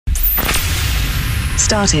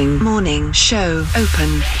Starting morning show open.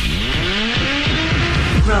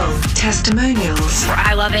 Roll testimonials.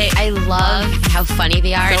 I love it. I love how funny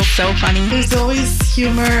they are. So funny. There's always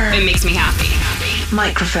humor. It makes me happy.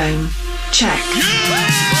 Microphone check.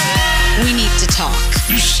 We need to talk.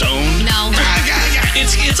 You stoned? No.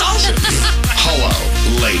 It's awesome. Hello,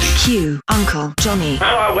 lady. Cue Uncle Johnny.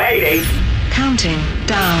 Hello, lady. Counting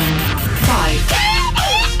down. 5,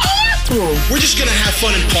 4, We're just gonna have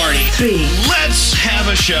fun and party. 3, Let's have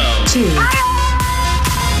a show. 2.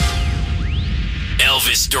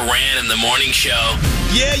 Elvis Duran in the morning show.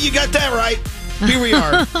 Yeah, you got that right. Here we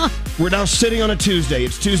are. We're now sitting on a Tuesday.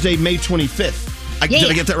 It's Tuesday, May 25th.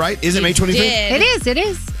 Did I get that right? Is it May 25th? It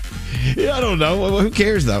is. Yeah, I don't know. Well, who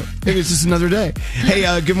cares, though? Maybe it's just another day.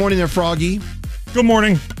 Hey, good morning there, Froggy. Good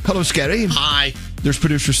morning. Hello, Scary. Hi. There's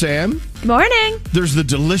producer Sam. Good morning. There's the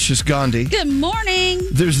delicious Gandhi. Good morning.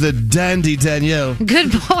 There's the dandy Danielle.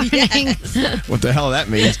 Good morning. What the hell that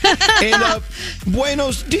means. And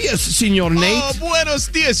buenos dias, Senor Nate. Oh, buenos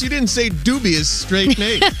dias. You didn't say dubious straight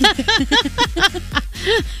Nate.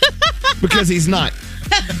 Because he's not.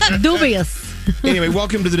 Dubious. Anyway,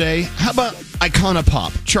 welcome to the day. How about Icona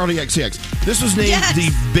Pop, Charlie XCX? This was named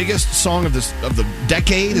the biggest song of the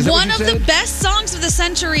decade. Is that One what of you said? the best songs of the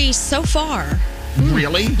century so far.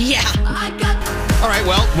 Really? Yeah. All right,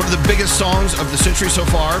 well, one of the biggest songs of the century so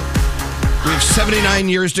far. We have 79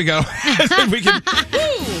 years to go.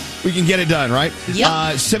 we can get it done, right?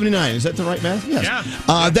 Yep. 79. Is that the right math? Yes.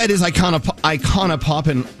 Yeah. That is Icona Pop,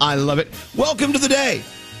 and I love it. Welcome to the day.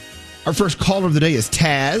 Our first caller of the day is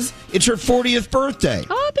Taz. It's her 40th birthday.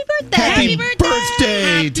 Oh, happy birthday. Happy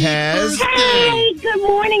birthday, Taz. Hey, good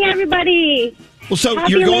morning, everybody. Well, so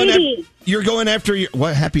Happy you're going lady. you're going after your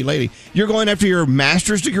what? Happy lady. You're going after your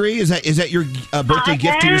master's degree. Is that your birthday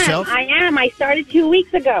gift to yourself? I am. I started 2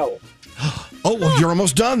 weeks ago. Oh, well, you're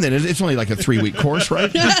almost done then. It's only like a 3-week course,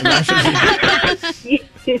 right?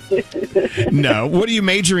 No. What are you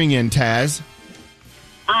majoring in, Taz?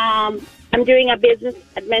 I'm doing a business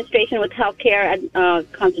administration with healthcare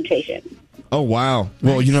and concentration. Oh, wow.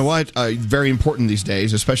 Well, you know what? Very important these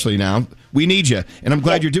days, especially now. We need you, and I'm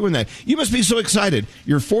glad you're doing that. You must be so excited.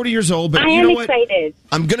 You're 40 years old, but you know what? I am excited.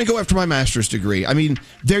 I'm going to go after my master's degree. I mean,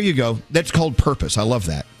 there you go. That's called purpose. I love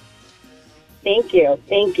that. Thank you.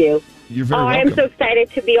 You're very I welcome. am so excited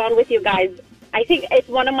to be on with you guys. I think it's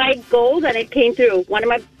one of my goals, and it came through. One of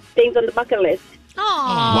my things on the bucket list.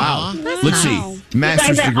 Aw. Wow. That's Let's nice. see. Master's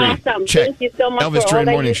you guys are degree. awesome. Check. Thank you so much Elvis for Duran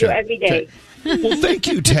all Morning that you Show. do every day. Check. Well, thank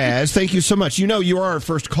you, Taz. Thank you so much. You know, you are our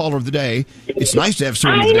first caller of the day. It's nice to have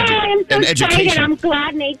someone I with know. I'm so an excited. education. I'm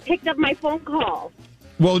glad Nate picked up my phone call.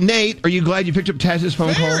 Well, Nate, are you glad you picked up Taz's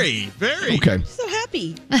phone call? Very. Okay. So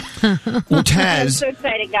happy. Well, I'm Taz. so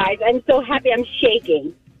excited, guys. I'm so happy. I'm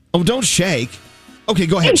shaking. Oh, don't shake. Okay,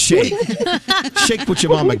 go ahead, shake. Shake what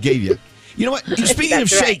your mama gave you. You know what? Speaking of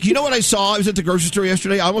That's shake, right. you know what I saw? I was at the grocery store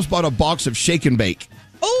yesterday. I almost bought a box of shake and bake.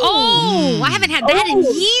 Oh, I haven't had that in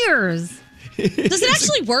years. Does it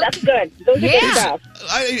actually work? That's good. Those are good stuff.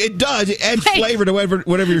 It does. It adds flavor to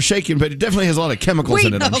whatever you're shaking, but it definitely has a lot of chemicals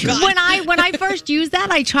in it, I'm sure. When I first used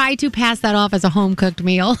that, I tried to pass that off as a home cooked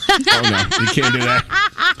meal. Oh, no. You can't do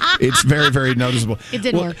that. It's very, very noticeable. It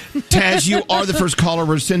didn't work. Taz, you are the first caller.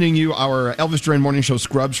 We're sending you our Elvis Duran Morning Show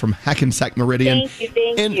scrubs from Hackensack Meridian.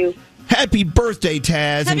 Thank you. Happy birthday,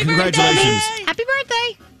 Taz, and congratulations. Happy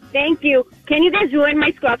birthday. Thank you. Can you guys ruin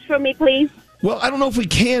my scrubs for me, please? Well, I don't know if we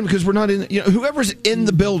can because we're not in. You know, whoever's in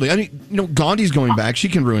the building. I mean, Gandhi's going back. She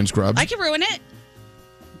can ruin scrubs. I can ruin it.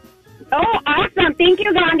 Oh, awesome. Thank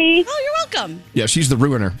you, Gandhi. Oh, you're welcome. Yeah, she's the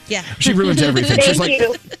ruiner. Yeah. She ruins everything. Thank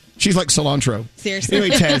you. She's like cilantro. Seriously.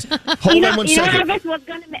 Anyway, Taz, hold on one second. Elvis was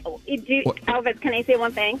gonna. Elvis, can I say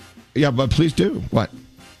one thing? Yeah, but please do. What?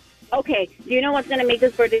 Okay. Do you know what's gonna make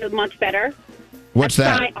this birthday much better? What's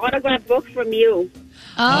that? My autograph book from you.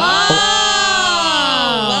 Oh,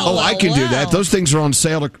 I can do that. Those things are on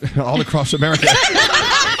sale all across America.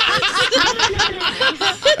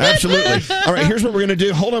 Absolutely. All right, here's what we're going to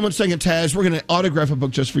do. Hold on one second, Taz. We're going to autograph a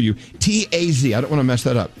book just for you. T-A-Z. I don't want to mess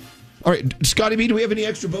that up. All right, Scotty B, do we have any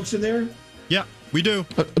extra books in there? Yeah, we do.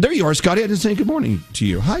 There you are, Scotty. I didn't say good morning to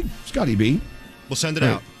you. Hi, Scotty B. We'll send it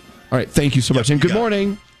out. All right, thank you so much. And good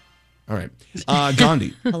morning. All right.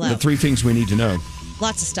 Gandhi, Hello. the 3 things we need to know.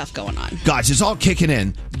 Lots of stuff going on. Guys, it's all kicking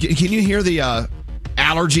in. Can you hear the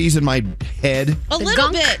allergies in my head? A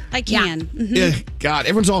little bit. I can. Yeah, God,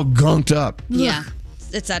 everyone's all gunked up. Yeah.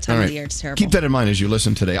 it's that time All of right. the year. It's terrible. Keep that in mind as you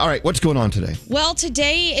listen today. All right, what's going on today? Well,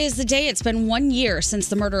 today is the day. It's been 1 year since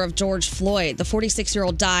the murder of George Floyd. The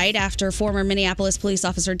 46-year-old died after former Minneapolis police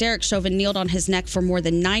officer Derek Chauvin kneeled on his neck for more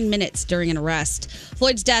than 9 minutes during an arrest.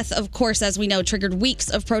 Floyd's death, of course, as we know, triggered weeks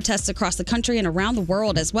of protests across the country and around the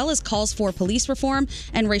world, as well as calls for police reform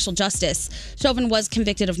and racial justice. Chauvin was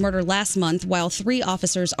convicted of murder last month, while 3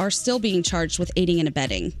 officers are still being charged with aiding and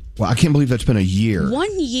abetting. Well, I can't believe that's been a year.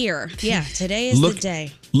 1 year. Yeah, today is the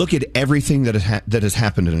day. Look at everything that has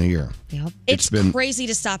happened in a year. Yep. It's crazy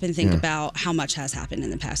to stop and think about how much has happened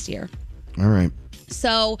in the past year. All right.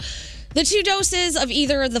 So, the 2 doses of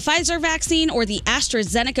either the Pfizer vaccine or the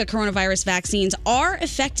AstraZeneca coronavirus vaccines are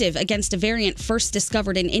effective against a variant first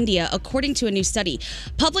discovered in India, according to a new study.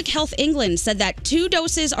 Public Health England said that 2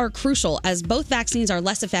 doses are crucial as both vaccines are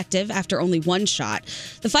less effective after only 1 shot.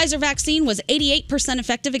 The Pfizer vaccine was 88%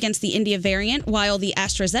 effective against the India variant, while the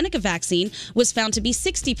AstraZeneca vaccine was found to be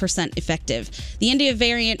 60% effective. The India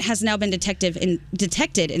variant has now been detected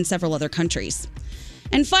in several other countries.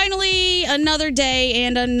 And finally, another day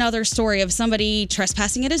and another story of somebody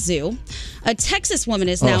trespassing at a zoo. A Texas woman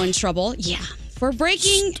is now in trouble, for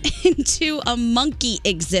breaking into a monkey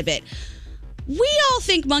exhibit. We all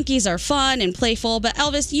think monkeys are fun and playful, but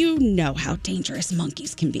Elvis, you know how dangerous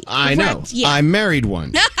monkeys can be. I know. Correct? Yeah. I married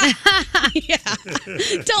one. Yeah.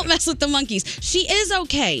 Don't mess with the monkeys. She is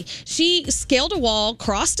okay. She scaled a wall,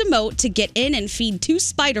 crossed a moat to get in and feed 2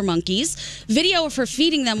 spider monkeys. Video of her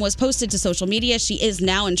feeding them was posted to social media. She is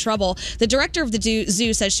now in trouble. The director of the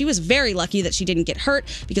zoo says she was very lucky that she didn't get hurt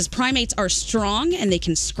because primates are strong and they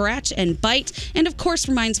can scratch and bite. And of course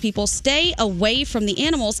reminds people, stay away from the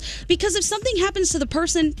animals because if something happens to the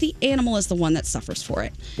person, the animal is the one that suffers for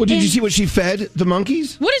it. Well, did you see what she fed the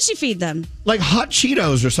monkeys? What did she feed them? Like hot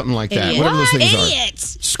Cheetos or something like that. Idiot. Whatever those things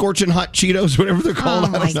Idiots. are. Scorching hot Cheetos, whatever they're called. Oh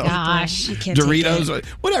I don't my know. gosh. I can't take Doritos, it.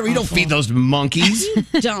 whatever. You don't feed those monkeys.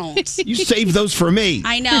 Don't. You save those for me.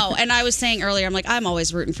 I know. And I was saying earlier, I'm like, I'm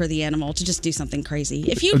always rooting for the animal to just do something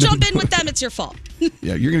crazy. If you jump in with them, it's your fault.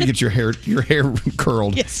 Yeah, you're going to get your hair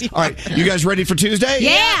curled. Yes, you All right, you guys ready for Tuesday?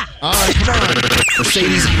 Yeah. All right, come on.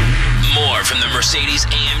 Mercedes. More from the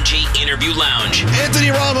Mercedes-AMG Interview Lounge. Anthony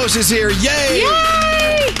Ramos is here. Yay!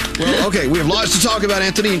 Well, okay, we have lots to talk about,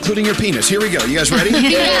 Anthony, including your penis. Here we go. You guys ready?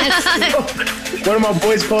 One of my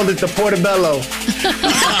boys called it the Portobello.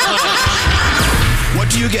 What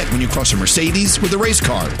do you get when you cross a Mercedes with a race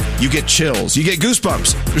car? You get chills. You get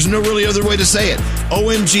goosebumps. There's no really other way to say it.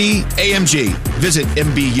 OMG AMG. Visit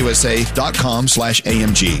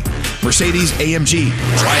MBUSA.com/AMG. Mercedes-AMG.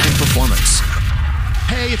 Driving performance.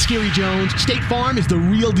 Hey, it's Gary Jones. State Farm is the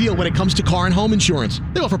real deal when it comes to car and home insurance.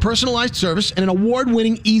 They offer personalized service and an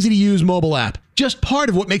award-winning, easy-to-use mobile app. Just part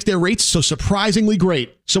of what makes their rates so surprisingly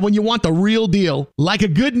great. So when you want the real deal, like a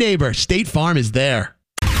good neighbor, State Farm is there.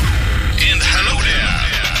 And hello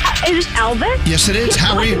there. Is it Elvis? Yes, it is.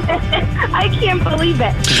 How are you? I can't believe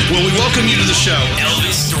it. Well, we welcome you to the show.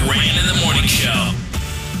 Elvis Duran in the Morning Show.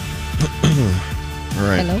 All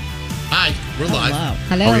right. Hello. Hi, we're live.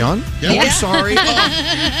 Hello. Are we on? Yeah. Oh, I'm sorry.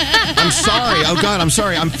 I'm sorry. Oh, God, I'm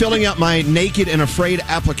sorry. I'm filling out my Naked and Afraid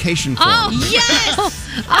application form. Oh, yes.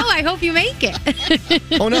 Oh, I hope you make it.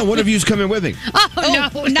 Oh, no. One of you's coming with me. Oh,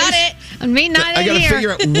 no. Not it. Me not I in got to here.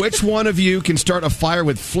 figure out which one of you can start a fire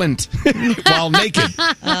with flint while naked.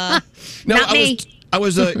 No, Not me. I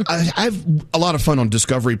have a lot of fun on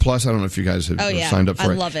Discovery Plus. I don't know if you guys have signed up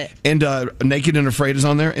for it. I love it. And Naked and Afraid is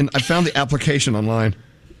on there, and I found the application online.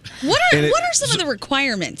 What are some of the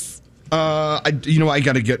requirements? I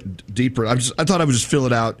got to get deeper. I thought I would just fill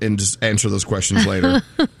it out and just answer those questions later.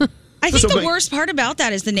 I think the worst part about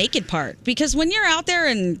that is the naked part. Because when you're out there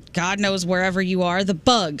and God knows wherever you are, the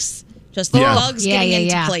bugs. Just the bugs getting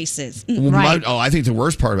into places. Right. I think the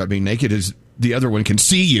worst part about being naked is the other one can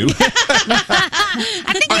see you.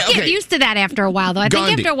 I think you get used to that after a while, though. I think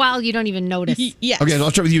Gandhi. after a while, you don't even notice. Yes. Okay, I'll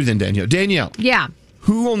start with you then, Danielle. Danielle. Yeah.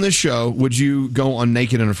 Who on this show would you go on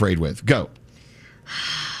Naked and Afraid with? Go.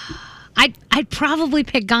 I'd probably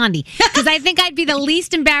pick Gandhi because I think I'd be the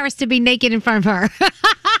least embarrassed to be naked in front of her.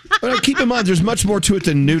 Well, keep in mind, there's much more to it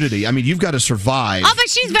than nudity. I mean, you've got to survive. Oh, but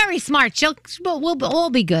she's very smart. We'll all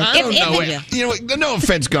be good. I don't know. No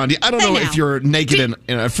offense, Gandhi. I don't know if you're naked and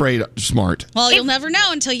afraid smart. Well, you'll never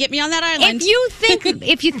know until you get me on that island.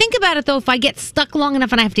 If you think about it, though, if I get stuck long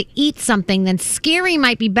enough and I have to eat something, then Scary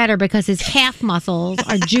might be better because his calf muscles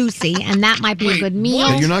are juicy, and that might be a good meal.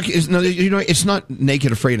 No, you're not. It's not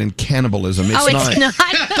Naked, Afraid, and cannibalism. It's it's not.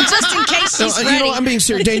 Just in case she's ready. I'm being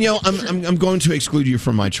serious, Danielle. I'm going to exclude you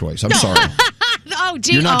from my choice. I'm sorry. Oh,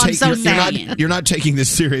 gee. I'm so sad. You're not taking this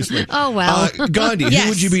seriously. Oh, well. Gandhi, Yes. who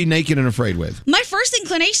would you be naked and afraid with? My first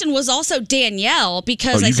inclination was also Danielle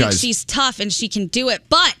because Oh, I you think guys- she's tough and she can do it.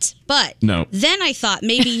 But No. then I thought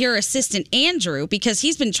maybe your assistant Andrew because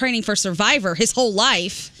he's been training for Survivor his whole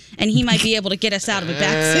life and he might be able to get us out of a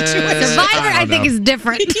bad situation. Survivor, I think, is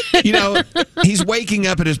different. You know, he's waking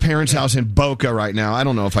up at his parents' house in Boca right now. I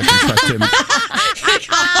don't know if I can trust him.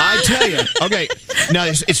 I tell you. Okay. Now,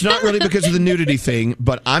 it's not really because of the nudity thing,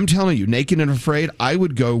 but I'm telling you, naked and afraid, I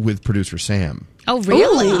would go with producer Sam. Oh,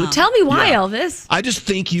 really? Ooh, tell me why, Yeah. Elvis. I just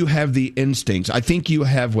think you have the instincts. I think you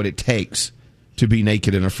have what it takes to be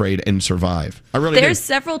naked and afraid and survive. I really There's do.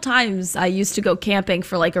 several times I used to go camping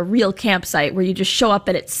for like a real campsite where you just show up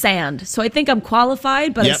and it's sand. So I think I'm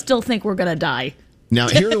qualified, but I Yep. still think we're gonna die. Now,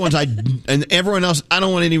 here are the ones and everyone else, I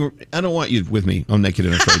don't want you with me on Naked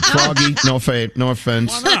and Afraid. Froggy, no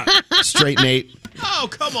offense. Why not? Straight Nate, Oh,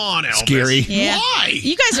 come on, Elvis. Scary. Yeah. Why?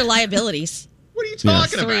 You guys are liabilities. What are you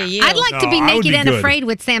talking Three about? of you. I'd like to be No, I would naked be and good. afraid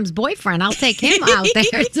with Sam's boyfriend. I'll take him out there.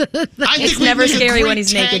 I think It's we'd never make a scary great when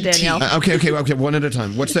he's naked, tag Danielle. team. Okay, one at a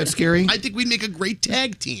time. What's that, Scary? I think we'd make a great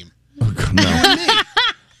tag team. No.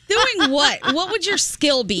 Doing what? What would your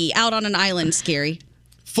skill be out on an island, Scary?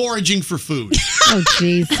 Foraging for food. Oh,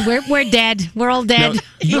 jeez. We're dead. We're all No, dead.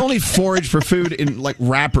 you only forage for food in like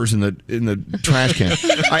wrappers in the trash can. All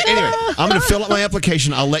right, anyway, I'm going to fill out my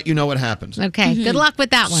application. I'll let you know what happens. Okay. Good luck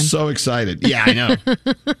with that one. So excited. Yeah, I know.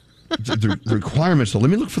 The requirements, though. Let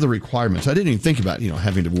me look for the requirements. I didn't even think about,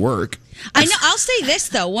 having to work. I know. I'll say this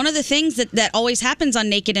though. One of the things that always happens on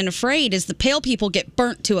Naked and Afraid is the pale people get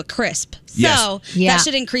burnt to a crisp. So Yes. Yeah. that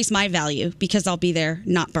should increase my value because I'll be there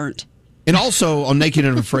not burnt. And also, on Naked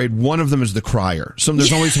and Afraid, one of them is the crier. So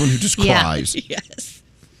there's always someone who just Yeah. cries. Yes.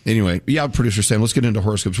 Anyway, yeah, producer Sam, let's get into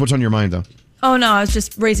horoscopes. What's on your mind, though? Oh no, I was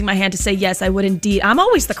just raising my hand to say yes, I would indeed. I'm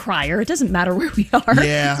always the crier. It doesn't matter where we are.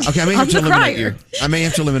 Yeah, okay, I may I'm have to the eliminate crier. you. I may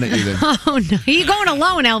have to eliminate you then. Oh, no. You're going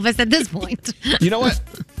alone, Elvis, at this point. You know what?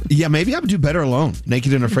 Yeah, maybe I would do better alone,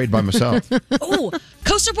 naked and afraid by myself. Oh,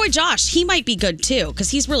 Coaster Boy Josh, he might be good too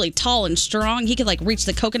because he's really tall and strong. He could like reach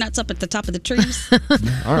the coconuts up at the top of the trees.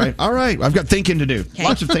 All right. I've got thinking to do. Okay.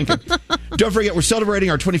 Lots of thinking. Don't forget, we're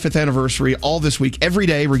celebrating our 25th anniversary all this week. Every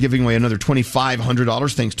day, we're giving away another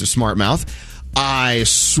 $2,500 thanks to Smart Mouth. I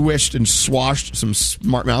swished and swashed some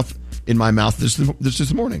Smart Mouth in my mouth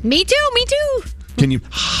this morning. Me too. Can you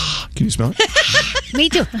smell it? Me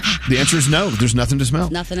too. The answer is no. There's nothing to smell.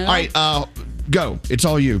 Nothing at all. All right, go. It's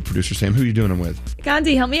all you, producer Sam. Who are you doing them with?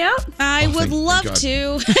 Gandhi, help me out. I would thank love God.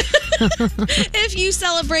 to. If you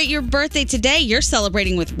celebrate your birthday today, you're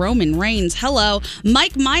celebrating with Roman Reigns. Hello,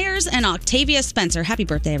 Mike Myers and Octavia Spencer. Happy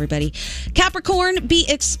birthday, everybody. Capricorn, be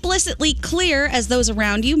explicitly clear as those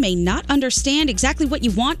around you may not understand exactly what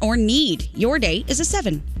you want or need. Your day is a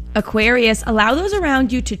 7. Aquarius, allow those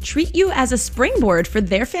around you to treat you as a springboard for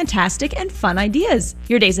their fantastic and fun ideas.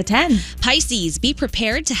 Your day's a 10. Pisces, be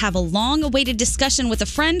prepared to have a long-awaited discussion with a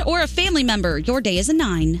friend or a family member. Your day is a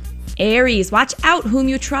 9. Aries, watch out whom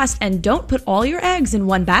you trust and don't put all your eggs in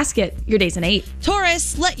one basket. Your day's an 8.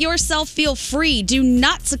 Taurus, let yourself feel free. Do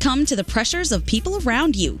not succumb to the pressures of people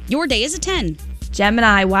around you. Your day is a 10.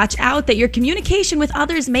 Gemini, watch out that your communication with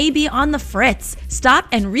others may be on the fritz. Stop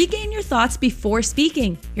and regain your thoughts before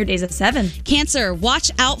speaking. Your day's a 7. Cancer,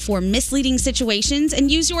 watch out for misleading situations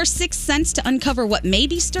and use your sixth sense to uncover what may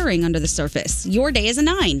be stirring under the surface. Your day is a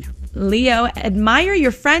 9. Leo, admire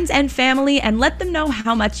your friends and family and let them know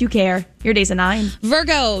how much you care. Your day's a 9.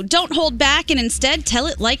 Virgo, don't hold back and instead tell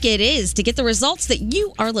it like it is to get the results that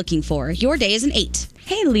you are looking for. Your day is an 8.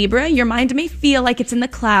 Hey Libra, your mind may feel like it's in the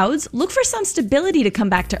clouds. Look for some stability to come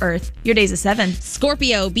back to Earth. Your day's a 7.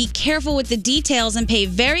 Scorpio, be careful with the details and pay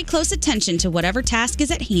very close attention to whatever task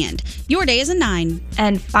is at hand. Your day is a 9.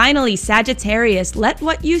 And finally, Sagittarius, let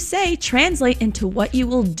what you say translate into what you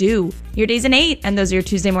will do. Your day's an 8, and those are your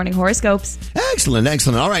Tuesday morning horoscopes. Excellent.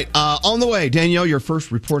 All right, on the way. Danielle, your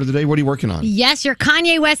first report of the day. What are you working on? Yes, your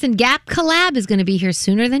Kanye West and Gap collab is going to be here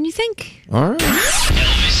sooner than you think. All right.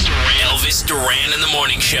 Elvis Duran in the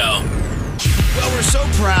Morning Show. Well, we're so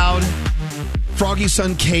proud. Froggy's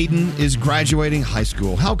son, Caden, is graduating high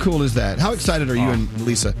school. How cool is that? How excited are you and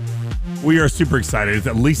Lisa? We are super excited.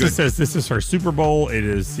 Lisa says this is her Super Bowl. It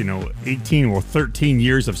is, 18 or 13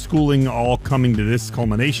 years of schooling all coming to this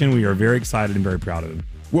culmination. We are very excited and very proud of him.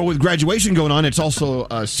 Well, with graduation going on, it's also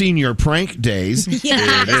senior prank days.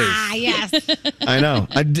 Yeah. Yes. I know.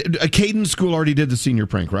 Caden's school already did the senior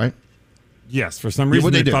prank, right? Yes, for some reason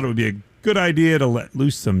what'd they they do? thought it would be a good idea to let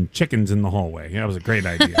loose some chickens in the hallway. That was a great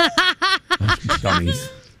idea. Dummies.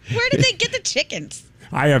 Where did they get the chickens?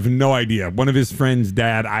 I have no idea. One of his friends'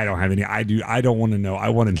 dad. I don't have any. I don't want to know. I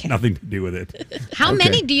wanted nothing to do with it. How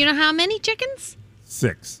many? Do you know how many chickens?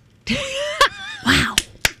 6. Wow.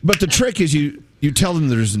 But the trick is you tell them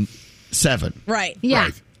there's 7. Right. Yeah.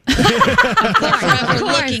 Right. Forever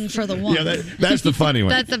looking for the one. Yeah, that's the funny one.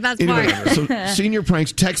 That's the best Anyway, part. So senior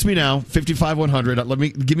pranks, text me now,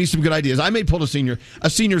 55100. Give me some good ideas. I may pull a senior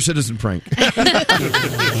citizen prank.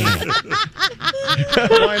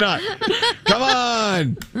 Why not? Come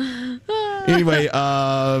on. Anyway,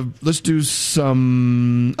 let's do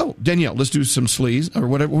some. Oh, Danielle, let's do some sleaze or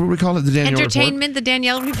whatever. What do we call it? The Danielle Entertainment, the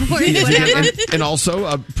Danielle report, Report. whatever. and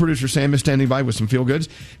also, producer Sam is standing by with some feel goods.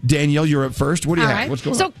 Danielle, you're up first. What do you All have? right. What's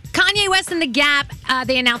going So on? Kanye West and The Gap,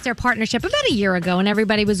 they announced their partnership about a year ago, and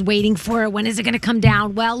everybody was waiting for it. When is it going to come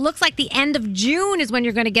down? Well, looks like the end of June is when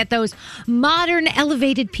you're going to get those modern,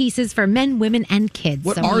 elevated pieces for men, women, and kids.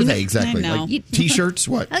 What So are you they know- exactly? Like T-shirts?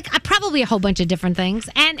 What? Like probably a whole bunch of different things,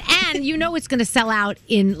 and you know it's going to sell out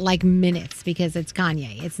in like minutes because it's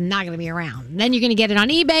Kanye. It's not going to be around. Then you're going to get it on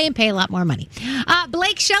eBay and pay a lot more money.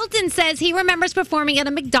 Blake Shelton says he remembers performing at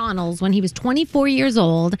a McDonald's when he was 24 years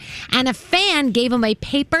old, and a fan gave him a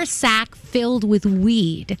paper sack filled with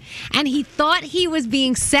weed, and he thought he was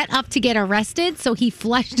being set up to get arrested, so he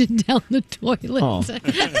flushed it down the toilet. Oh.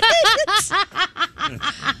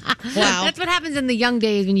 Wow. That's what happens in the young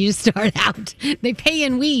days when you just start out. They pay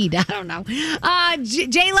in weed. I don't know.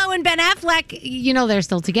 J-Lo and Ben Affleck, you know, they're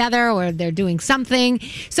still together or they're doing something.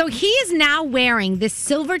 So he is now wearing this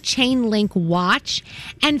silver chain link watch,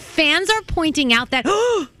 and fans are pointing out that,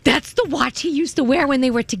 oh, that's the watch he used to wear when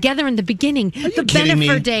they were together in the beginning. The kidding me?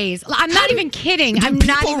 Bennifer days. I'm not even kidding. I'm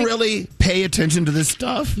not People even really pay attention to this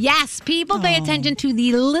stuff? Yes, people pay attention to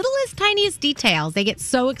the littlest, tiniest details. They get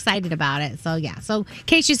so excited about it. So, yeah. So, in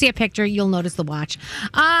case you see a picture, you'll notice the watch.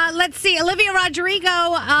 Let's see. Olivia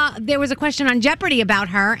Rodrigo, there was a question on Jeopardy about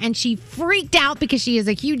her, and she freaked out because she is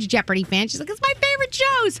a huge Jeopardy fan. She's like, it's my favorite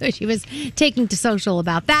show. So, she was taking to social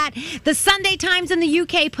about that. The Sunday Times in the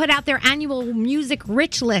UK put out their annual music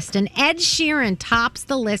rich list, and Ed Sheeran tops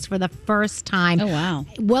the list for the first time. Oh, wow.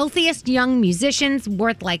 Wealthiest young musicians,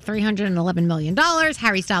 worth like $311 million.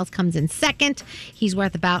 Harry Styles comes in second. He's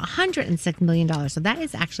worth about $106 million. So that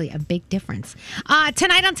is actually a big difference.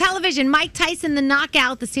 Tonight on television, Mike Tyson, The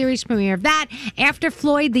Knockout, the series premiere of that. After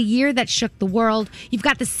Floyd, The Year That Shook the World. You've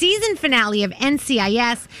got the season finale of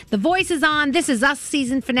NCIS. The Voice is on. This Is Us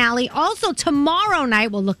season finale. Also, tomorrow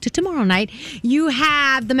night, we'll look to tomorrow night, you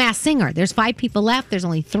have The Masked Singer. There's 5 people left. There's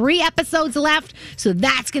only 3 episodes left. So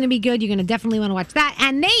that's going to be good. You're going to definitely want to watch that.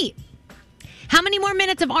 And Nate, how many more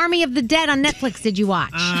minutes of Army of the Dead on Netflix did you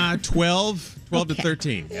watch? 12 to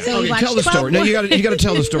 13. So you watched tell the 12 story. No, more- you got to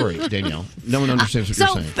tell the story, Danielle. No one understands what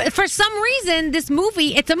So, you're saying. for some reason, this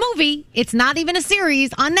movie, it's a movie. It's not even a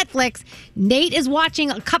series on Netflix. Nate is watching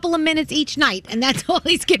a couple of minutes each night, and that's all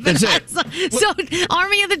he's given That's us. So,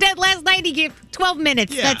 Army of the Dead last night, he gave 12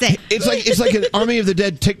 minutes. Yeah. That's it. It's like an Army of the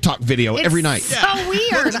Dead TikTok video every night. So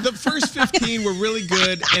weird. The first 15 were really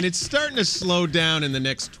good, and it's starting to slow down in the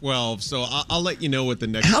next 12. So I'll let you know what the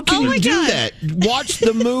next. How can you do that? Watch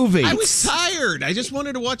the movie. I was tired. I just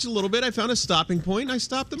wanted to watch a little bit. I found a stopping point, and I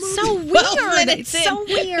stopped the movie. So weird. It's so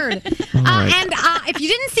weird. right. And if you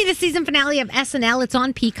didn't see the season finale of SNL, it's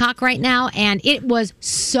on Peacock right now, and it was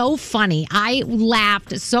so funny. I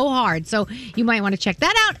laughed so hard. So you might want to check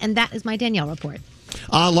that out. And that is my Danielle report.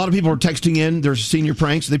 A lot of people are texting in. There's senior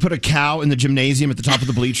pranks. They put a cow in the gymnasium at the top of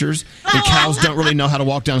the bleachers. And cows don't really know how to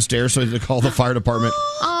walk downstairs, so they call the fire department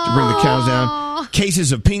to bring the cows down.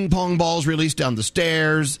 Cases of ping pong balls released down the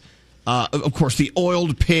stairs. Of course, the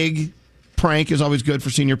oiled pig prank is always good for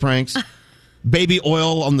senior pranks. Baby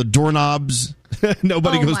oil on the doorknobs.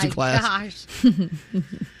 Nobody goes to class.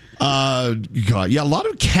 God, yeah, a lot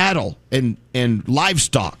of cattle and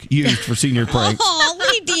livestock used for senior pranks. Oh,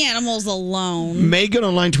 leave the animals alone. Megan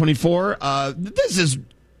on line 24. This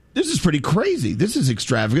is pretty crazy. This is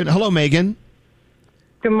extravagant. Hello, Megan.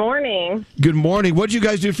 Good morning. Good morning. What did you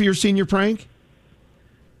guys do for your senior prank?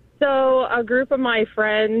 So a group of my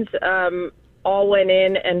friends all went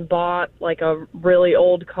in and bought like a really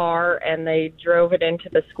old car, and they drove it into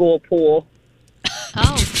the school pool.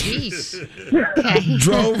 Oh, jeez. Okay.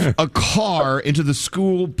 Drove a car into the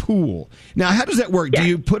school pool. Now, how does that work? Do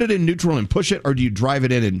you put it in neutral and push it, or do you drive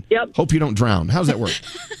it in and hope you don't drown? How does that work?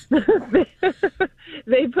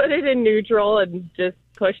 They put it in neutral and just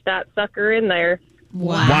pushed that sucker in there.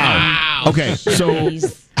 Wow. Okay, so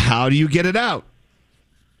how do you get it out?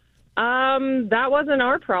 That wasn't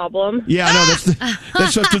our problem. Yeah, I know.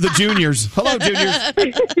 That's up to the juniors. Hello,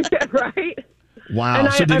 juniors. Right? Wow.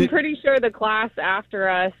 And So did I'm it, pretty sure the class after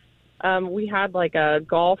us we had like a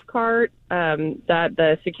golf cart that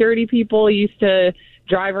the security people used to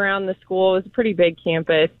drive around the school. It was a pretty big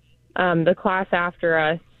campus. The class after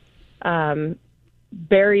us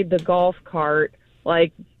buried the golf cart,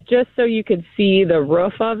 like just so you could see the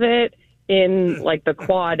roof of it in like the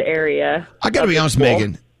quad area. I got to be honest,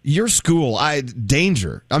 Megan. Your school,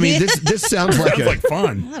 danger. I mean, this sounds like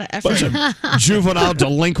fun. A lot of effort. Bunch of juvenile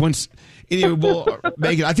delinquents. Anyway, well,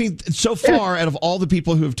 Megan, I think so far out of all the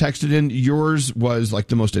people who have texted in, yours was like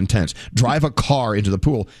the most intense. Drive a car into the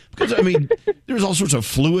pool because I mean, there's all sorts of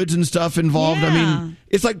fluids and stuff involved. Yeah. I mean,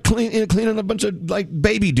 it's like cleaning a bunch of like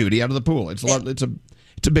baby duty out of the pool. It's a lot. It's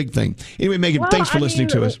a big thing. Anyway, Megan, thanks for listening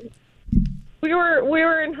to us. We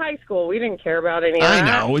were in high school. We didn't care about any of I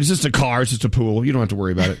that. know. It's just a car. It's just a pool. You don't have to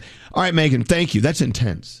worry about it. All right, Megan, thank you. That's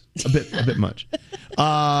intense. A bit much.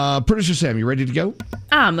 Producer Sam, you ready to go?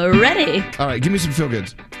 I'm ready. All right, give me some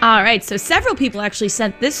feel-goods. All right, so several people actually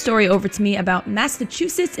sent this story over to me about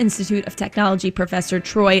Massachusetts Institute of Technology professor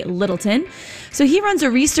Troy Littleton. So he runs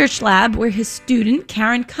a research lab where his student,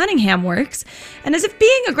 Karen Cunningham, works. And as if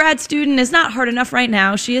being a grad student is not hard enough right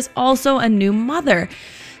now, she is also a new mother.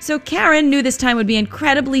 So Karen knew this time would be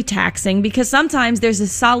incredibly taxing because sometimes there's a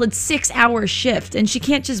solid 6-hour shift and she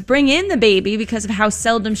can't just bring in the baby because of how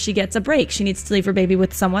seldom she gets a break. She needs to leave her baby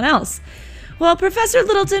with someone else. Well, Professor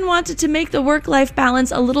Littleton wanted to make the work-life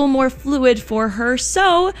balance a little more fluid for her,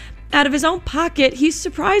 so out of his own pocket, he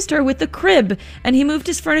surprised her with a crib, and he moved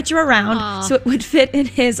his furniture around so it would fit in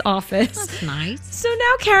his office. That's nice. So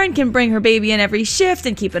now Karen can bring her baby in every shift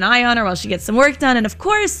and keep an eye on her while she gets some work done. And of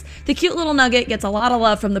course, the cute little nugget gets a lot of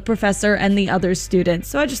love from the professor and the other students.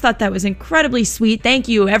 So I just thought that was incredibly sweet. Thank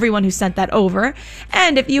you, everyone who sent that over.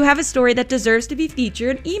 And if you have a story that deserves to be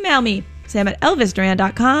featured, email me,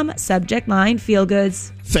 Sam@ElvisDuran.com, subject line, feel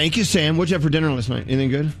goods. Thank you, Sam. What'd you have for dinner last night? Anything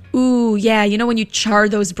good? Ooh, yeah. You know when you char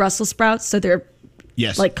those Brussels sprouts so they're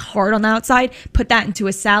like hard on the outside? Put that into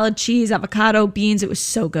a salad, cheese, avocado, beans. It was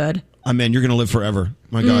so good. Oh, man, you're going to live forever.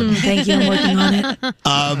 My God. Thank you. I'm working on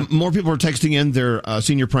it. More people are texting in their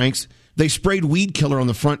senior pranks. They sprayed weed killer on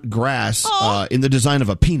the front grass in the design of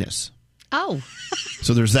a penis. Oh.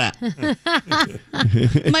 So there's that.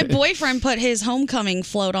 My boyfriend put his homecoming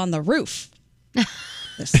float on the roof.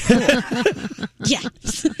 Yeah.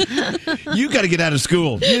 You got to get out of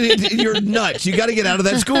school. You're nuts. You got to get out of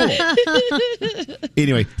that school.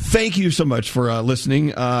 Anyway, thank you so much for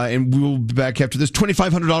listening. And we'll be back after this.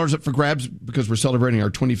 $2,500 up for grabs because we're celebrating our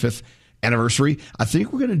 25th anniversary. I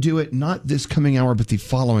think we're going to do it not this coming hour, but the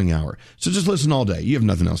following hour. So just listen all day. You have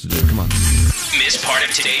nothing else to do. Come on. Miss part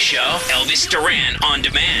of today's show? Elvis Duran on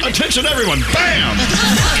demand. Attention, everyone. Bam!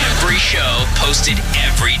 Every show posted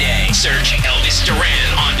every day. Search Elvis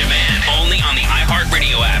Duran on demand. Only on the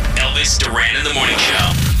iHeartRadio app. Elvis Duran in the Morning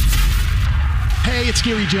Show. Hey, it's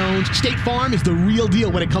Gary Jones. State Farm is the real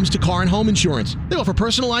deal when it comes to car and home insurance. They offer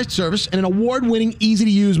personalized service and an award-winning,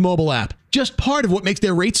 easy-to-use mobile app. Just part of what makes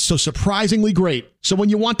their rates so surprisingly great. So when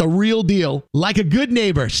you want the real deal, like a good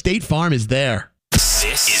neighbor, State Farm is there.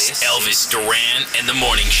 This is Elvis Duran and the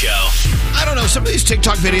Morning Show. I don't know. Some of these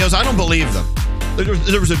TikTok videos, I don't believe them.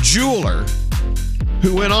 There was a jeweler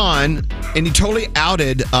who went on and he totally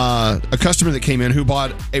outed a customer that came in who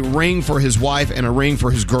bought a ring for his wife and a ring for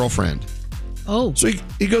his girlfriend. Oh. So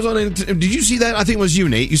he goes on and did you see that? I think it was you,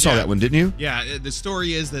 Nate. You saw that one, didn't you? Yeah, the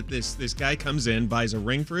story is that this guy comes in, buys a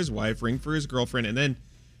ring for his wife, ring for his girlfriend, and then,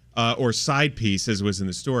 or side piece, as was in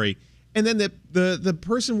the story, and then the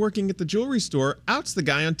person working at the jewelry store outs the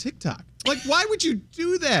guy on TikTok. Like, why would you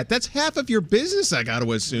do that? That's half of your business, I got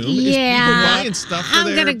to assume. Yeah. Is people buying stuff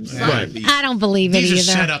for I don't believe it These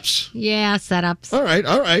either. are setups. Yeah, setups. All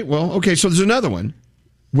right. Well, okay, so there's another one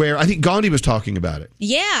where I think Gandhi was talking about it.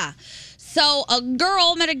 Yeah. So a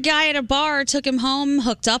girl met a guy at a bar, took him home,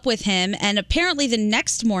 hooked up with him, and apparently the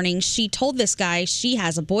next morning she told this guy she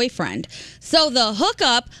has a boyfriend. So the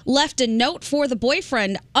hookup left a note for the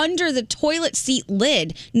boyfriend under the toilet seat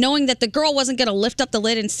lid, knowing that the girl wasn't going to lift up the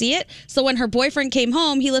lid and see it. So when her boyfriend came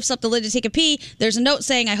home, he lifts up the lid to take a pee. There's a note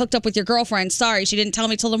saying, "I hooked up with your girlfriend. Sorry, she didn't tell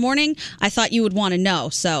me till the morning. I thought you would want to know,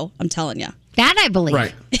 so I'm telling you." That I believe.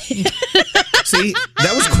 Right. See,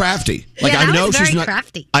 that was crafty. Like Yeah, I that know was she's very not.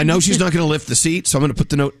 crafty. I know she's not going to lift the seat, so I'm going to put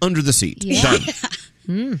the note under the seat. Yeah.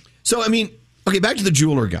 Done. So I mean, okay, back to the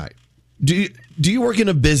jeweler guy. Do you work in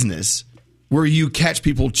a business where you catch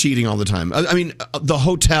people cheating all the time? I mean, the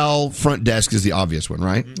hotel front desk is the obvious one,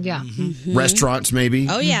 right? Yeah. Restaurants, maybe.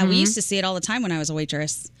 Oh, yeah. We used to see it all the time when I was a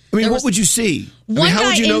waitress. I mean, what would you see? I mean, how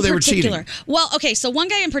would you know they were cheating? Well, okay, so one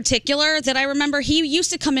guy in particular that I remember, he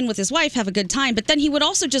used to come in with his wife, have a good time, but then he would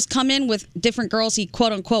also just come in with different girls he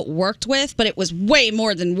quote unquote worked with, but it was way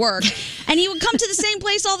more than work. And he would come to the same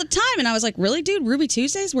place all the time. And I was like, really, dude? Ruby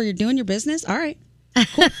Tuesdays where you're doing your business? All right.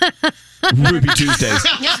 Cool. Ruby Tuesdays.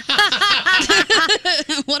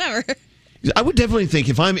 Whatever. I would definitely think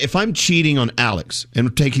if I'm cheating on Alex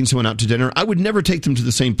and taking someone out to dinner, I would never take them to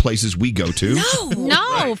the same places we go to.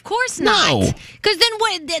 No, of course not. No. Because then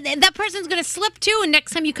what? That person's going to slip too, and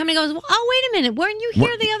next time you come, he goes, well, "Oh, wait a minute, weren't you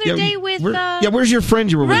here the other day with?" Where's your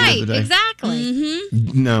friend you were with right, the other day? Exactly.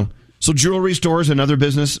 No. So jewelry stores, another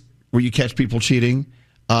business where you catch people cheating,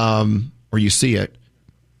 or you see it.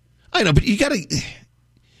 I know, but you got to.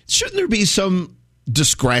 Shouldn't there be some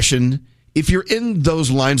discretion? If you're in those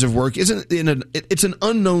lines of work, it's an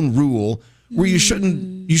unknown rule where you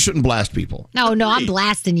shouldn't blast people. No, I'm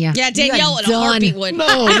blasting you. Yeah, Danielle in a heartbeat would.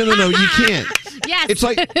 No, you can't. Yes.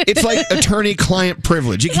 It's like attorney-client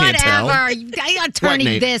privilege. You can't tell.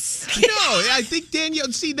 Attorney this. No, I think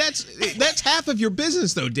Danielle. See, that's half of your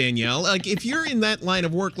business, though, Danielle. Like if you're in that line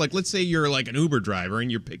of work, like let's say you're like an Uber driver and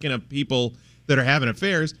you're picking up people that are having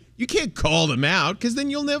affairs, you can't call them out because then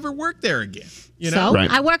you'll never work there again. You know? So Right.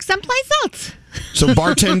 I work someplace else. So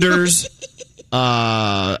bartenders,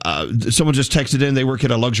 someone just texted in, they work at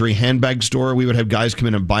a luxury handbag store. We would have guys come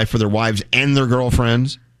in and buy for their wives and their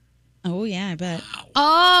girlfriends. Oh, yeah, I bet.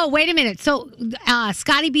 Oh, wait a minute. So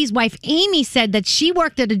Scotty B's wife, Amy, said that she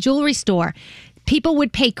worked at a jewelry store. People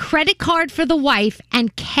would pay credit card for the wife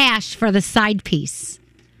and cash for the side piece.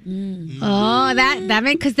 Oh, that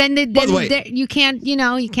meant because then you can't,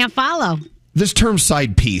 you can't follow. This term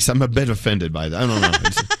side piece, I'm a bit offended by that. I don't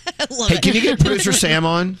know. Hey, can you get Producer Sam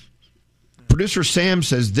on? Producer Sam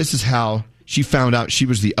says this is how she found out she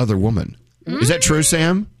was the other woman. Is that true,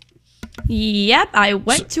 Sam? Yep, I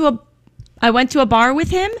went to a bar with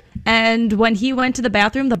him, and when he went to the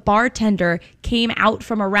bathroom, the bartender came out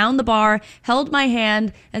from around the bar, held my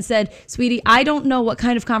hand, and said, "Sweetie, I don't know what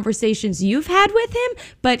kind of conversations you've had with him,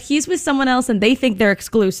 but he's with someone else, and they think they're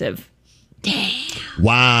exclusive." Damn.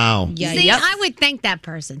 Wow. Yeah, see, I would thank that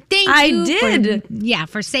person. Thank I you. did.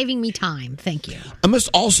 For saving me time. Thank you. I must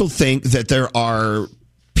also think that there are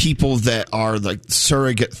people that are like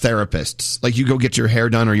surrogate therapists. Like you go get your hair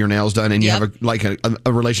done or your nails done and you have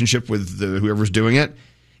a relationship with whoever's doing it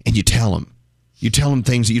and you tell them. You tell them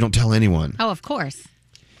things that you don't tell anyone. Oh, of course.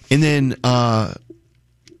 And then,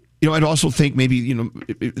 I'd also think maybe,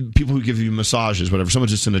 people who give you massages, whatever. Someone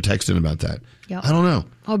just sent a text in about that. Yep. I don't know.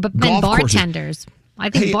 Oh, but Golf courses. bartenders. I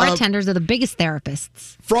think bartenders are the biggest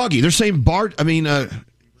therapists. Froggy, they're saying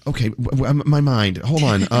okay, my mind. Hold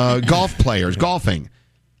on. Golf players, golfing.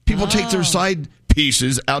 People take their side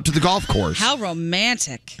pieces out to the golf course. How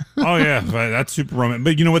romantic. Oh yeah, that's super romantic.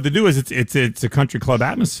 But you know what they do is it's a country club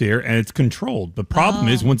atmosphere and it's controlled. The problem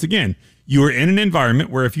is, once again, you are in an environment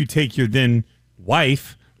where if you take your then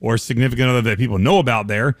wife or significant other that people know about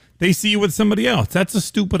there, they see you with somebody else. That's a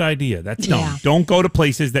stupid idea. That's dumb. Yeah. Don't go to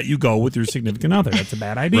places that you go with your significant other. That's a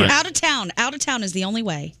bad idea. Out of town is the only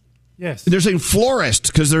way. Yes. They're saying florist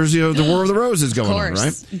because there's the War of the Roses going on, right?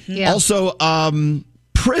 Mm-hmm. Yeah. Also,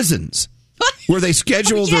 prisons where they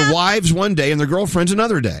schedule their wives one day and their girlfriends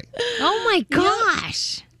another day. Oh my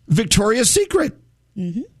gosh. Victoria's Secret.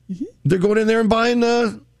 They're going in there and buying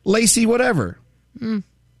lacy whatever.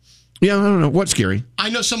 Yeah, I don't know. What's scary? I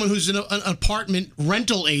know someone who's an apartment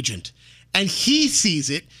rental agent, and he sees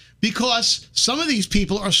it because some of these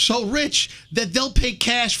people are so rich that they'll pay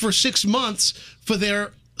cash for 6 months for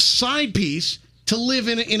their side piece to live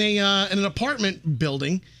in an apartment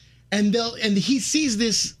building, and he sees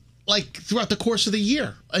this like throughout the course of the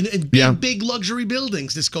year in big luxury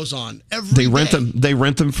buildings. This goes on every day. They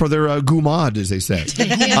rent them for their goumad, as they say.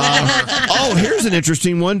 Here's an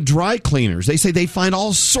interesting one. Dry cleaners. They say they find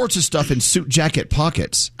all sorts of stuff in suit jacket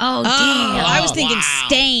pockets. Oh, damn. I was thinking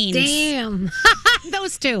stains. Damn.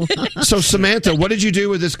 Those two. So, Samantha, what did you do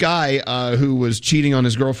with this guy who was cheating on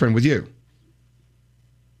his girlfriend with you?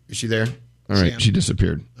 Is she there? All right, Sam. she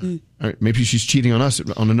disappeared. All right, maybe she's cheating on us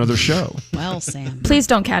on another show. Well, Sam. Please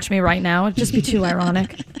don't catch me right now. It'd just be too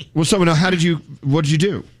ironic. Well, so now, what did you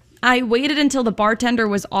do? I waited until the bartender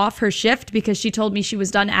was off her shift because she told me she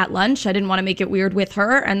was done at lunch. I didn't want to make it weird with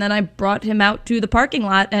her. And then I brought him out to the parking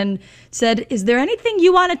lot and said, "Is there anything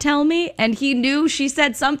you want to tell me?" And he knew she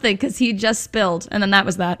said something because he just spilled. And then that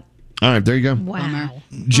was that. All right, there you go. Wow.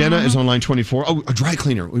 Jenna is on line 24. Oh, a dry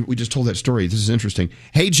cleaner. We just told that story. This is interesting.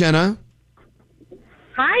 Hey, Jenna.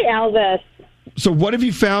 Hi, Elvis. So what have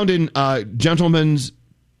you found in gentlemen's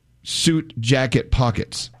suit jacket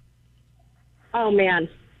pockets? Oh, man.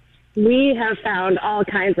 we have found all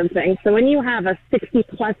kinds of things. So when you have a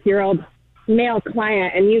 60-plus-year-old male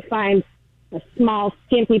client and you find a small,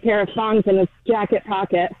 skimpy pair of thongs in his jacket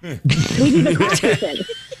pocket, we do the car thing.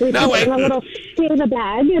 We put it in a little save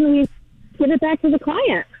bag and we give it back to the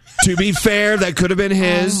client. To be fair, that could have been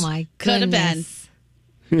his. Oh, my Could have been.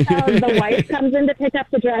 The wife comes in to pick up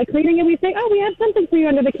the dry cleaning and we say, oh, we have something for you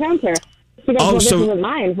under the counter. She goes, well, this isn't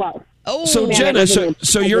mine. Well, So man, Jenna, it was in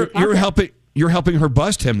so his you're pocket. helping her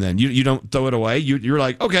bust him then. You don't throw it away. You're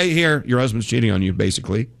like, okay, here, your husband's cheating on you,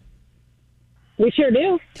 basically. We sure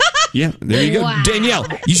do. Yeah, there you go. Wow. Danielle,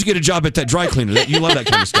 you should get a job at that dry cleaner. You love that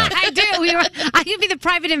kind of stuff. I do. I could be the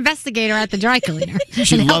private investigator at the dry cleaner.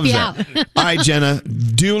 She and help loves you that. out. All right, Jenna,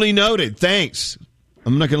 duly noted. Thanks.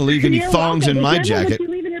 I'm not going to leave any You're thongs welcome. in my Be careful jacket. what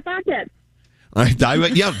you leave in your pocket. All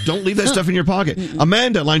right, yeah, don't leave that stuff in your pocket.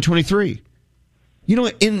 Amanda, line 23. You know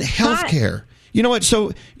what? In healthcare, you know what?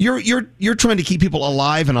 So you're trying to keep people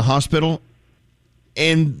alive in a hospital,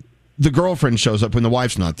 and the girlfriend shows up when the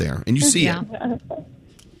wife's not there, and you see it.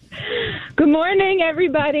 Good morning,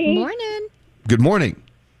 everybody. Morning. Good morning.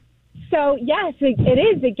 So, yes, it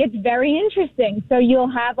is. It gets very interesting. So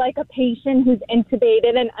you'll have like a patient who's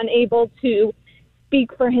intubated and unable to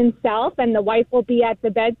speak for himself, and the wife will be at the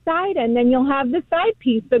bedside, and then you'll have the side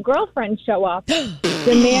piece, the girlfriend, show up,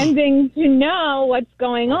 demanding to know what's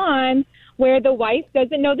going on, where the wife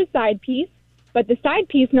doesn't know the side piece, but the side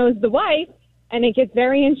piece knows the wife, and it gets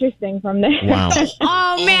very interesting from there. Wow.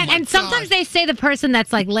 Oh, man. And sometimes they say the person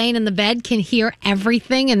that's like laying in the bed can hear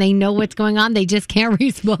everything and they know what's going on. They just can't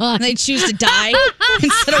respond. They choose to die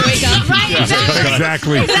instead of wake up. Right,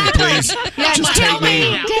 Exactly. Please, Yeah, just kill take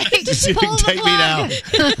me. Just Take pull the me plug. now.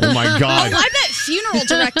 Oh my God. Oh, I bet funeral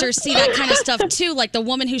directors see that kind of stuff too, like the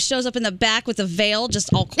woman who shows up in the back with a veil,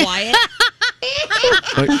 just all quiet.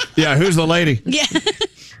 Yeah, who's the lady? Yeah.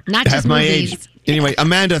 Not Half just my movies. age. Anyway,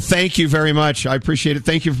 Amanda, thank you very much. I appreciate it.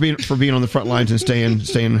 Thank you for being on the front lines and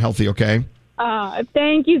staying healthy. Okay.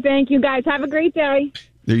 Thank you, guys. Have a great day.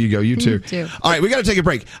 There you go. You too. too. All right, we got to take a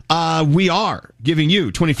break. We are giving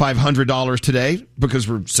you $2,500 today because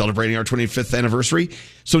we're celebrating our 25th anniversary.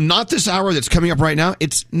 So not this hour that's coming up right now.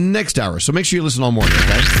 It's next hour. So make sure you listen all morning.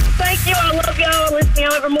 Okay. Thank you. I love y'all. I listen to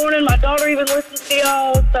y'all every morning. My daughter even listens to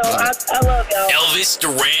y'all. So I love y'all. Elvis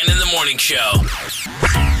Duran in the Morning Show.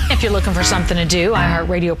 If you're looking for something to do,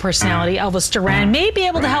 iHeartRadio personality Elvis Duran may be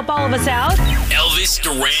able to help all of us out. Elvis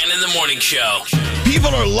Duran in the Morning Show. People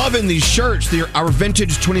are loving these shirts. They're our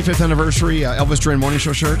vintage 25th anniversary Elvis Duran Morning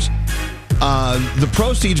Show shirts. The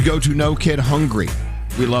proceeds go to No Kid Hungry.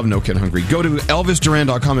 We love No Kid Hungry. Go to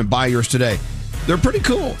ElvisDuran.com and buy yours today. They're pretty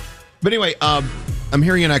cool. But anyway, I'm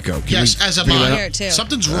hearing an echo. Yes, as am I.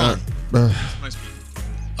 Something's wrong.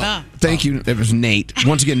 Thank you. It was Nate.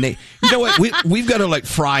 Once again, Nate. You know what? We've got to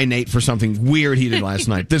fry Nate for something weird he did last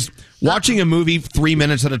night. This watching a movie 3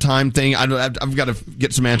 minutes at a time thing. I've got to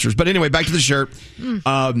get some answers. But anyway, back to the shirt.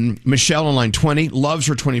 Michelle on line 20 loves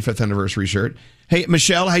her 25th anniversary shirt. Hey,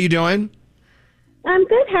 Michelle, how you doing? I'm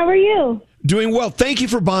good. How are you? Doing well. Thank you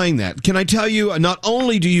for buying that. Can I tell you, not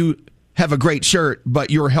only do you have a great shirt, but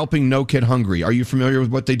you're helping No Kid Hungry. Are you familiar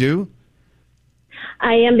with what they do?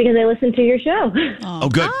 I am because I listen to your show. Oh,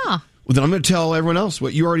 good. Well, then I'm going to tell everyone else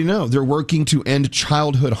what you already know. They're working to end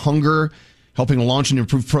childhood hunger, helping to launch and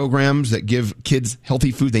improve programs that give kids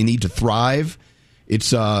healthy food they need to thrive.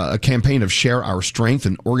 It's a campaign of Share Our Strength,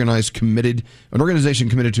 an organization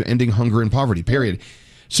committed to ending hunger and poverty, period.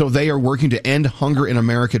 So they are working to end hunger in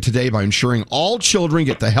America today by ensuring all children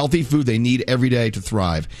get the healthy food they need every day to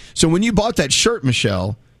thrive. So when you bought that shirt,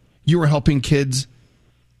 Michelle, you were helping kids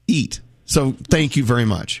eat. So thank you very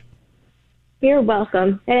much. You're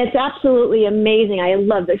welcome. And it's absolutely amazing. I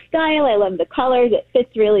love the style. I love the colors. It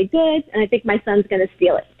fits really good. And I think my son's going to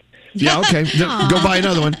steal it. Yeah, okay. Go buy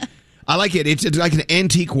another one. I like it. It's like an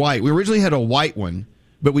antique white. We originally had a white one,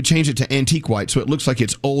 but we changed it to antique white, so it looks like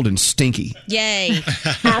it's old and stinky. Yay.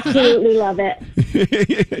 Absolutely love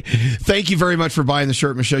it. Thank you very much for buying the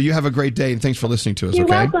shirt, Michelle. You have a great day, and thanks for listening to us, You're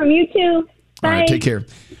okay? welcome. You too. Bye. All right, take care.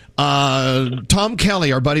 Tom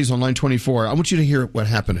Kelly, our buddy's on line 24. I want you to hear what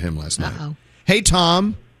happened to him last night. Hey,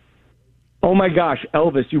 Tom. Oh, my gosh,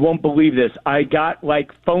 Elvis, you won't believe this. I got,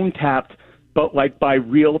 phone tapped, but, by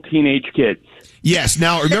real teenage kids. Yes.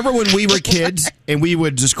 Now, remember when we were kids and we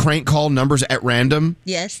would just crank call numbers at random?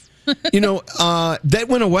 Yes. That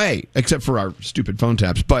went away, except for our stupid phone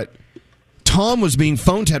taps. But Tom was being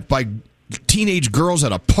phone tapped by teenage girls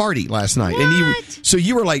at a party last night. And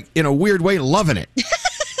you were, in a weird way, loving it.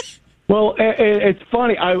 Well, it's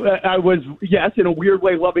funny. I was, yes, in a weird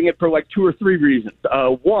way, loving it for 2 or 3 reasons.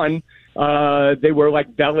 One, they were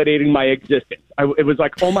like validating my existence. It was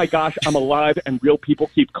like, oh my gosh, I'm alive, and real people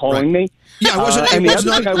keep calling me. Yeah, it wasn't. And It the was other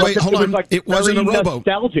not. thing I Wait, looked hold at, on. like It wasn't a very robo.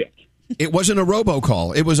 nostalgic. It wasn't a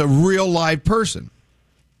robocall. It was a real live person.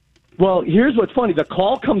 Well, here's what's funny. The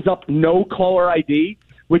call comes up no caller ID,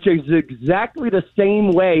 which is exactly the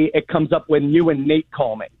same way it comes up when you and Nate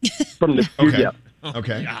call me from the studio.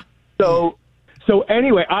 Okay. So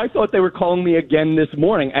anyway, I thought they were calling me again this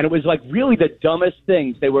morning, and it was like really the dumbest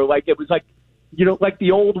things. They were like, it was like, you know, like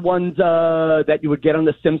the old ones that you would get on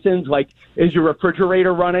The Simpsons, like, is your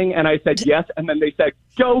refrigerator running? And I said yes, and then they said,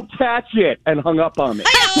 go catch it, and hung up on me.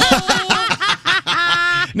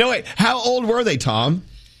 No, wait. How old were they, Tom?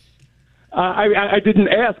 I didn't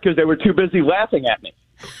ask because they were too busy laughing at me.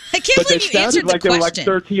 I can't But they believe you answered sounded the like they were like question.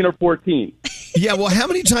 13 or 14. Yeah, well, how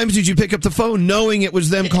many times did you pick up the phone knowing it was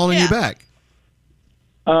them calling you back?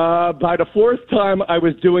 By the fourth time, I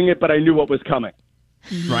was doing it, but I knew what was coming.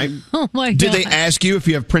 Right? Oh, my God. Did they ask you if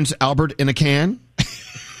you have Prince Albert in a can?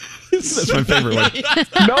 That's my favorite one.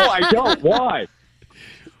 No, I don't. Why?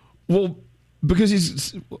 Well, because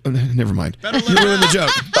he's... Never mind. You ruined the joke.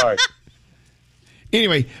 Sorry.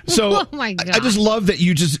 Anyway, so Oh, my God. I just love that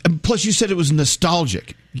you just... Plus, you said it was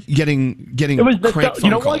nostalgic, getting It was crank phone you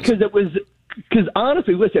know calls. why? Because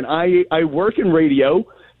honestly, listen, I work in radio.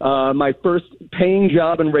 My first paying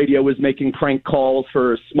job in radio was making prank calls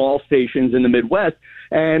for small stations in the Midwest.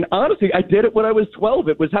 And honestly, I did it when I was 12.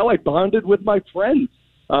 It was how I bonded with my friends.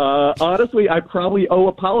 Honestly, I probably owe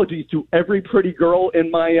apologies to every pretty girl in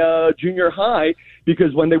my junior high,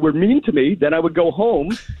 because when they were mean to me, then I would go home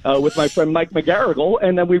with my friend Mike McGarrigle,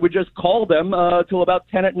 and then we would just call them till about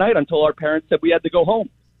 10 at night until our parents said we had to go home.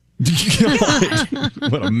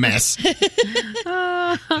 What a mess.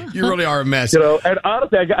 You really are a mess. You know, and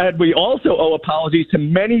honestly, we also owe apologies to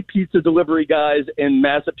many pizza delivery guys in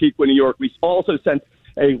Massapequa, New York. We also sent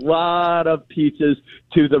a lot of pizzas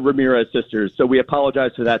to the Ramirez sisters, so we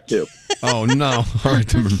apologize for that too. Oh, no. All right,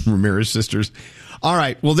 the Ramirez sisters. All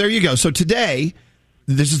right, well, there you go. So today,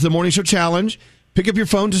 this is the Morning Show Challenge. Pick up your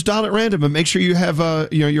phone, just dial at random, and make sure you have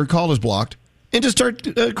your call is blocked, and just start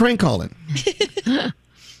crank calling.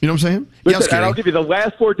 You know what I'm saying? Listen, Scary. and I'll give you the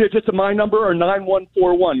last four digits of my number are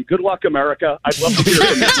 9141. Good luck, America. I'd love to hear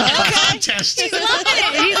from you.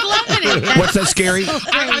 He's loving it. What's that, Scary?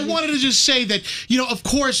 I wanted to just say that, of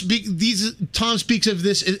course, Tom speaks of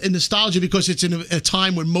this in nostalgia because it's in a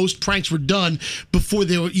time when most pranks were done before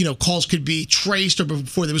there were, calls could be traced or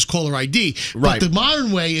before there was caller ID. Right. But the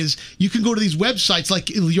modern way is you can go to these websites like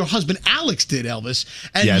your husband Alex did, Elvis,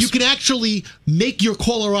 and Yes. you can actually make your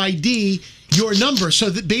caller ID your number, so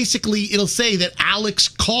that basically it'll say that Alex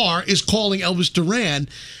Carr is calling Elvis Duran,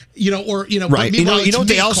 Right. You know it's what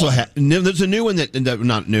me they also calling. have? There's a new one that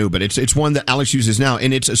not new, but it's one that Alex uses now,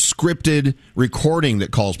 and it's a scripted recording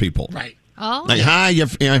that calls people. Right. Oh. Like, hi,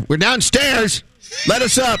 we're downstairs. Let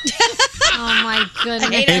us up. Oh my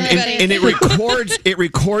goodness! And it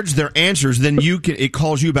records their answers. Then it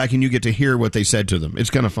calls you back, and you get to hear what they said to them. It's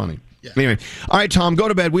kind of funny. Yeah. Anyway, all right, Tom, go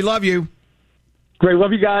to bed. We love you. Great,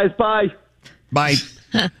 love you guys. Bye. Bye.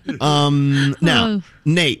 Now,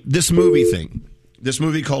 Nate, this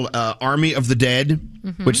movie called Army of the Dead,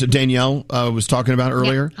 which Danielle was talking about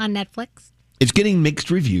earlier. Yeah, on Netflix. It's getting mixed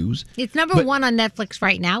reviews. It's number one on Netflix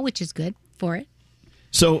right now, which is good for it.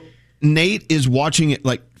 So Nate is watching it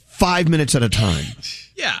like 5 minutes at a time.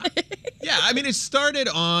 Yeah. I mean, it started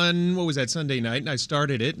on, Sunday night, and I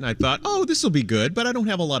started it, and I thought, oh, this will be good, but I don't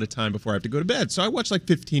have a lot of time before I have to go to bed. So I watched like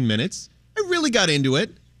 15 minutes. I really got into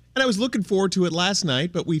it, and I was looking forward to it last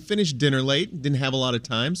night, but we finished dinner late, didn't have a lot of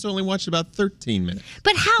time, so only watched about 13 minutes.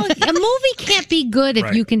 But how a movie can't be good if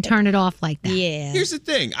Right. you can turn it off like that. Yeah. Here's the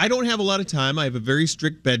thing. I don't have a lot of time. I have a very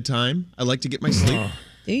strict bedtime. I like to get my sleep.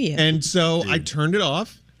 Do you? And so I turned it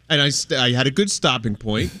off, and I had a good stopping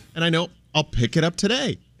point, and I know I'll pick it up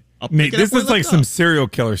today. Nate, this is like some serial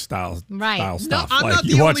killer style Right. stuff. I'm Like not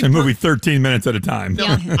you the watch only a movie 13 minutes at a time. No,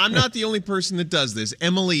 I'm not the only person that does this.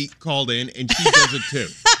 Emily called in, and she does it too.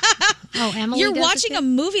 Oh, Emily, You're does it watching too? a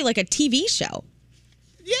movie like a TV show.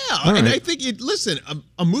 Yeah, and I think listen,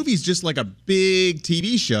 a movie's just like a big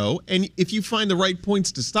TV show, and if you find the right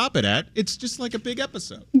points to stop it at, it's just like a big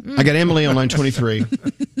episode. I got Emily on line 23.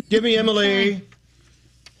 Give me Emily.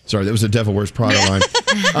 Sorry, that was a Devil Wears Prada line.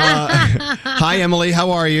 Hi, Emily.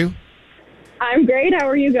 How are you? I'm great. How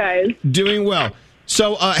are you guys? Doing well.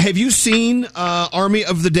 So, have you seen Army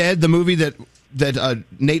of the Dead, the movie that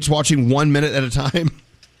Nate's watching 1 minute at a time?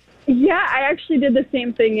 Yeah, I actually did the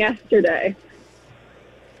same thing yesterday.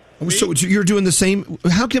 So you're doing the same.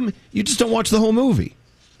 How come you just don't watch the whole movie?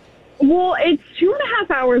 Well, it's 2.5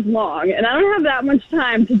 hours long, and I don't have that much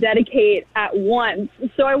time to dedicate at once.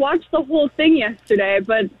 So I watched the whole thing yesterday,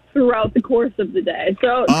 but throughout the course of the day.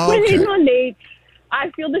 So Twin Hating on Nate, I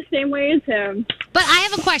feel the same way as him. But I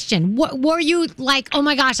have a question. Were you like, oh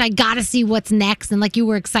my gosh, I got to see what's next, and like you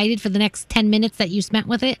were excited for the next 10 minutes that you spent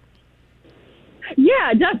with it?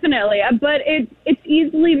 Yeah, definitely. But it's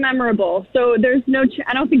easily memorable. So there's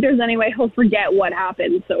I don't think there's any way he'll forget what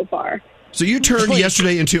happened so far. So you turned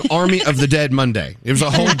yesterday into Army of the Dead Monday. It was a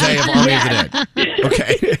whole day of Army of the Dead.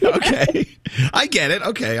 Okay. I get it.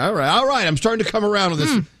 Okay, all right. I'm starting to come around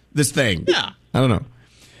with this thing. Yeah. I don't know.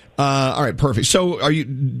 All right, perfect. So are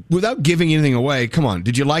you, without giving anything away, come on,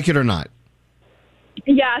 did you like it or not?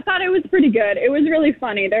 Yeah, I thought it was pretty good. It was really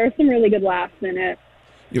funny. There were some really good laughs in it.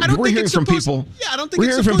 We're hearing from people. Yeah, I don't think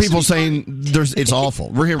we're hearing from people saying it's awful.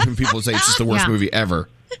 We're hearing from people say it's just the worst movie ever.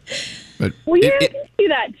 But Well, yeah, I can see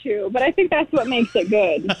that too, but I think that's what makes it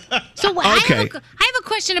good. So I have a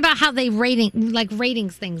question about how they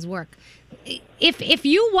ratings things work. If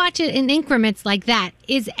you watch it in increments like that,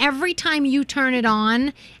 is every time you turn it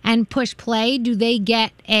on and push play, do they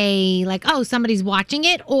get a somebody's watching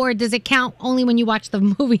it, or does it count only when you watch the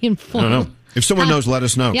movie in full? I don't know. If someone knows, let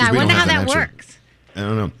us know. 'cause Yeah, I we don't wonder have how an that answer. works. I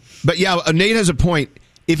don't know. But yeah, Nate has a point.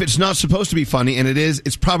 If it's not supposed to be funny, and it is,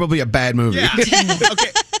 it's probably a bad movie. Yeah.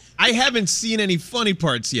 Okay. I haven't seen any funny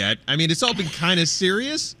parts yet. I mean, it's all been kind of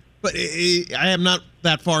serious, but I am not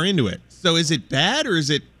that far into it. So is it bad or is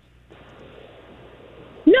it?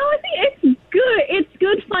 No, I think it's good. It's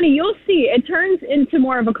good, funny. You'll see. It turns into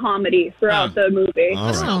more of a comedy throughout the movie.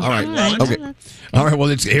 All right. Okay. All right. Well,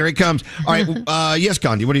 here it comes. All right. Yes,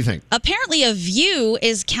 Gandhi, what do you think? Apparently, a view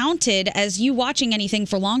is counted as you watching anything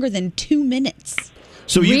for longer than 2 minutes.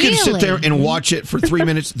 So you can sit there and watch it for 3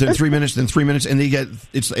 minutes, then 3 minutes, then 3 minutes, and then you get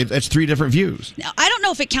it's 3 different views. Now, I don't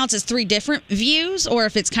know if it counts as 3 different views or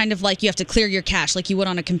if it's kind of like you have to clear your cache like you would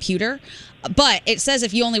on a computer. But it says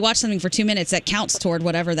if you only watch something for 2 minutes, that counts toward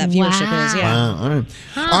whatever that viewership is. Yeah. Wow.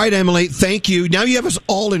 All right, Emily, thank you. Now you have us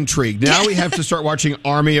all intrigued. Now we have to start watching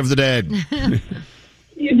Army of the Dead.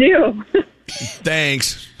 You do.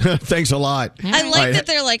 Thanks. Thanks a lot. I like that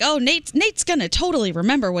they're like, oh, Nate's going to totally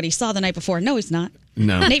remember what he saw the night before. No, he's not.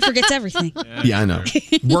 No. Nate forgets everything. Yeah, I know.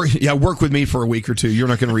 Work with me for a week or two. You're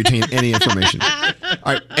not going to retain any information.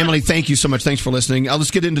 All right, Emily, thank you so much. Thanks for listening. Let's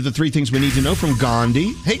get into the 3 things we need to know from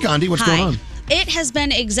Gandhi. Hey, Gandhi, what's going on? It has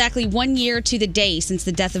been exactly 1 year to the day since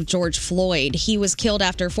the death of George Floyd. He was killed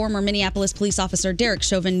after former Minneapolis police officer Derek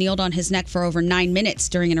Chauvin kneeled on his neck for over 9 minutes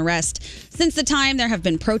during an arrest. Since the time, there have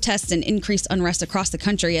been protests and increased unrest across the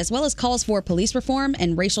country, as well as calls for police reform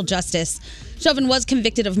and racial justice. Chauvin was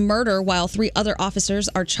convicted of murder, while 3 other officers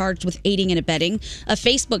are charged with aiding and abetting. A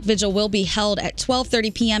Facebook vigil will be held at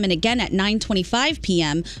 12:30 p.m. and again at 9:25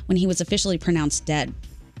 p.m. when he was officially pronounced dead.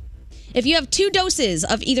 If you have 2 doses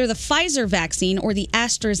of either the Pfizer vaccine or the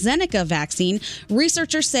AstraZeneca vaccine,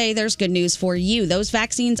 researchers say there's good news for you. Those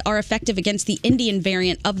vaccines are effective against the Indian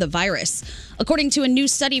variant of the virus. According to a new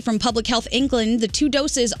study from Public Health England, the 2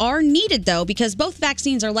 doses are needed, though, because both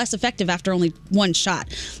vaccines are less effective after only 1 shot.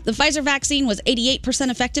 The Pfizer vaccine was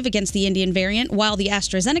 88% effective against the Indian variant, while the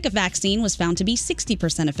AstraZeneca vaccine was found to be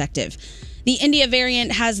 60% effective. The India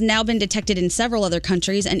variant has now been detected in several other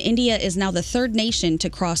countries, and India is now the 3rd nation to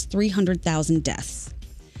cross 300,000 deaths.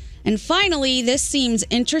 And finally, this seems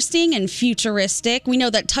interesting and futuristic. We know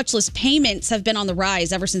that touchless payments have been on the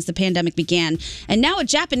rise ever since the pandemic began. And now a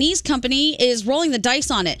Japanese company is rolling the dice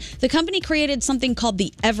on it. The company created something called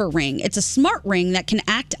the EverRing. It's a smart ring that can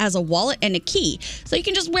act as a wallet and a key. So you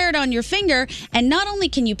can just wear it on your finger, and not only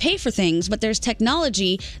can you pay for things, but there's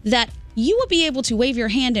technology that you will be able to wave your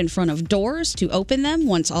hand in front of doors to open them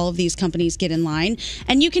once all of these companies get in line.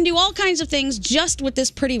 And you can do all kinds of things just with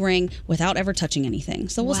this pretty ring without ever touching anything.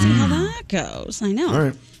 So we'll see how that goes. I know. All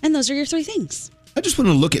right. And those are your 3 things. I just want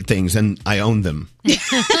to look at things and I own them. You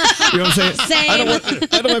know what I'm saying? Same. I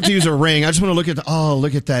don't have to use a ring. I just want to look at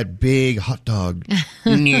look at that big hot dog.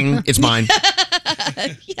 It's mine.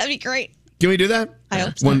 That'd be great. Can we do that? I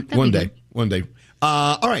hope so. One day.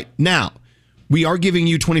 All right. Now, we are giving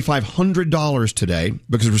you $2,500 today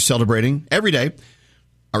because we're celebrating every day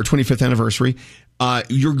our 25th anniversary.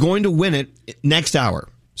 You're going to win it next hour.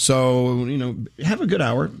 So, have a good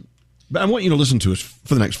hour. But I want you to listen to us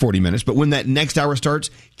for the next 40 minutes. But when that next hour starts,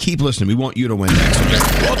 keep listening. We want you to win next.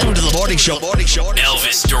 Okay? Welcome to the morning show.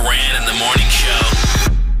 Elvis Duran in the morning show.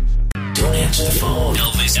 Don't answer the phone.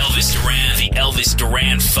 Elvis Duran, the Elvis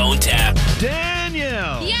Duran phone tap.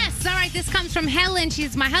 Danielle. Yes, all right, this comes from Helen.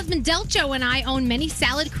 She's my husband Delcho and I own many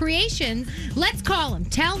salad creations. Let's call him.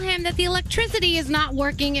 Tell him that the electricity is not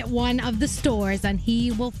working at one of the stores and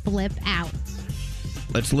he will flip out.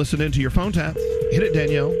 Let's listen into your phone tap. Hit it,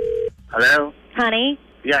 Danielle. Hello? Honey?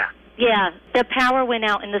 Yeah. Yeah, the power went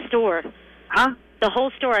out in the store. Huh? The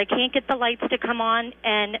whole store. I can't get the lights to come on,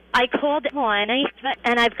 and I called one,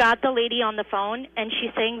 and I've got the lady on the phone, and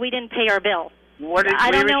she's saying we didn't pay our bill. I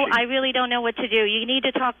don't know. I really don't know what to do. You need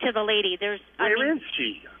to talk to the lady. Where is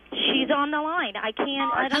she? She's on the line. I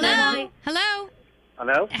can't. I don't know. Hello?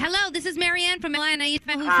 Hello? Hello, this is Marianne from Atlanta.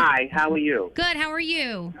 Hi, how are you? Good, how are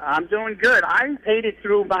you? I'm doing good. I paid it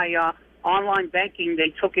through my online banking. They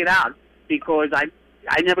took it out because I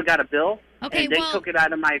never got a bill. Okay, and they took it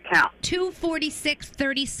out of my account.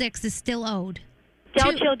 $246.36 is still owed.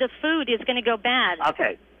 Delcho, the food is going to go bad.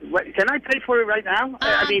 Okay. Can I pay for it right now?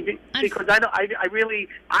 I mean, because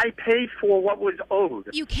I paid for what was owed.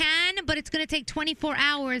 You can, but it's going to take 24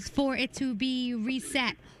 hours for it to be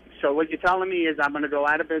reset. So what you're telling me is I'm going to go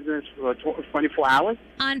out of business for 24 hours?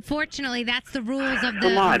 Unfortunately, that's the rules of the...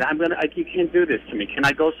 Come on, you can't do this to me. Can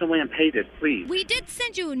I go somewhere and pay this, please? We did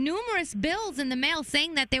send you numerous bills in the mail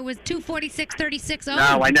saying that there was $246.36 owed.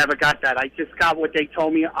 No, I never got that. I just got what they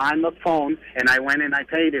told me on the phone, and I went and I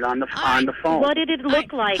paid it on the phone. What did it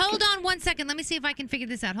look like? Hold on 1 second. Let me see if I can figure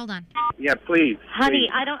this out. Hold on. Yeah, please.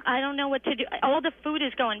 Honey, please. I don't know what to do. All the food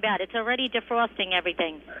is going bad. It's already defrosting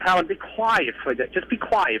everything. Helen, be quiet for that. Just be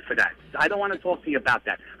quiet for that. I don't want to talk to you about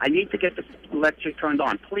that. I need to get the electric turned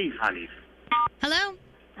on. Please, honey. Hello?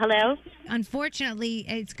 Hello? Unfortunately,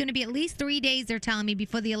 it's going to be at least 3 days, they're telling me,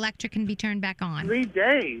 before the electric can be turned back on. 3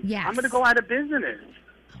 days? Yes. I'm going to go out of business.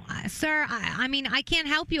 Sir, I mean, I can't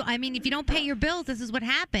help you. I mean, if you don't pay your bills, this is what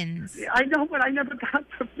happens. Yeah, I know, but I never got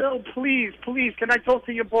the bill. Please, can I talk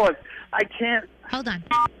to your boss? I can't. Hold on.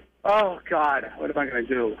 Oh, God. What am I going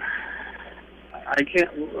to do? I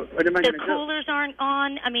can't. What am I going to do? The coolers aren't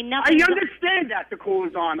on. I mean, nothing. I understand that the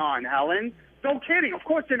coolers aren't on, Helen. No kidding. Of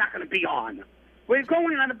course they're not going to be on. We're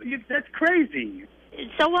going on. That's crazy.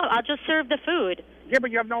 So what? I'll just serve the food. Yeah,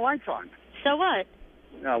 but you have no lights on. So what?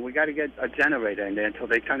 No, we got to get a generator in there until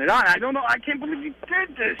they turn it on. I don't know. I can't believe you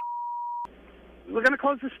did this. We're going to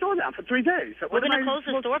close the store down for 3 days. So We're going to close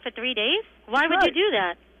the store for 3 days? Why would you do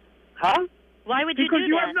that? Huh? Why would you do that? Because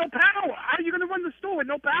you have no power. How are you going to run the store with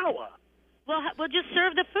no power? Well, we'll just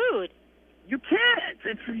serve the food. You can't.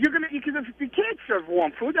 You can't serve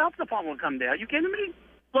warm food. The health department will come there. Are you kidding me?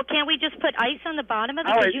 Well, can't we just put ice on the bottom of it?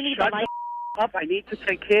 All right, you need shut the light. up. I need to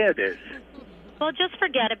take care of this. Well, just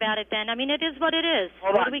forget about it then. I mean, it is what it is.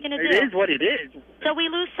 Hold what on. are we going to do? It is what it is. So we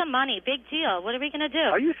lose some money. Big deal. What are we going to do?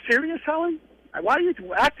 Are you serious, Helen? Why are you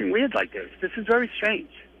acting weird like this? This is very strange.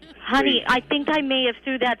 Honey, I think I may have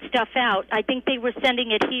threw that stuff out. I think they were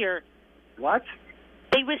sending it here. What?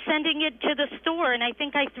 They were sending it to the store, and I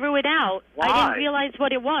think I threw it out. Why? I didn't realize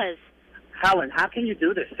what it was. Helen, how can you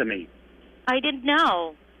do this to me? I didn't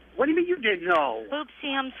know. What do you mean you didn't know?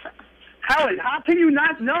 Oopsie, Helen, how can you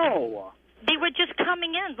not know? They were just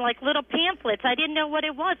coming in like little pamphlets. I didn't know what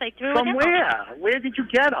it was. I threw From it out. where? Where did you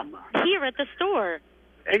get them? Here at the store.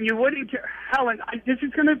 And you wouldn't... Helen, this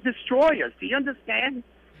is going to destroy us. Do you understand?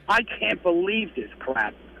 I can't believe this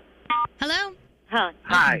crap. Hello? Huh.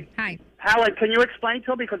 Hi. Hi. Helen, can you explain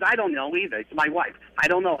to her? Because I don't know either. It's my wife. I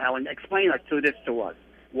don't know, Helen. Explain this to us.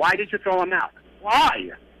 Why did you throw them out? Why?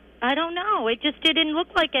 I don't know. It just didn't look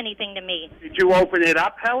like anything to me. Did you open it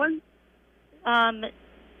up, Helen?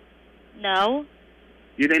 No.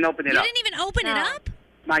 You didn't open it up? You didn't even open it up?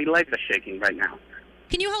 My legs are shaking right now.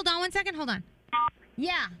 Can you hold on 1 second? Hold on.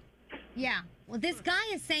 Yeah. Well, this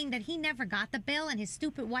guy is saying that he never got the bill, and his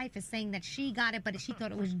stupid wife is saying that she got it, but she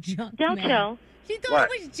thought it was junk mail. Delcho. She thought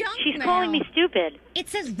it was junk She's mail. calling me stupid. It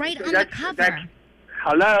says right on the cover.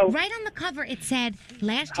 Hello? Right on the cover, it said,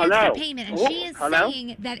 last Hello? chance for payment, and she is Hello?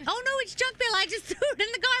 saying that, oh, no, it's junk mail. I just threw it in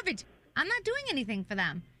the garbage. I'm not doing anything for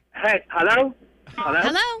them. Hey, hello?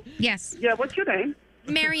 Hello? Yes. Yeah, what's your name?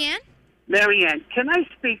 Marianne? Marianne, can I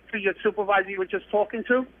speak to your supervisor you were just talking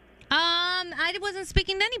to? I wasn't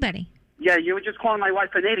speaking to anybody. Yeah, you were just calling my wife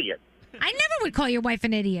an idiot. I never would call your wife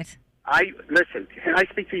an idiot. Listen, can I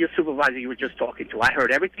speak to your supervisor you were just talking to? I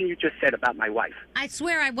heard everything you just said about my wife. I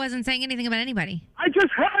swear I wasn't saying anything about anybody. I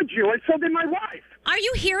just heard you, and so did my wife. Are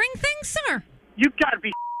you hearing things, sir? You gotta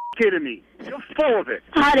be kidding me. You're full of it.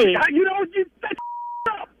 Honey. You know, that's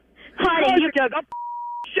up. Honey, I'm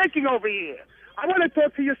shaking over here. I want to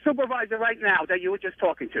talk to your supervisor right now that you were just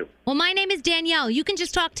talking to. Well, my name is Danielle. You can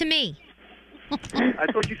just talk to me. I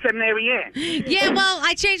thought you said Marianne. Yeah, well,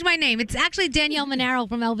 I changed my name. It's actually Danielle Monaro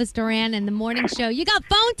from Elvis Duran and the morning show. You got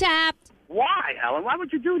phone tapped. Why, Helen? Why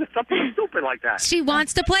would you do something stupid like that? She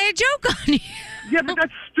wants to play a joke on you. Yeah, but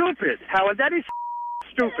that's stupid, Helen. That is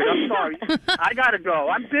stupid. I'm sorry. I gotta go.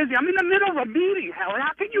 I'm busy. I'm in the middle of a meeting, Helen.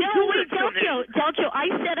 How can you do this to me? Delcho, I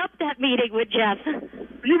set up that meeting with Jeff.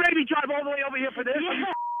 You made me drive all the way over here for this? Yeah. Are you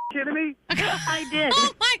kidding me? I did.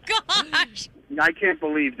 Oh, my gosh. I can't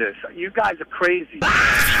believe this. You guys are crazy.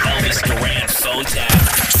 Elvis Duran phone tap.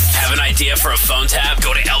 Have an idea for a phone tap?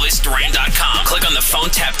 Go to ElvisDuran.com. Click on the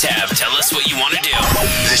phone tap tab. Tell us what you want to do.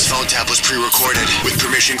 This phone tap was pre-recorded with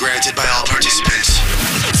permission granted by all participants.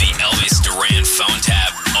 The Elvis Duran phone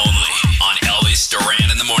tap only on Elvis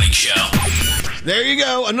Duran in the Morning Show. There you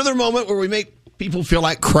go. Another moment where we make people feel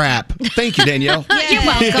like crap. Thank you, Danielle. You're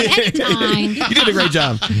welcome. Anytime. You did a great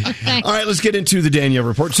job. All right, let's get into the Danielle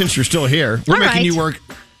report. Since you're still here, we're making you work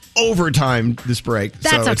overtime this break.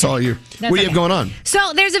 That's so it's okay. all you. That's what do you have okay. going on?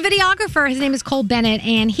 So there's a videographer. His name is Cole Bennett,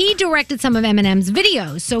 and he directed some of Eminem's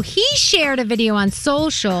videos. So he shared a video on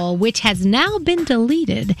social, which has now been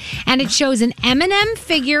deleted, and it shows an Eminem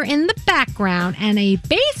figure in the background and a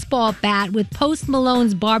baseball bat with Post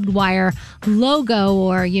Malone's barbed wire logo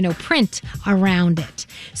or, print around it.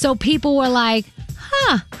 So people were like,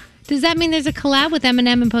 does that mean there's a collab with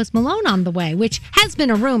Eminem and Post Malone on the way? Which has been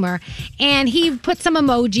a rumor. And he put some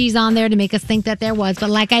emojis on there to make us think that there was. But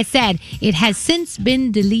like I said, it has since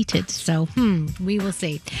been deleted. So, we will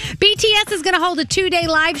see. BTS is going to hold a 2-day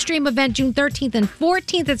live stream event June 13th and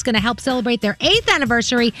 14th. It's going to help celebrate their 8th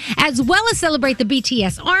anniversary as well as celebrate the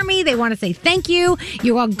BTS Army. They want to say thank you.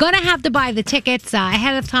 You are going to have to buy the tickets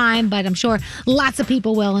ahead of time, but I'm sure lots of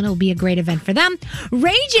people will, and it'll be a great event for them.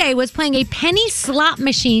 Ray J was playing a penny slot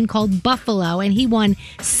machine called Buffalo, and he won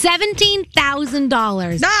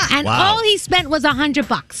 $17,000. And all he spent was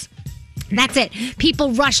 $100. That's it.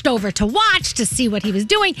 People rushed over to watch to see what he was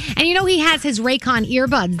doing. And he has his Raycon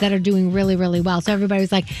earbuds that are doing really, really well. So everybody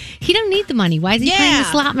was like, he don't need the money. Why is he playing the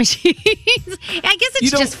slot machines? I guess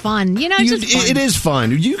it's just fun. It's just fun. It is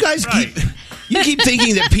fun. You guys You keep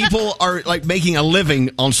thinking that people are like making a living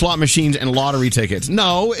on slot machines and lottery tickets.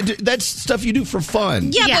 No, that's stuff you do for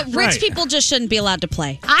fun. Yeah, but rich people just shouldn't be allowed to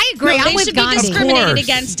play. I agree. No, I'm they with should be Gandhi. discriminated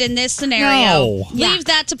against in this scenario. No. Leave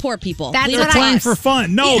that to poor people. That's Leave They're it to playing us. for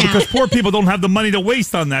fun. No, because poor people don't have the money to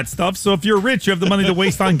waste on that stuff. So if you're rich, you have the money to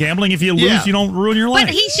waste on gambling. If you lose, you don't ruin your life.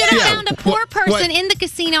 But he should have found a poor person in the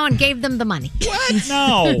casino and gave them the money. What?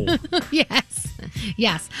 No.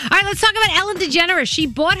 Yes. All right, let's talk about Ellen DeGeneres. She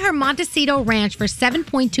bought her Montecito Ranch for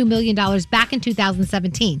 $7.2 million back in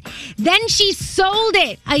 2017. Then she sold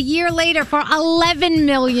it a year later for $11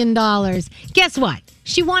 million. Guess what?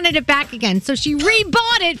 She wanted it back again, so she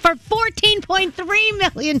rebought it for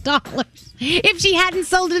 $14.3 million. If she hadn't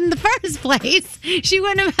sold it in the first place, she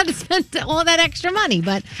wouldn't have had to spend all that extra money.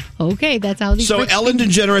 But okay, that's how these. So Ellen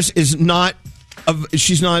DeGeneres is not.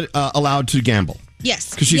 She's not allowed to gamble.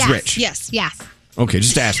 Yes, because she's rich. Yes. Okay,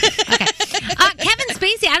 just ask. Kevin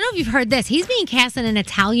Spacey, I don't know if you've heard this. He's being cast in an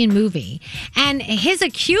Italian movie. And his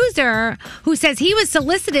accuser, who says he was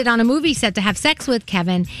solicited on a movie set to have sex with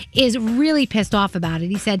Kevin, is really pissed off about it.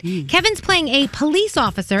 He said, Kevin's playing a police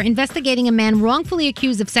officer investigating a man wrongfully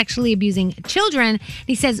accused of sexually abusing children.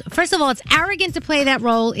 He says, first of all, it's arrogant to play that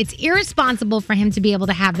role. It's irresponsible for him to be able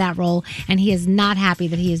to have that role. And he is not happy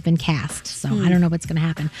that he has been cast. So I don't know what's going to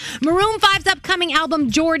happen. Maroon 5's upcoming album,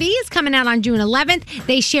 Geordie, is coming out on June 11th.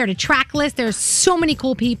 They shared a track list. There's so many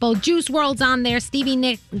cool people. Juice WRLD's on there. Stevie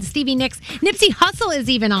Nicks. Nipsey Hussle is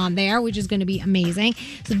even on there, which is going to be amazing.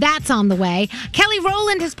 So that's on the way. Kelly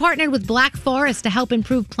Rowland has partnered with Black Forest to help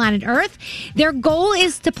improve planet Earth. Their goal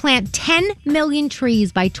is to plant 10 million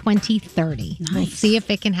trees by 2030. Nice. We'll see if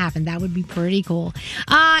it can happen. That would be pretty cool.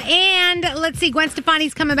 And let's see. Gwen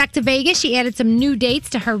Stefani's coming back to Vegas. She added some new dates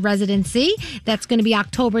to her residency. That's going to be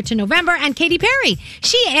October to November. And Katy Perry,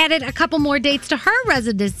 she added a couple more dates to her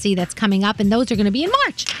residency that's coming up, and those are going to be in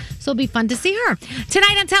March. So it'll be fun to see her.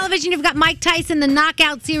 Tonight on television, you've got Mike Tyson, the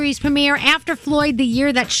Knockout series premiere, After Floyd, the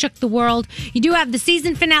year that shook the world. You do have the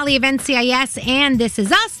season finale of NCIS and This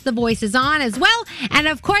Is Us. The Voice is on as well. And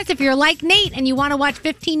of course, if you're like Nate and you want to watch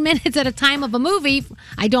 15 minutes at a time of a movie,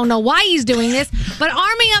 I don't know why he's doing this, but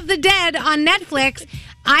Army of the Dead on Netflix,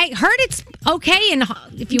 I heard it's okay, and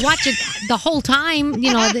if you watch it the whole time,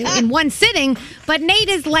 in one sitting, but Nate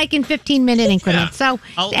is like in 15-minute increments. So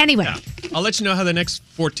anyway. Yeah. I'll let you know how the next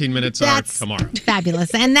 14 minutes are tomorrow.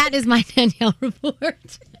 Fabulous. And that is my Danielle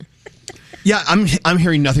report. Yeah, I'm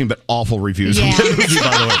hearing nothing but awful reviews on that movie,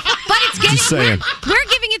 by the way. But it's getting, Just saying. we're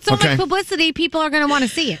giving it so much publicity, people are going to want to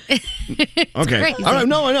see it. Okay. crazy. All right.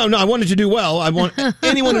 No, I want it to do well. I want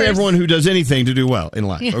anyone and everyone who does anything to do well in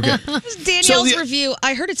life. Okay. Danielle's review.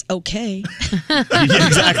 I heard it's okay. Yeah,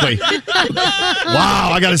 exactly.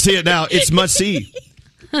 Wow, I got to see it now. It's must see.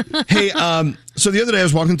 Hey, so the other day I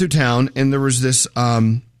was walking through town and there was this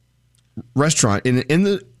restaurant. In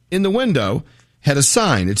the window had a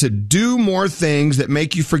sign. It said, "Do more things that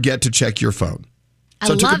make you forget to check your phone."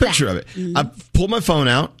 So I took a picture of it. I pulled my phone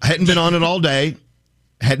out. I hadn't been on it all day.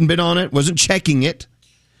 Hadn't been on it. Wasn't checking it.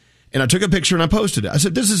 And I took a picture and I posted it. I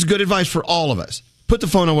said, "This is good advice for all of us. Put the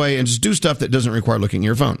phone away and just do stuff that doesn't require looking at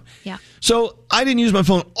your phone." Yeah. So I didn't use my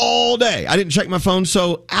phone all day. I didn't check my phone.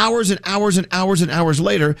 So hours and hours and hours and hours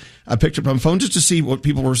later, I picked up my phone just to see what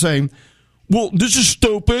people were saying. "Well, this is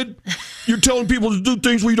stupid. You're telling people to do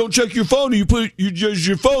things where you don't check your phone and you use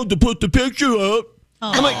your phone to put the picture up."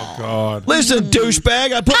 I'm like, God. "Listen,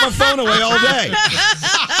 douchebag, I put my phone away all day.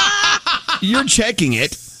 You're checking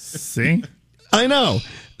it." See? I know.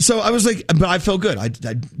 So I was like, but I felt good. I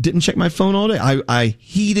didn't check my phone all day. I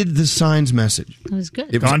heeded the sign's message. It was good.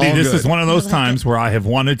 It was Gandhi, all this good. is one of those times where I have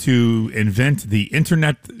wanted to invent the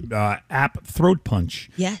internet app Throat Punch.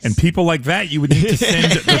 Yes. And people like that, you would need to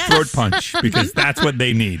send the Throat Punch because that's what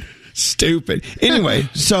they need. Stupid. Anyway,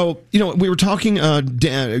 so, we were talking, Gandhi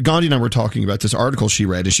and I were talking about this article she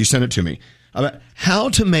read, and she sent it to me, about how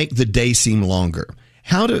to make the day seem longer.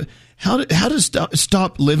 How to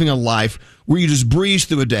stop living a life where you just breeze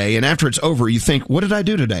through a day, and after it's over, you think, "What did I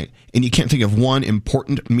do today?" And you can't think of one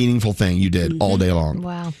important, meaningful thing you did all day long.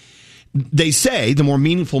 Wow. They say the more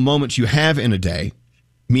meaningful moments you have in a day,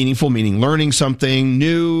 meaningful meaning learning something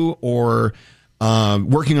new or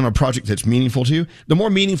working on a project that's meaningful to you, the more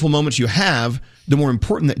meaningful moments you have, the more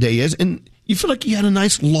important that day is, and you feel like you had a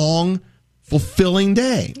nice, long, fulfilling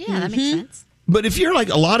day. Yeah, that makes sense. But if you're like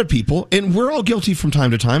a lot of people, and we're all guilty from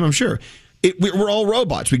time to time, I'm sure, we're all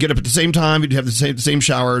robots. We get up at the same time, we have the same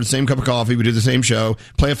shower, the same cup of coffee, we do the same show,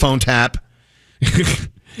 play a phone tap.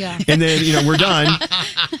 Yeah. And then, we're done.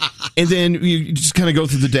 And then you just kind of go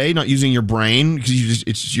through the day not using your brain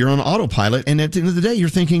because you're on autopilot. And at the end of the day, you're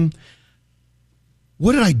thinking,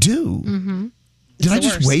 what did I do? Mm-hmm. Did I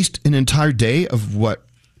just waste an entire day of what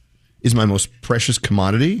is my most precious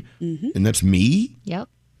commodity? Mm-hmm. And that's me? Yep.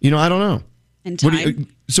 I don't know. And time.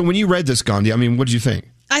 So when you read this, Gandhi, what did you think?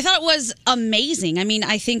 I thought it was amazing.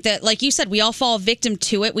 I think that, like you said, we all fall victim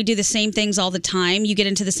to it. We do the same things all the time. You get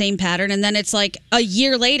into the same pattern. And then it's like a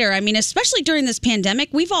year later, especially during this pandemic,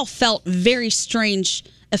 we've all felt very strange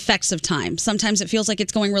effects of time. Sometimes it feels like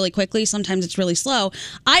it's going really quickly. Sometimes it's really slow.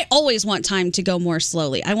 I always want time to go more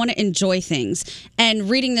slowly. I want to enjoy things. And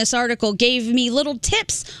reading this article gave me little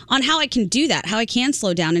tips on how I can do that, how I can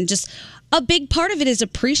slow down. And just a big part of it is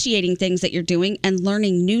appreciating things that you're doing and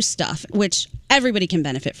learning new stuff, which everybody can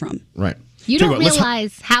benefit from. Right. You don't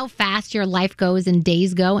realize how fast your life goes and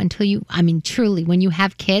days go until truly, when you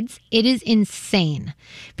have kids, it is insane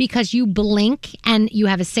because you blink and you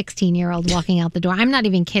have a 16-year-old walking out the door. I'm not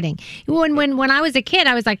even kidding. When I was a kid,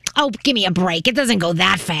 I was like, "Oh, give me a break. It doesn't go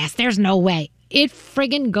that fast. There's no way." It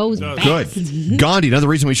friggin' goes fast. Good. Gandhi, another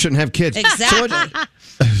reason we shouldn't have kids. Exactly.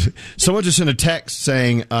 Someone just sent a text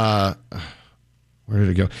saying, where did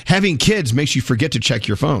it go? Having kids makes you forget to check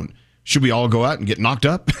your phone. Should we all go out and get knocked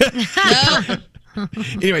up?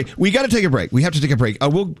 Anyway, we got to take a break. We have to take a break.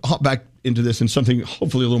 We'll hop back into this in something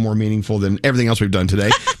hopefully a little more meaningful than everything else we've done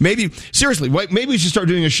today. Maybe we should start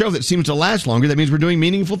doing a show that seems to last longer. That means we're doing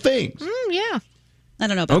meaningful things. Yeah. I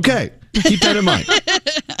don't know about Okay. Keep that in mind.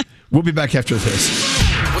 We'll be back after this.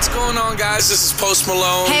 What's going on, guys? This is Post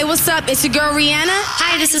Malone. Hey, what's up? It's your girl Rihanna.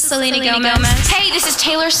 Hi, this is Selena Gomez. Hey, this is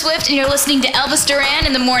Taylor Swift, and you're listening to Elvis Duran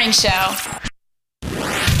in the Morning Show.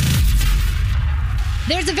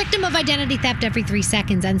 There's a victim of identity theft every 3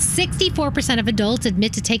 seconds, and 64% of adults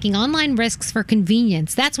admit to taking online risks for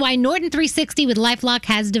convenience. That's why Norton 360 with LifeLock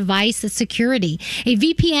has device security, a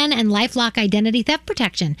VPN, and LifeLock identity theft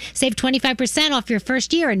protection. Save 25% off your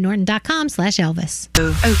first year at norton.com/Elvis.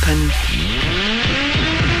 Open.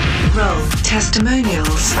 Roll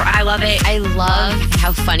testimonials. I love it. I love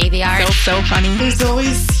how funny they are. So funny. There's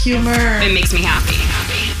always humor. It makes me happy.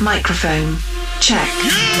 Microphone. Check.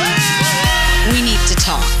 We need to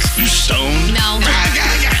talk. You stoned? No.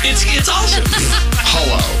 It's awesome.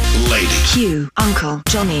 Hello, lady. Cue Uncle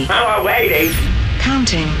Johnny. Hello, lady.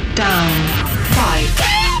 Counting down. 5,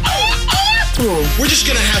 4. We're just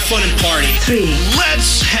gonna have fun and party. 3.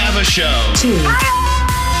 Let's have a show. 2.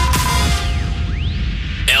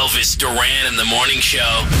 Elvis Duran in the Morning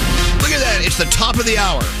Show. Look at that. It's the top of the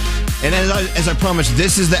hour. And as I promised,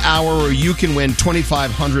 this is the hour where you can win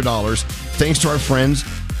 $2,500 thanks to our friends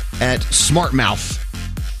at SmartMouth.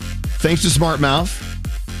 Thanks to SmartMouth,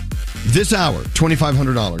 this hour,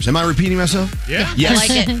 $2,500. Am I repeating myself? Yeah. Yes. I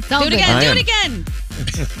like it. Do it again. I Do am. it again.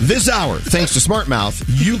 This hour, thanks to SmartMouth,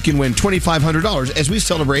 you can win $2,500 as we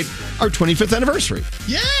celebrate our 25th anniversary.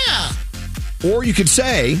 Yeah. Or you could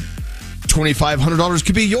say $2,500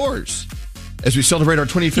 could be yours. as we celebrate our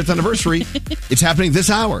 25th anniversary. It's happening this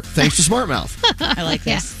hour, thanks to Smart Mouth. I like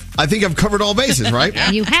this. I think I've covered all bases, right?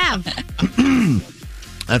 You have.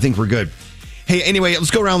 I think we're good. Hey, anyway,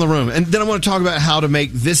 let's go around the room. And then I want to talk about how to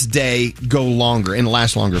make this day go longer and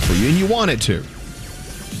last longer for you. And you want it to.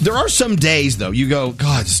 There are some days, though, you go,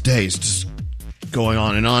 God, this day is just going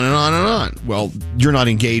on and on and on and on. Well, you're not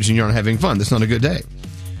engaged and you're not having fun. That's not a good day.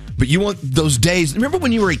 But you want those days. Remember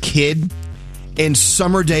when you were a kid and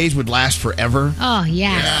summer days would last forever? Oh,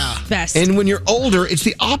 yeah. Best. And when you're older, it's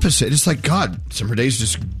the opposite. It's like, God, summer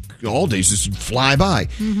days all days just fly by.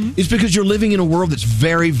 Mm-hmm. It's because you're living in a world that's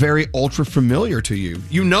very, very ultra familiar to you.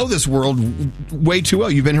 You know this world way too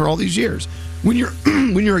well. You've been here all these years. When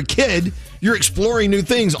you're a kid, you're exploring new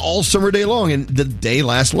things all summer day long, and the day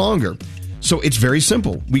lasts longer. So it's very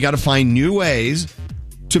simple. We got to find new ways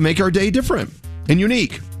to make our day different and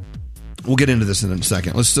unique. We'll get into this in a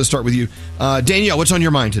second. Let's start with you. Danielle, what's on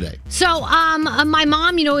your mind today? So, my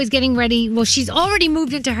mom, is getting ready. Well, she's already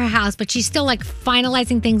moved into her house, but she's still like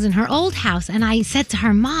finalizing things in her old house. And I said to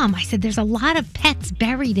her, Mom, there's a lot of pets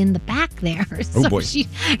buried in the back there. So Oh, boy.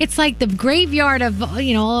 It's like the graveyard of,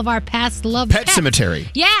 all of our past loved Pet cemetery.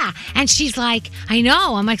 Yeah. And she's like, I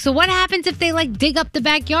know. I'm like, so what happens if they like dig up the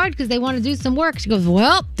backyard because they want to do some work? She goes,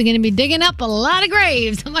 well, they're going to be digging up a lot of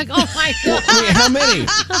graves. I'm like, oh my God. Wait, how many?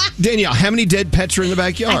 Danielle, how many dead pets are in the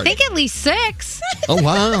backyard? I think at least 6. Oh,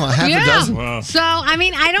 wow. Half a dozen. So,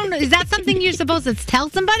 I don't know. Is that something you're supposed to tell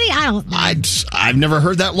somebody? I don't know. I've never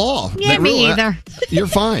heard that law. Yeah, that me rule. either. You're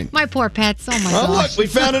fine. My poor pets. Oh, my Oh, gosh. look, we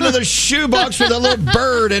found another shoebox with a little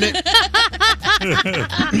bird in it.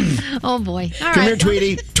 Oh, boy. All Come right. here,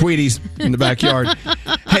 Tweety. Tweety's in the backyard.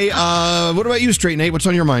 Hey, what about you, Straight Nate? What's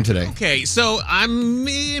on your mind today? Okay, so I'm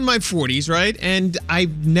in my 40s, right? And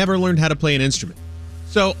I've never learned how to play an instrument.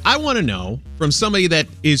 So I want to know from somebody that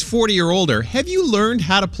is 40 or older, have you learned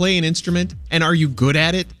how to play an instrument and are you good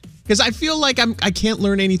at it? Because I feel like I can't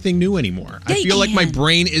learn anything new anymore. I feel like my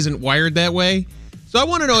brain isn't wired that way. So I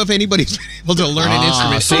want to know if anybody's been able to learn an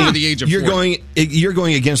instrument over the age of 40. You're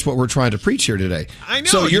going against what we're trying to preach here today. I know.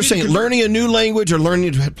 So you're saying learning a new language or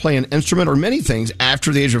learning to play an instrument or many things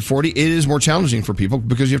after the age of 40, it is more challenging for people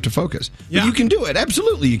because you have to focus. Yeah. But you can do it.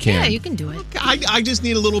 Absolutely you can. Yeah, you can do it. I just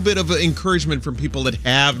need a little bit of encouragement from people that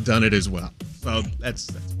have done it as well. So that's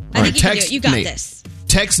All right, you can do text it. You got Nate. this.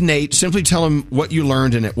 Text Nate. Simply tell him what you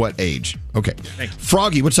learned and at what age. Okay.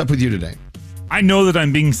 Froggy, what's up with you today? I know that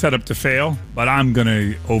I'm being set up to fail, but I'm going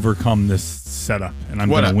to overcome this setup and I'm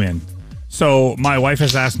going to win. So my wife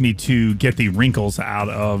has asked me to get the wrinkles out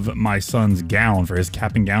of my son's gown for his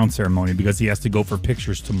cap and gown ceremony because he has to go for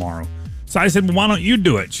pictures tomorrow. So I said, well, why don't you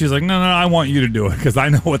do it? She's like, no, I want you to do it because I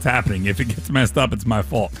know what's happening. If it gets messed up, it's my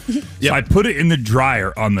fault. So I put it in the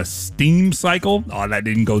dryer on the steam cycle. Oh, that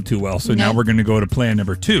didn't go too well. So now we're going to go to plan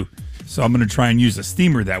number 2. So I'm going to try and use a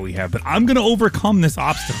steamer that we have. But I'm going to overcome this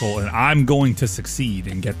obstacle, and I'm going to succeed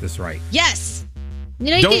and get this right. Yes.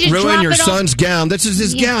 You Don't ruin your son's gown. This is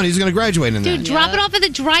his gown. He's going to graduate in Dude, that. drop it off at the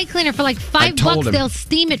dry cleaner for like $5. him. They'll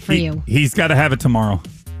steam it for you. He's got to have it tomorrow.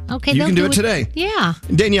 Okay, You they'll can do it today. Yeah.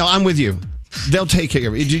 Danielle, I'm with you. They'll take care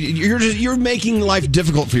of it. You're making life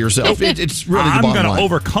difficult for yourself. It's really the I'm bottom going line. to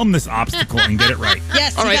overcome this obstacle and get it right.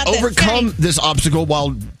 Yes. All right, overcome this obstacle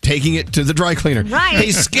while taking it to the dry cleaner. Right.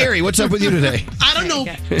 Hey, Scary, what's up with you today? I don't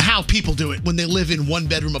know how people do it when they live in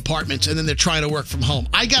one-bedroom apartments and then they're trying to work from home.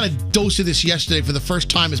 I got a dose of this yesterday for the first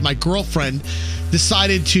time as my girlfriend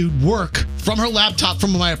decided to work from her laptop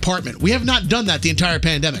from my apartment. We have not done that the entire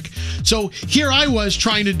pandemic. So here I was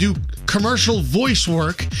trying to do commercial voice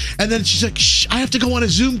work, and then she's like, shh, I have to go on a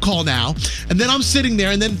Zoom call now. And then I'm sitting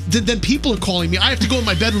there, and then people are calling me. I have to go in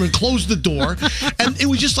my bedroom and close the door. And it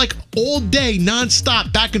was just like all day,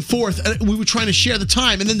 nonstop, back and forth. And we were trying to share the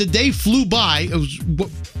time. And then the day flew by. It was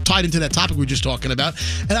tied into that topic we were just talking about.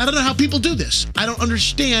 And I don't know how people do this. I don't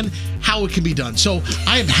understand how it can be done. So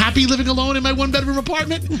I am happy living alone in my one-bedroom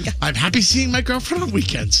apartment. I'm happy seeing my girlfriend on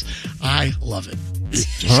weekends. I love it.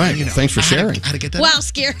 All right, thanks for sharing. How to get that? Wow,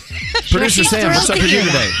 Scare. Producer Sam, what's up with you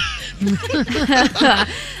today?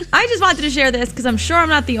 I just wanted to share this because I'm sure I'm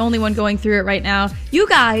not the only one going through it right now. You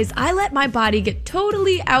guys, I let my body get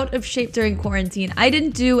totally out of shape during quarantine. I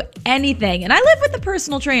didn't do anything. And I live with a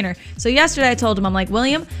personal trainer. So yesterday I told him, I'm like,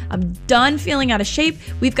 William, I'm done feeling out of shape.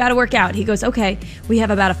 We've got to work out. He goes, okay, we have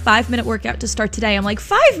about a 5-minute workout to start today. I'm like,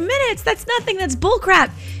 5 minutes? That's nothing. That's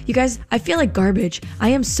bullcrap. You guys, I feel like garbage. I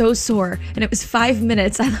am so sore. And it was 5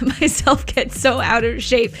 minutes. I let myself get so out of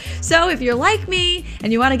shape. So if you're like me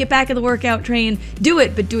and you want to get back in the workout train, do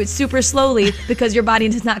it, but do it super slowly because your body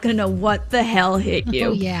is not going to know what the hell hit you.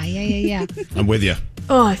 Oh, yeah. I'm with you.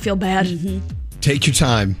 Oh, I feel bad. Take your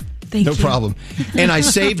time. Thank no you. problem. And I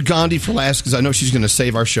saved Gandhi for last because I know she's going to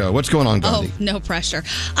save our show. What's going on, Gandhi? Oh, no pressure.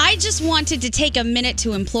 I just wanted to take a minute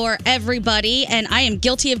to implore everybody, and I am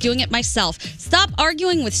guilty of doing it myself. Stop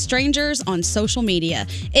arguing with strangers on social media.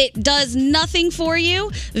 It does nothing for you.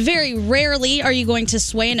 Very rarely are you going to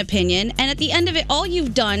sway an opinion, and at the end of it, all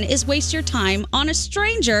you've done is waste your time on a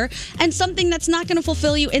stranger and something that's not going to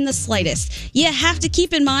fulfill you in the slightest. You have to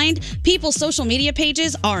keep in mind, people's social media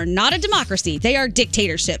pages are not a democracy. They are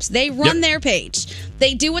dictatorships. They run their page.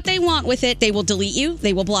 They do what they want with it. They will delete you.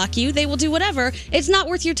 They will block you. They will do whatever. It's not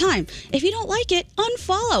worth your time. If you don't like it,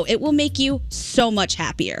 unfollow. It will make you so much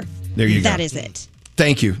happier. There you go. That is it.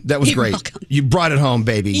 Thank you. That was You're great. welcome. You brought it home,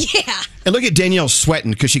 baby. Yeah. And look at Danielle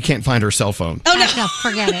sweating because she can't find her cell phone. Oh, no.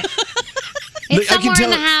 Forget it. It's I can somewhere in tell-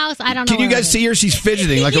 the house. I don't know. Can you where guys it see her? She's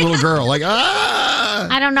fidgeting like a little girl. Like,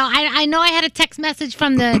 I don't know. I know I had a text message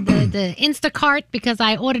from the Instacart because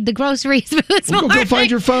I ordered the groceries for this Well, morning. go find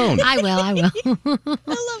your phone. I will.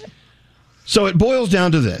 So it boils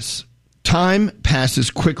down to this. Time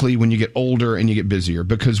passes quickly when you get older and you get busier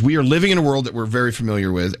because we are living in a world that we're very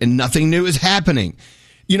familiar with and nothing new is happening.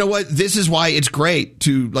 You know what? This is why it's great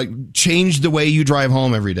to change the way you drive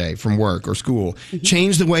home every day from work or school.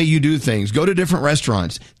 Change the way you do things. Go to different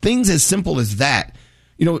restaurants. Things as simple as that.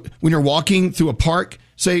 You know, when you're walking through a park,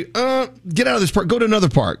 say, get out of this park, go to another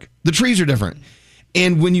park. The trees are different.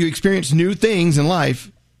 And when you experience new things in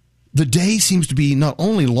life, the day seems to be not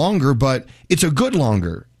only longer, but it's a good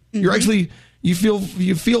longer. You're actually, you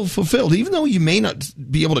feel fulfilled, even though you may not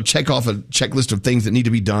be able to check off a checklist of things that need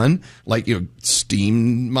to be done, like,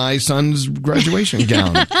 steam my son's graduation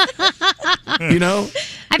gown. You know?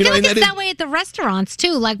 I feel like it's that way at the restaurants,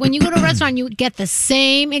 too. Like, when you go to a restaurant, you get the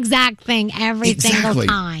same exact thing every single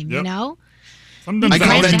time, you know? Sometimes I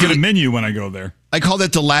don't even get a menu when I go there. I call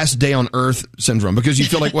that the last day on earth syndrome because you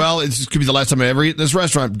feel like, well, this could be the last time I ever eat this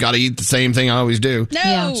restaurant. Got to eat the same thing I always do. No.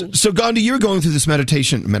 Yeah. So Gandhi, you're going through this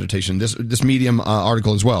meditation, this Medium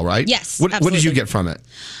article as well, right? Yes, What did you absolutely. get from it?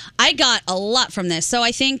 I got a lot from this. So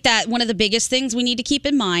I think that one of the biggest things we need to keep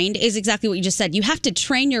in mind is exactly what you just said. You have to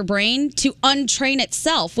train your brain to untrain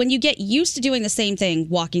itself. When you get used to doing the same thing,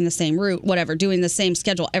 walking the same route, whatever, doing the same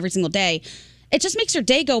schedule every single day, it just makes your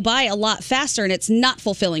day go by a lot faster and it's not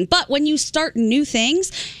fulfilling. But when you start new things,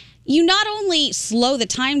 you not only slow the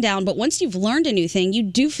time down, but once you've learned a new thing, you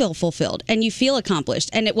do feel fulfilled and you feel accomplished.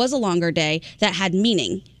 And it was a longer day that had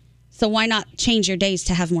meaning. So why not change your days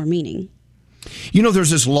to have more meaning? You know,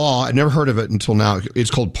 there's this law. I've never heard of it until now. It's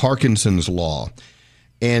called Parkinson's Law.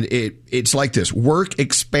 And it's like this. Work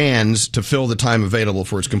expands to fill the time available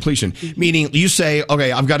for its completion. Meaning you say,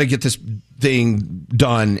 okay, I've got to get this thing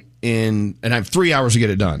done and I have 3 hours to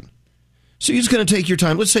get it done. So you're just going to take your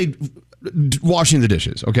time. Let's say washing the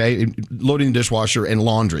dishes, okay? Loading the dishwasher and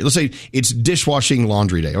laundry. Let's say it's dishwashing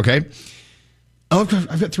laundry day, okay? Oh,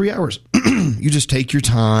 I've got 3 hours. You just take your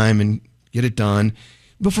time and get it done.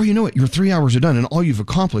 Before you know it, your 3 hours are done and all you've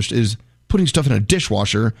accomplished is putting stuff in a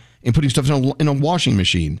dishwasher and putting stuff in a washing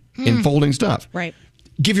machine and folding stuff. Right.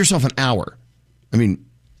 Give yourself an hour. I mean,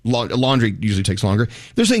 laundry usually takes longer.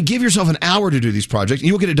 They're saying give yourself an hour to do these projects and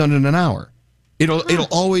you'll get it done in an hour. It'll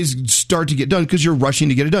always start to get done because you're rushing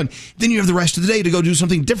to get it done. Then you have the rest of the day to go do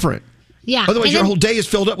something different. Yeah. Otherwise, and your then- whole day is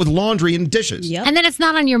filled up with laundry and dishes. And then it's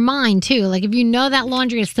not on your mind, too. Like, if you know that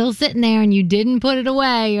laundry is still sitting there and you didn't put it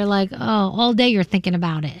away, you're like, oh, all day you're thinking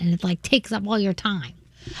about it. And it, like, takes up all your time.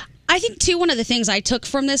 I think, too, one of the things I took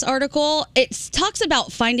from this article, it talks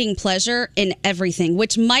about finding pleasure in everything,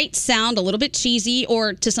 which might sound a little bit cheesy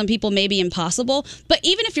or to some people maybe impossible. But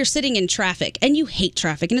even if you're sitting in traffic and you hate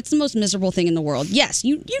traffic and it's the most miserable thing in the world, yes,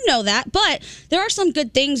 you know that. But there are some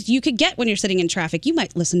good things you could get when you're sitting in traffic. You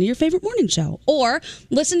might listen to your favorite morning show or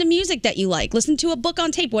listen to music that you like, listen to a book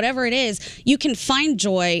on tape, whatever it is. You can find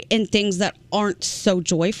joy in things that aren't so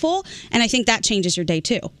joyful. And I think that changes your day,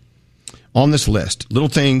 too. On this list, little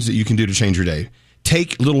things that you can do to change your day.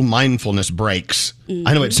 Take little mindfulness breaks. Mm-hmm.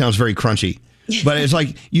 I know it sounds very crunchy, but it's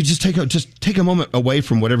like you just take a moment away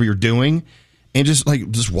from whatever you're doing and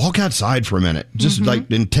just walk outside for a minute. Just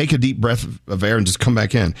and take a deep breath of air and just come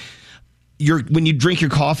back in. When you drink your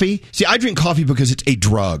coffee, see, I drink coffee because it's a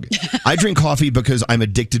drug. I drink coffee because I'm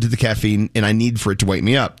addicted to the caffeine and I need for it to wake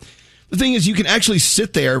me up. The thing is, you can actually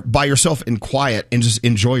sit there by yourself in quiet and just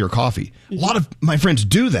enjoy your coffee. A lot of my friends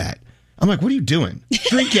do that. I'm like, what are you doing?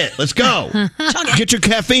 Drink it. Let's go. Get your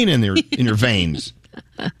caffeine in your veins.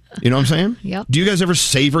 You know what I'm saying? Yep. Do you guys ever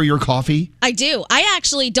savor your coffee? I do. I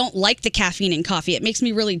actually don't like the caffeine in coffee. It makes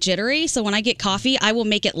me really jittery. So when I get coffee, I will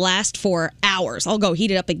make it last for hours. I'll go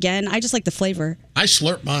heat it up again. I just like the flavor. I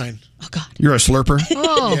slurp mine. You're a slurper?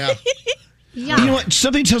 Oh. Yeah. Yeah. You know what?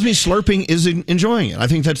 Something tells me slurping is enjoying it. I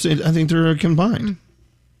think they're combined.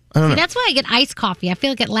 I don't know. That's why I get iced coffee. I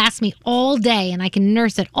feel like it lasts me all day, and I can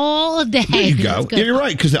nurse it all day. There you go. It's good. Yeah, you're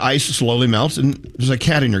right, because the ice slowly melts, and there's a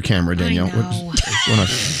cat in your camera, Danielle.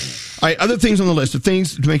 All right, other things on the list of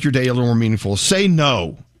things to make your day a little more meaningful. Say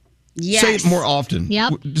no. Yes. Say it more often.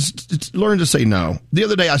 Yep. Just learn to say no. The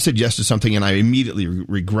other day I said yes to something and I immediately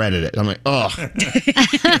regretted it. I'm like, oh,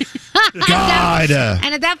 God.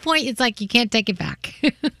 And at that point, it's like you can't take it back.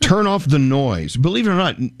 Turn off the noise. Believe it or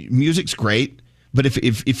not, music's great. But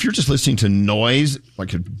if you're just listening to noise,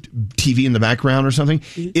 like a TV in the background or something,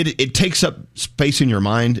 it takes up space in your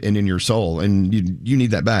mind and in your soul, and you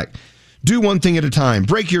need that back. Do one thing at a time.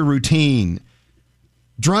 Break your routine.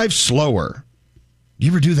 Drive slower. Do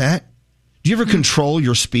you ever do that? Do you ever control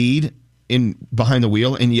your speed behind the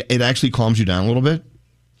wheel and it actually calms you down a little bit?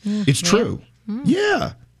 It's true.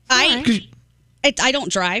 Yeah. I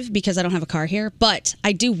don't drive because I don't have a car here, but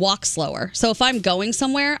I do walk slower. So if I'm going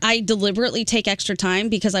somewhere, I deliberately take extra time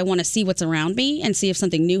because I want to see what's around me and see if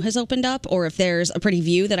something new has opened up or if there's a pretty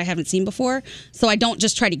view that I haven't seen before. So I don't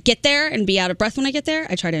just try to get there and be out of breath when I get there.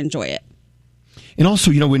 I try to enjoy it. And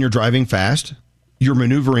also, when you're driving fast, you're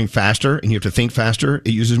maneuvering faster and you have to think faster.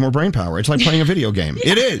 It uses more brain power. It's like playing a video game.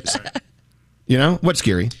 It is. What's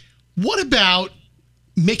scary? What about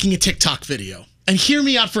making a TikTok video? And hear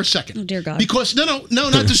me out for a second. Oh, dear God. Because, no,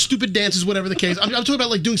 not the stupid dances, whatever the case. I'm talking about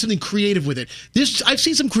like doing something creative with it. I've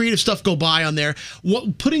seen some creative stuff go by on there.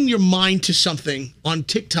 Putting your mind to something on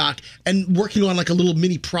TikTok and working on like a little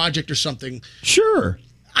mini project or something. Sure.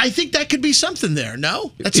 I think that could be something there,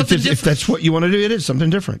 no? That's something different. If that's what you want to do, it is something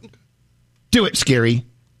different. Do it, Scary.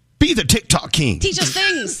 Be the TikTok king. Teach us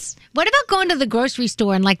things. What about going to the grocery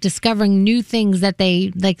store and like discovering new things that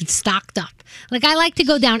they like stocked up? Like I like to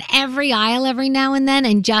go down every aisle every now and then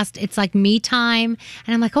and it's like me time.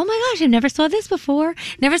 And I'm like, oh my gosh, I never saw this before.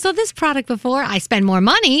 Never saw this product before. I spend more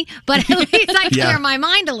money, but at least I clear my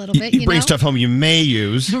mind a little bit. You bring stuff home you may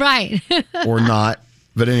use. Right. Or not.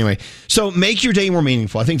 But anyway, so make your day more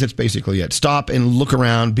meaningful. I think that's basically it. Stop and look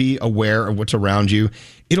around. Be aware of what's around you.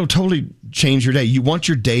 It'll totally change your day. You want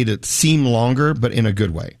your day to seem longer, but in a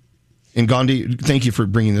good way. And Gandhi, thank you for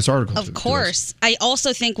bringing this article. Of course. I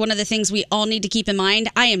also think one of the things we all need to keep in mind,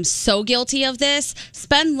 I am so guilty of this,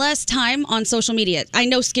 spend less time on social media. I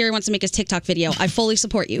know Scary wants to make his TikTok video. I fully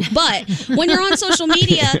support you. But when you're on social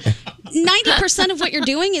media, 90% of what you're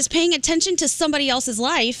doing is paying attention to somebody else's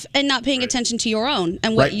life and not paying attention to your own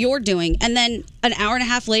and what you're doing. And then an hour and a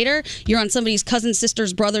half later, you're on somebody's cousin,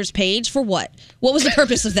 sister's, brother's page for what? What was the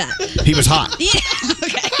purpose of that? He was hot. Yeah,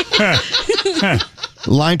 okay.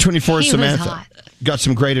 Line 24, Samantha. Got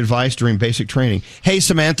some great advice during basic training. Hey,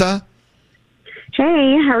 Samantha.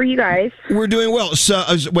 Hey, how are you guys? We're doing well. So,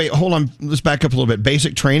 wait, hold on. Let's back up a little bit.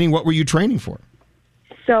 Basic training, what were you training for?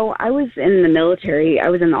 So I was in the military. I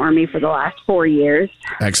was in the Army for the last 4 years.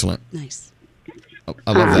 Excellent. Nice. Oh,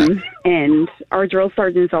 I love that. And our drill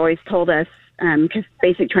sergeants always told us, because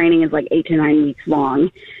basic training is like 8 to 9 weeks long,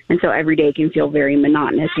 and so every day can feel very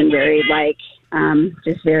monotonous and very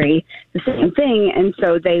just very the same thing. And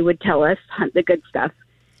so they would tell us, hunt the good stuff,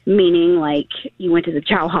 meaning like you went to the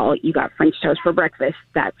chow hall, you got French toast for breakfast.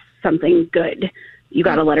 That's something good. You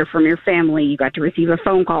got a letter from your family. You got to receive a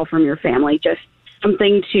phone call from your family. Just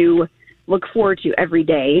something to look forward to every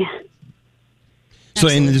day. So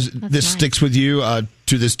and this sticks with you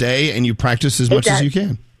to this day, and you practice as much as you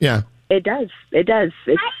can. Yeah. It does. It does.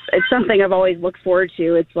 It's something I've always looked forward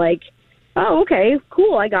to. It's like, oh, okay,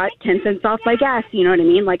 cool. I got 10 cents off my gas. You know what I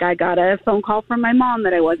mean? Like I got a phone call from my mom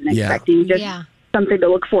that I wasn't expecting. Just something to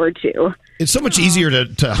look forward to. It's so much easier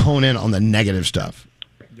to hone in on the negative stuff.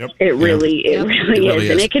 Yep. It really is.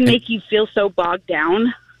 And it can make you feel so bogged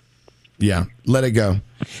down. Yeah. Let it go.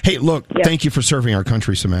 Hey, look, thank you for serving our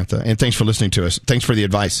country, Samantha. And thanks for listening to us. Thanks for the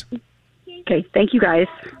advice. Okay. Thank you, guys.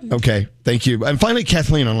 Okay. Thank you. And finally,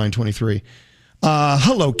 Kathleen on line 23.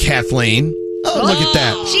 Hello, Kathleen. Oh, look at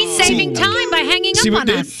that. She's saving time by hanging up on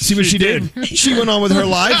us. See what she did? She went on with her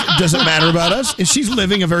life. Doesn't matter about us. And she's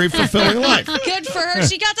living a very fulfilling life. Good for her.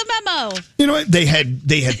 She got the memo. You know what? They had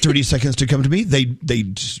 30 seconds to come to me. They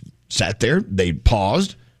just sat there. They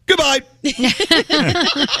paused. Goodbye.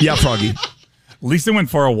 Yeah, Froggy. Lisa went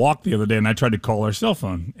for a walk the other day, and I tried to call her cell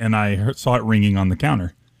phone, and I saw it ringing on the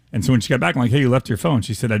counter. And so when she got back, I'm like, hey, you left your phone.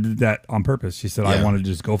 She said, I did that on purpose. She said, I wanted to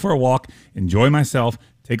just go for a walk, enjoy myself,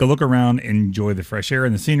 take a look around, enjoy the fresh air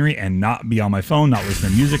and the scenery, and not be on my phone, not listen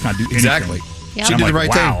to music, not do anything. Exactly. Yep. She did the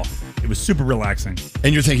right thing. It was super relaxing.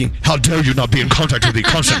 And you're thinking, how dare you not be in contact with me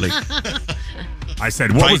constantly? I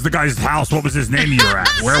said, what was the guy's house? What was his name you were at?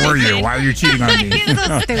 Where were you? Why are you cheating on me? You're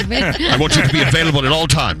so stupid. I want you to be available at all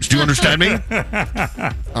times. Do you understand me?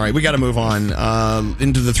 All right, we got to move on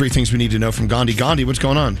into the 3 things we need to know from Gandhi. Gandhi, what's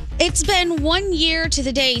going on? It's been 1 year to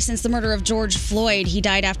the day since the murder of George Floyd. He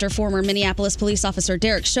died after former Minneapolis police officer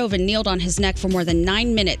Derek Chauvin kneeled on his neck for more than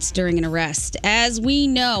 9 minutes during an arrest. As we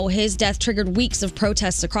know, his death triggered weeks of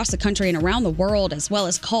protests across the country and around the world, as well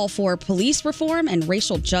as call for police reform and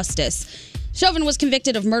racial justice. Chauvin was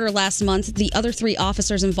convicted of murder last month. The other 3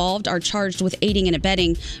 officers involved are charged with aiding and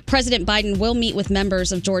abetting. President Biden will meet with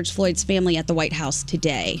members of George Floyd's family at the White House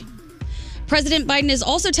today. President Biden is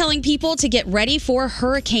also telling people to get ready for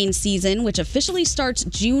hurricane season, which officially starts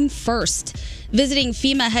June 1st. Visiting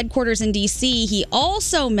FEMA headquarters in D.C., he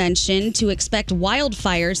also mentioned to expect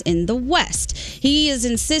wildfires in the West. He is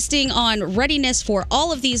insisting on readiness for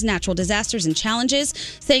all of these natural disasters and challenges,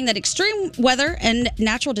 saying that extreme weather and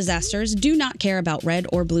natural disasters do not care about red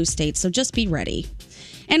or blue states, so just be ready.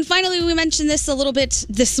 And finally, we mentioned this a little bit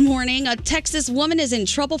this morning. A Texas woman is in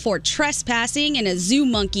trouble for trespassing in a zoo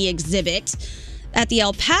monkey exhibit. At the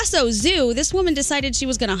El Paso Zoo, this woman decided she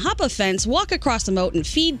was going to hop a fence, walk across a moat, and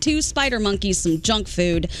feed 2 spider monkeys some junk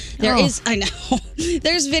food. I know,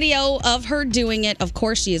 there's video of her doing it. Of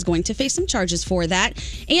course, she is going to face some charges for that.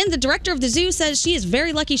 And the director of the zoo says she is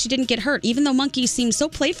very lucky she didn't get hurt. Even though monkeys seem so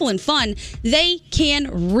playful and fun, they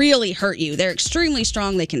can really hurt you. They're extremely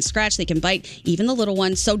strong. They can scratch, they can bite, even the little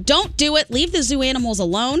ones. So don't do it. Leave the zoo animals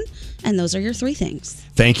alone. And those are your 3 things.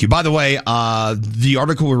 Thank you. By the way, the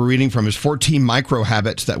article we're reading from is 14 micro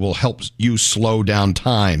habits that will help you slow down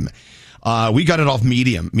time. We got it off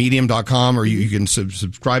Medium, medium.com, or you can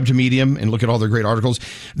subscribe to Medium and look at all their great articles.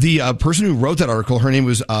 The person who wrote that article, her name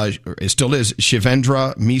was, it still is,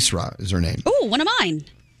 Shivendra Misra is her name. Ooh, one of mine.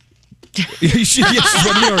 Yes,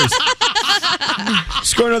 one of yours.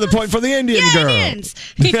 Score another point for the Indian girl. Indians.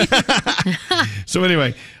 So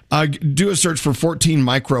anyway, do a search for 14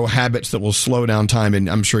 micro habits that will slow down time, and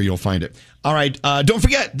I'm sure you'll find it. All right, don't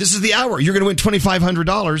forget, this is the hour. You're going to win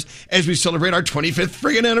 $2,500 as we celebrate our 25th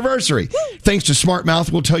friggin' anniversary. Thanks to Smart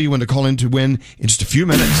Mouth, we'll tell you when to call in to win in just a few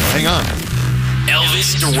minutes. Hang on.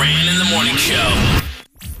 Elvis Duran in the Morning Show.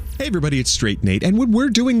 Hey everybody, it's Straight Nate, and when we're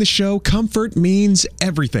doing the show, comfort means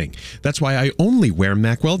everything. That's why I only wear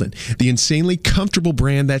Mack Weldon, the insanely comfortable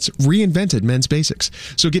brand that's reinvented men's basics.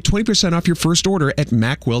 So get 20% off your first order at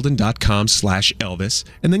MackWeldon.com/Elvis,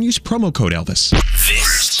 and then use promo code Elvis.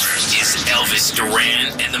 This is Elvis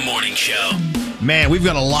Duran in the Morning Show. Man, we've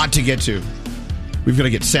got a lot to get to. We've got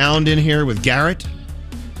to get sound in here with Garrett.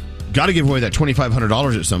 Got to give away that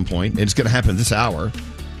 $2,500 at some point, and it's going to happen this hour.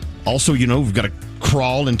 Also, we've got to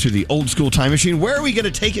crawl into the old school time machine. Where are we going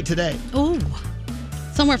to take it today? Ooh,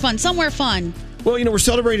 somewhere fun. Well, we're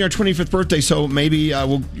celebrating our 25th birthday, so maybe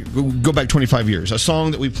we'll go back 25 years. A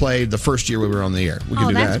song that we played the first year we were on the air. We can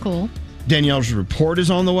do that. That's cool. Danielle's report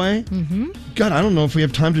is on the way. Mm-hmm. God, I don't know if we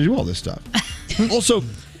have time to do all this stuff. Also,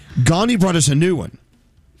 Gandhi brought us a new one.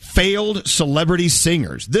 Failed celebrity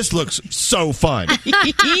singers. This looks so fun.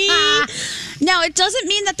 Now, it doesn't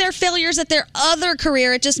mean that they're failures at their other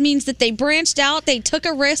career. It just means that they branched out, they took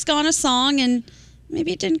a risk on a song, and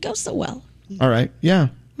maybe it didn't go so well. All right, yeah.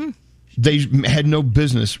 They had no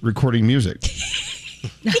business recording music.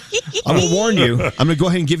 I will warn you, I'm going to go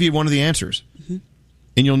ahead and give you one of the answers.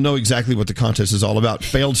 And you'll know exactly what the contest is all about.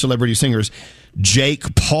 Failed celebrity singers.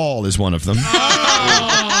 Jake Paul is one of them.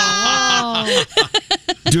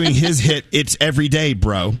 Doing his hit, It's Every Day,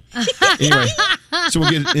 Bro. Anyway, so we'll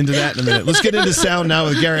get into that in a minute. Let's get into sound now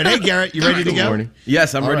with Garrett. Hey, Garrett, you ready to go? Good morning.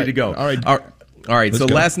 Yes, I'm ready to go. All right. All right. So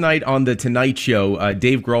go. last night on The Tonight Show,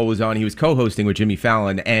 Dave Grohl was on. He was co-hosting with Jimmy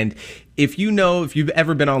Fallon. And if you've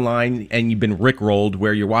ever been online and you've been Rickrolled,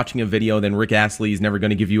 where you're watching a video, then Rick Astley's Never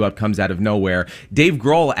Gonna Give You Up comes out of nowhere. Dave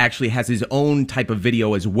Grohl actually has his own type of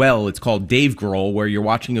video as well. It's called Dave Grohl, where you're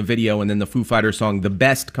watching a video and then the Foo Fighters song The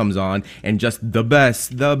Best comes on, and just the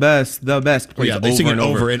best plays they sing it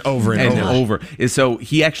over and over and over. So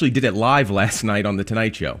he actually did it live last night on The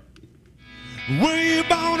Tonight Show. Were you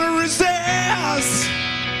born to resist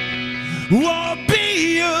or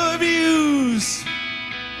be abused?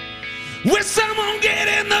 With someone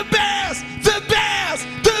getting the best, the best,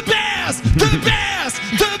 the best, the best,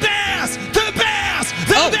 the best, the best,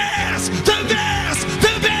 the best, the best, the best,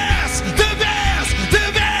 the best, the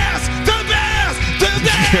best, the best, the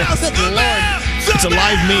best, the best. It's a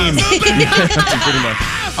live meme. Pretty much.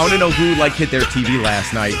 I want to know who hit their TV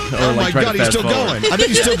last night. Or, Oh my tried to God, he's fast still forward. going. I bet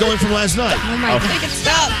he's still going from last night. Oh my God.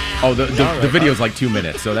 Stop. Oh, the video's 2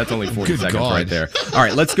 minutes, so that's only 40 Good seconds God. right there. All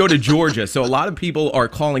right, let's go to Georgia. So a lot of people are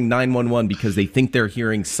calling 911 because they think they're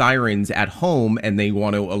hearing sirens at home and they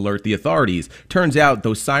want to alert the authorities. Turns out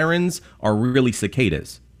those sirens are really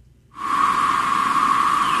cicadas.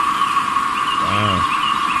 Wow.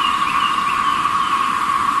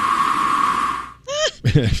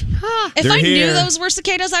 If I knew those were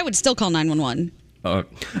cicadas, I would still call 911. All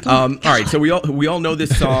right, so we all know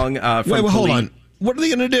this song from Wait, hold Khalid. on. What are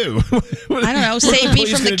they going to do? I don't know. Save me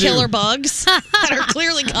from the killer bugs that are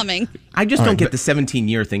clearly coming. I just don't get the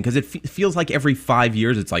 17-year thing because it feels like every 5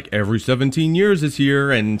 years it's like every 17 years is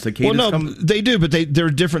here and cicadas Well, no, come. they do, but there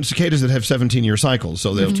are different cicadas that have 17-year cycles.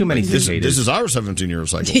 So There's too many this cicadas. is our 17-year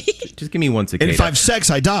cycle. Just give me one cicada. And if I have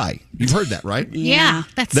sex, I die. You've heard that, right? Yeah,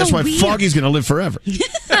 that's That's so why weird. Froggy's going to live forever.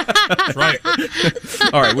 Right.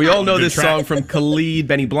 All right, we all know Good this track. song from Khalid,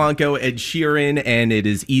 Benny Blanco, Ed Sheeran, and it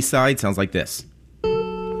is East Side. Sounds like this.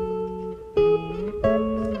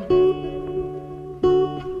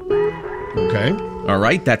 Okay. All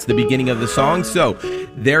right, that's the beginning of the song. So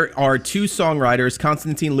there are two songwriters,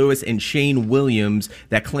 Constantine Lewis and Shane Williams,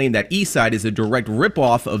 that claim that East Side is a direct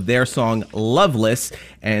ripoff of their song Loveless,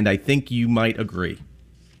 and I think you might agree.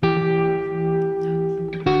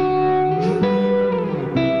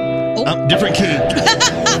 Different key.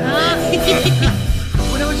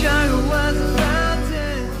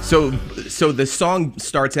 So the song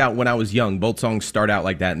starts out when I was young. Both songs start out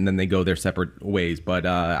like that, and then they go their separate ways. But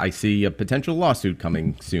I see a potential lawsuit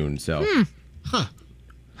coming soon. So.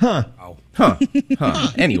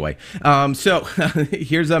 Anyway, so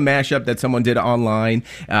here's a mashup that someone did online.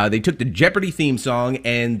 They took the Jeopardy theme song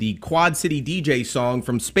and the Quad City DJ song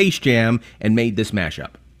from Space Jam and made this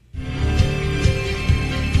mashup.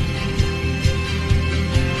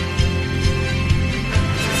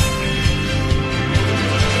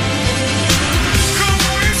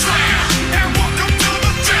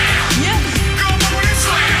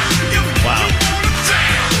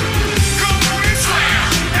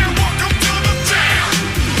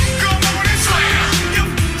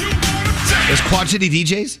 There's Quad City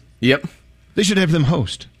DJs? Yep. They should have them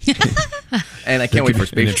host. And I can't wait for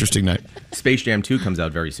Space an interesting night. Space Jam 2 comes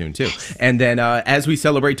out very soon, too. And then as we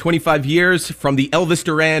celebrate 25 years from the Elvis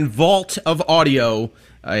Duran Vault of Audio,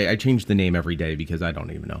 I change the name every day because I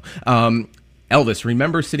don't even know. Elvis,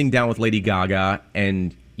 remember sitting down with Lady Gaga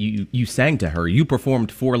and you sang to her. You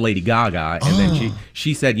performed for Lady Gaga. And then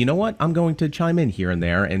she said, you know what? I'm going to chime in here and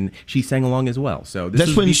there. And she sang along as well. So this That's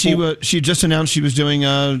was when before- she just announced she was doing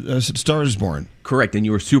Star is Born. Correct. And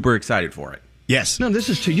you were super excited for it. Yes. No, this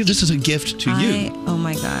is to you. This is a gift to you. Oh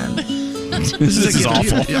my God. This is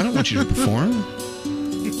awful. I don't want you to perform.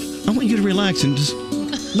 I want you to relax and just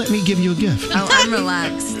let me give you a gift. Oh, I'm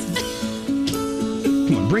relaxed.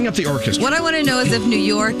 Come on, bring up the orchestra. What I want to know is if New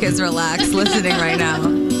York is relaxed listening right now.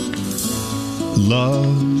 Love,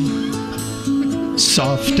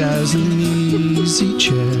 soft as an easy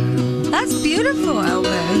chair. That's beautiful,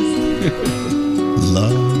 Elvis.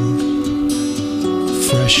 Love,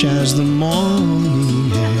 fresh as the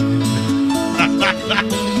morning air.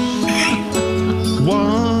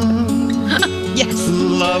 One, yes.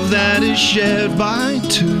 Love that is shared by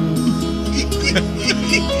two.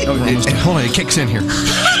 Hold on, it kicks in here.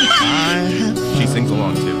 She sings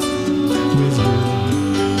along too. That's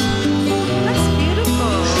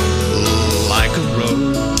beautiful. Like a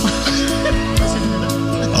rose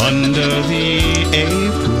under the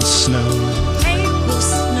April snow. April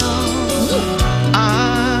snow. I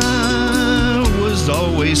was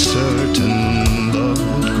always certain love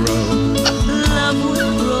would grow. Love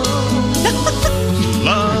would grow.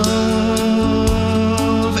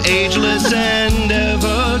 Love, ageless and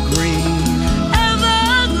evergreen.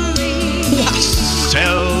 Evergreen.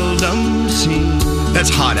 Seldom seen. That's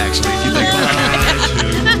hot, actually, if you think about it.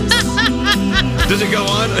 Does it go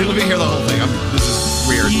on? Let me hear the whole thing. This is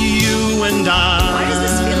weird. You and I. Why does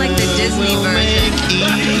this feel like the Disney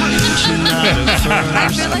version? I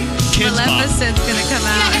feel like Maleficent's gonna come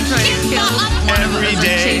out and try to kill one of us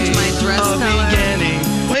and change my dress color.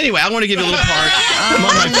 Well, anyway, I want to give you a little part.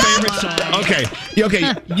 One of my favorite songs. Okay,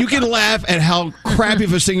 you can laugh at how crappy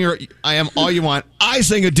of a singer I am all you want. I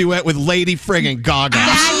sing a duet with Lady friggin' Gaga.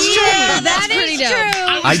 That's true. That is true.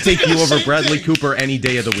 I take you over Bradley Cooper any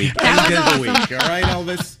day of the week. Any day of the week. All right,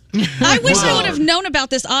 Elvis? I wish I would have known about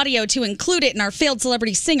this audio to include it in our failed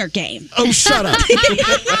celebrity singer game. Oh, shut up.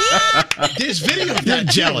 There's video of You're that,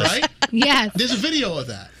 jealous. right? Yes. There's a video of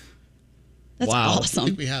that. That's awesome. I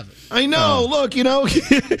think we have it. I know. Look, the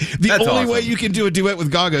That's only awesome. way you can do a duet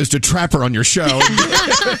with Gaga is to trap her on your show.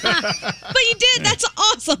 But you did. That's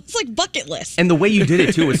awesome. It's like bucket list. And the way you did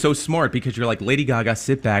it too was so smart because you're like, Lady Gaga,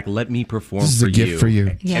 sit back, let me perform This is for a you. gift for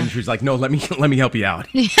you. Yeah. And she's like, no, let me help you out.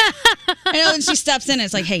 I know. And she steps in. And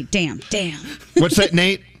it's like, hey, damn. What's that,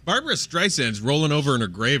 Nate? Barbara Streisand's rolling over in her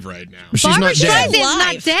grave right now. She's Barbara not dead. Streisand's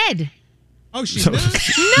not dead. Oh, she's not?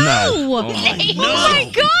 No. No. Oh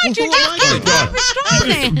my God, you just killed Barbara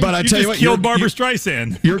Streisand. But I tell you what, killed Barbara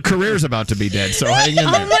Streisand. Your career's about to be dead, so hang in there.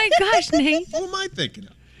 Oh my gosh, Nate. What am I thinking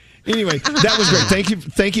of? Anyway, that was great.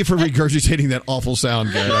 Thank you for regurgitating that awful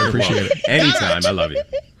sound, Garrett. I appreciate it. Anytime. I love you.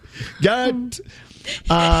 Got.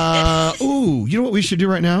 You know what we should do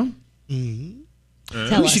right now?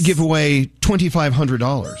 Tell We us. should give away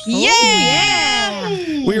 $2,500.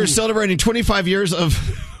 Yeah. We are celebrating 25 years of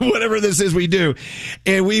whatever this is we do,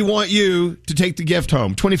 and we want you to take the gift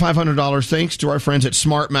home. $2,500 thanks to our friends at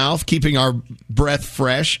Smart Mouth, keeping our breath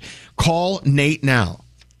fresh. Call Nate now.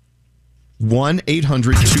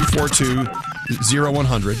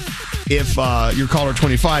 1-800-242-0100. If you're caller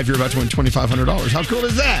 25, you're about to win $2,500. How cool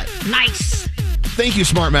is that? Nice. Thank you,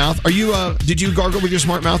 Smart Mouth. Are you? Did you gargle with your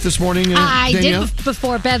Smart Mouth this morning, I Danielle? did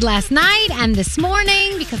before bed last night and this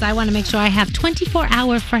morning because I want to make sure I have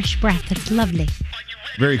 24-hour fresh breath. It's lovely.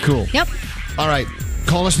 Very cool. Yep. All right.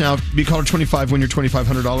 Call us now. Be caller 25, win your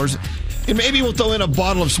 $2,500. And maybe we'll throw in a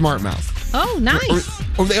bottle of Smart Mouth. Oh, nice.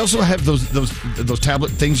 Or they also have those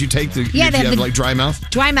tablet things you take to, if you have like dry mouth.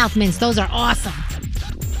 Dry mouth mints. Those are awesome.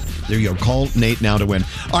 There you go. Call Nate now to win.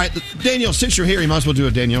 All right, Danielle, since you're here, you might as well do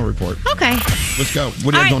a Danielle report. Okay. Let's go.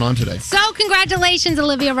 What do you have going on today? So congratulations,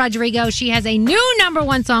 Olivia Rodrigo. She has a new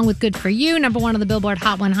 #1 song with Good For You, #1 on the Billboard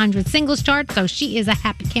Hot 100 singles chart. So she is a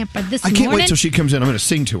happy camper this I morning. can't wait till she comes in. I'm going to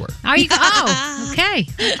sing to her. Are you? Oh, okay.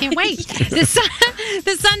 Can't wait.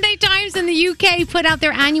 The Sunday Times in the UK put out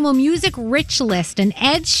their annual music rich list, and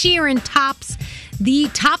Ed Sheeran tops the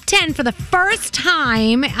top 10 for the first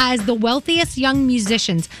time as the wealthiest young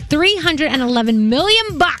musicians. $311 million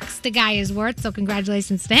the guy is worth, so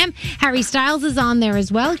congratulations to him. Harry Styles is on there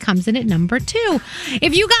as well. He comes in at #2.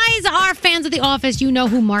 If you guys are fans of The Office, you know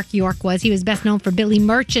who Mark York was. He was best known for Billy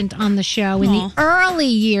Merchant on the show in the early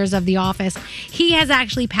years of The Office. He has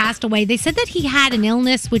actually passed away. They said that he had an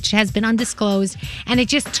illness which has been undisclosed, and it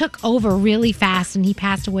just took over really fast, and he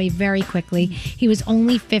passed away very quickly. He was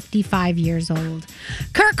only 55 years old.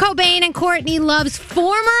 Kurt Cobain and Courtney Love's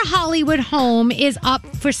former Hollywood home is up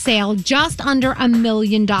for sale, just under $1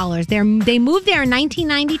 million. They moved there in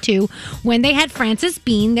 1992 when they had Frances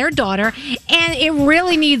Bean, their daughter, and it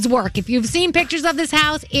really needs work. If you've seen pictures of this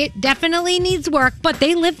house, it definitely needs work, but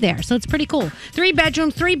they live there, so it's pretty cool. 3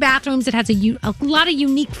 bedrooms, 3 bathrooms. It has a lot of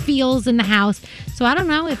unique feels in the house. So I don't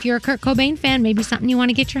know, if you're a Kurt Cobain fan, maybe something you want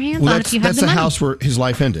to get your hands on if you have that's the money. the house where his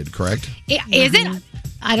life ended, correct? Is it?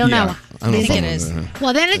 I don't know. I don't think know. it is.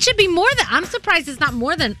 Well, then it should be more than. I'm surprised it's not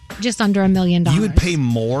more than just under $1 million. You would pay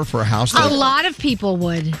more for a house? A lot of people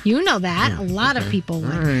would. You know that. A lot of people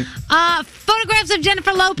would. All right. Photographs of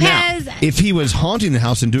Jennifer Lopez. Now, if he was haunting the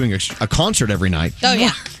house and doing a concert every night. Oh,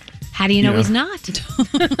 yeah. How do you know he's not?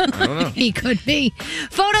 I don't know. He could be.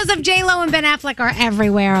 Photos of J-Lo and Ben Affleck are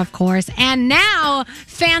everywhere, of course. And now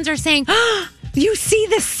fans are saying, you see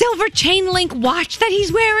the silver chain link watch that he's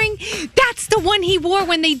wearing? That's the one he wore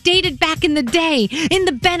when they dated back in the day, in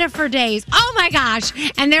the Bennifer days. Oh my gosh.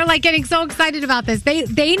 And they're like getting so excited about this.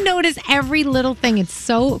 They notice every little thing. It's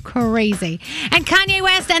so crazy. And Kanye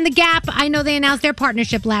West and The Gap, I know they announced their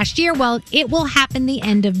partnership last year. Well, it will happen the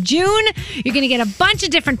end of June. You're going to get a bunch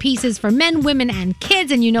of different pieces for men, women, and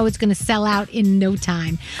kids, and you know it's going to sell out in no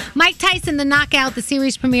time. Mike Tyson, The Knockout, the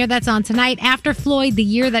series premiere that's on tonight. After Floyd, The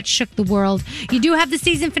Year That Shook the World. You do have the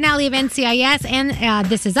season finale of NCIS and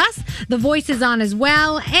This Is Us. The Voice is on as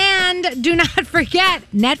well. And do not forget,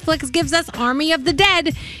 Netflix gives us Army of the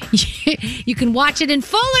Dead. You can watch it in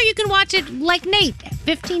full or you can watch it like Nate,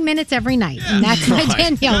 15 minutes every night. Yeah, and that's my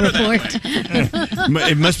Danielle report.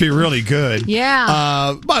 It must be really good.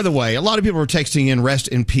 Yeah. By the way, a lot of people were texting in "Rest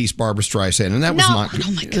in peace, Barbara Streisand," and that was not good.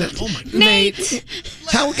 Oh my god. Nate,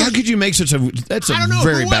 how could you make such a? That's a I don't know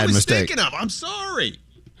very who bad I was mistake. thinking of. I'm sorry.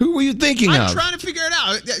 Who were you thinking I'm of? trying to figure it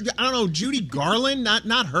out. I don't know, Judy Garland, not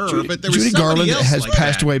her, but there was Judy somebody Garland else has like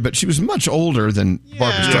passed that. away, but she was much older than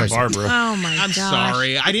Barbara Streisand. Barbara. Oh my I'm gosh.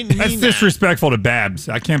 sorry. I didn't mean That's that. disrespectful to Babs.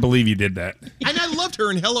 I can't believe you did that. And I loved her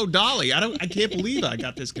in Hello Dolly. I can't believe I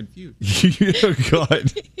got this confused. Oh,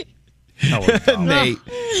 God. Nate.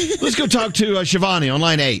 Let's go talk to Shivani on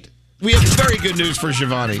line 8. We have very good news for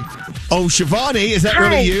Shivani. Oh, Shivani, is that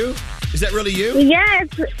really you? Is that really you? Yes,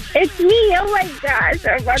 it's me. Oh my gosh,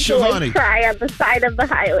 I'm about to Shivani. like, cry on the side of the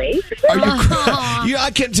highway. Are you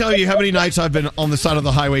I can't tell you how many nights I've been on the side of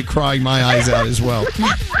the highway crying my eyes out as well.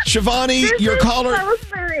 Shivani, your caller.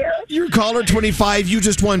 Your caller 25. You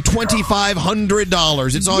just won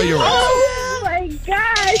 $2,500. It's all yours. Oh my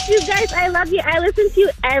gosh, you guys, I love you. I listen to you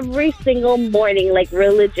every single morning, like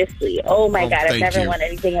religiously. Oh my God, I've thank never you. won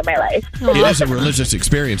anything in my life. It is a religious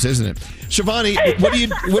experience, isn't it? Shivani,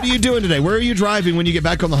 what are you doing today? Where are you driving when you get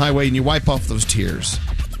back on the highway and you wipe off those tears?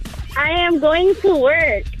 I am going to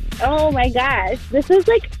work. Oh my gosh, this is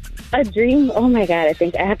like a dream. Oh my God, I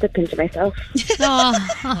think I have to pinch myself.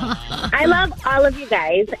 I love all of you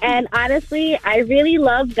guys, and honestly, I really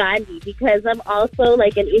love Gandhi because I'm also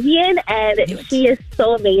like an Indian, and she is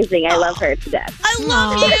so amazing. I love her to death. I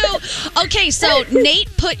love you. Okay, so Nate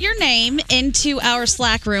put your name into our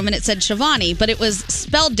Slack room, and it said Shivani, but it was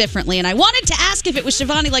spelled differently, and I wanted to ask if it was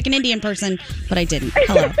Shivani like an Indian person, but I didn't.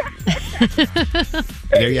 Hello.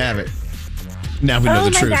 There you have it. Now we know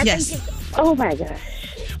the truth. God, yes. Oh my gosh.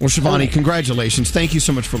 Well, Shivani, congratulations. Thank you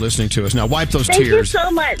so much for listening to us. Now wipe those Thank tears. you so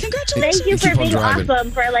much. Congratulations. Thank you Keep for on being driving. awesome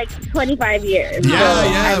for like 25 years. Yeah.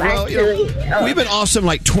 I'm Well, actually, we've been awesome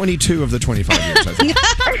like 22 of the 25 years, I think.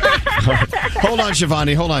 Hold on,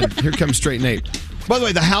 Shivani. Hold on. Here comes Straight Nate. By the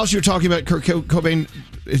way, the house you're talking about, Kurt Cobain,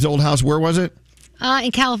 his old house, where was it?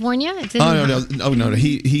 In California. It's in No.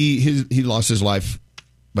 He lost his life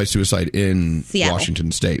by suicide in Seattle. Washington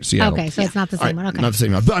State, Seattle. Okay, so it's not the same one. Okay. Not the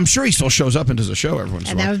same one. But I'm sure he still shows up and does a show every once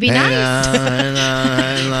in a while. That would be nice.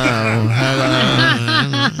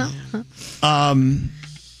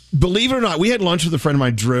 Believe it or not, we had lunch with a friend of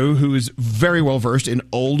mine, Drew, who is very well versed in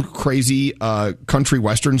old, crazy country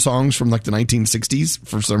western songs from like the 1960s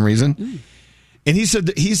for some reason. And he said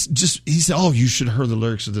that he said, "Oh, you should have heard the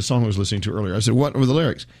lyrics of the song I was listening to earlier." I said, "What were the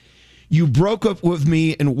lyrics?" "You broke up with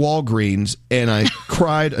me in Walgreens, and I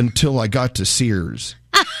cried until I got to Sears."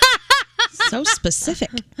 So specific.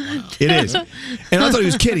 It is. And I thought he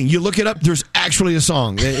was kidding. You look it up, there's actually a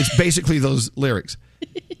song. It's basically those lyrics.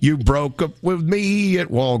 "You broke up with me at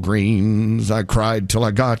Walgreens. I cried till I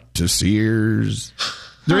got to Sears."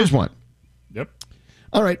 There is one. Yep.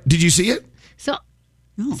 All right. Did you see it?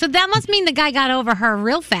 So that must mean the guy got over her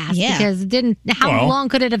real fast because how long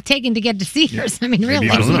could it have taken to get to Sears? I mean, really?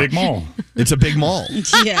 It's a big mall. It's a big mall.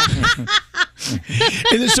 Yeah.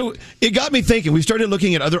 And then, so it got me thinking. We started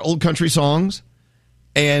looking at other old country songs,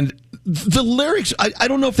 and the lyrics, I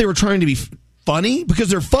don't know if they were trying to be funny, because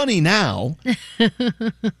they're funny now.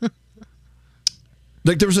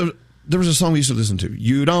 Like there was a song we used to listen to.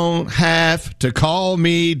 "You don't have to call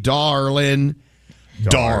me darling.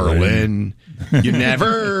 You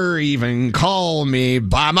never even call me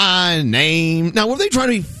by my name." Now, were they trying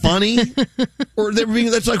to be funny, or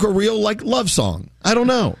that's like a real like love song? I don't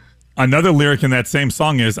know. Another lyric in that same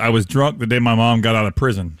song is, "I was drunk the day my mom got out of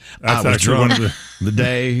prison." That's I was actually drunk one of the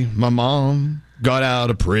day my mom got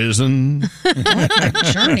out of prison.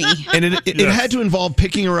 Journey. And it had to involve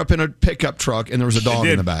picking her up in a pickup truck, and there was a dog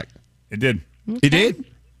in the back. It did. It did?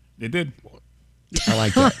 It did. I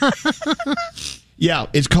like that. Yeah,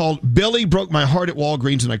 it's called "Billy Broke My Heart at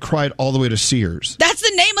Walgreens and I Cried All the Way to Sears." That's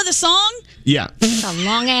the name of the song? Yeah. It's a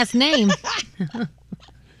long ass name.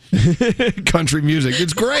 Country music.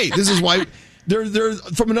 It's great. This is why they're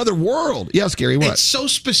from another world. Yeah, Scary, what? It's so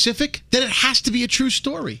specific that it has to be a true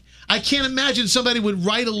story. I can't imagine somebody would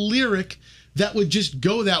write a lyric that would just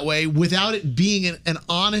go that way without it being an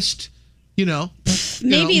honest, Maybe the look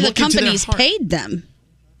into their company's heart. paid them.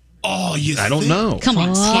 Oh, I don't know. Come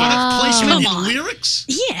on, Product placement Come on. in lyrics?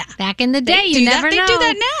 Yeah. Back in the day, you never know. They do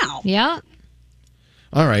that now. Yeah.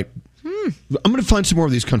 All right. I'm going to find some more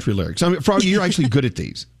of these country lyrics. I mean, Froggy, you're actually good at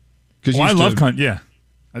these. Well, I love country. Yeah,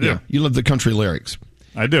 I do. Yeah, you love the country lyrics.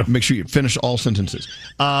 I do. Make sure you finish all sentences.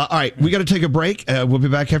 All right, we got to take a break. We'll be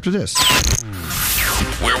back after this.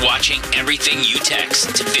 We're watching everything you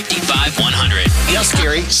text to 55100. Yeah,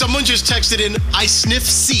 Scary. Someone just texted in, "I sniff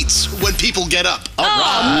seats when people get up."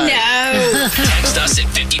 Oh, no. Text us at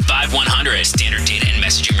 55100. Standard data and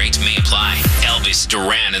messaging rates may apply. Elvis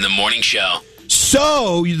Duran in the Morning Show.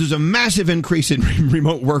 So there's a massive increase in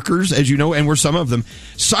remote workers, as you know, and we're some of them.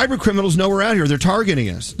 Cyber criminals know we're out here. They're targeting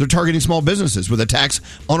us. They're targeting small businesses with attacks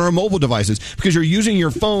on our mobile devices because you're using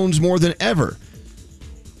your phones more than ever.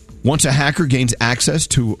 Once a hacker gains access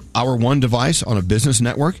to our one device on a business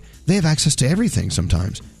network, they have access to everything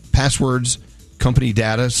sometimes. Passwords, company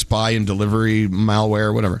data, spy and delivery,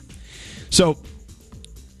 malware, whatever. So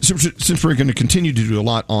since we're going to continue to do a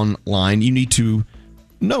lot online, you need to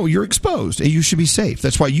know you're exposed and you should be safe.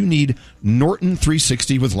 That's why you need Norton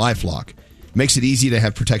 360 with LifeLock. Makes it easy to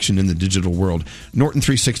have protection in the digital world. Norton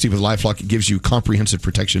 360 with LifeLock gives you comprehensive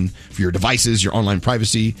protection for your devices, your online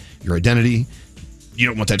privacy, your identity. You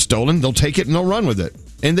don't want that stolen. They'll take it and they'll run with it.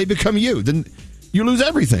 And they become you. Then you lose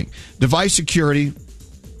everything. Device security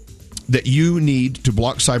that you need to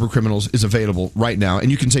block cyber criminals is available right now,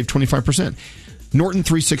 and you can save 25%. Norton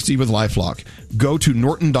 360 with LifeLock. Go to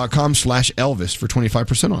norton.com/Elvis for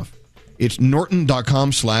 25% off. It's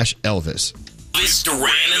norton.com/Elvis. Elvis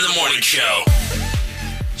Duran in the Morning Show.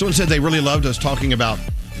 Someone said they really loved us talking about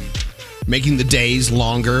making the days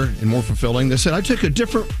longer and more fulfilling. They said, I took a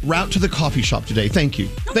different route to the coffee shop today. Thank you.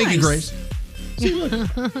 Thank you, Grace.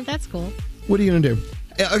 That's cool. What are you going to do?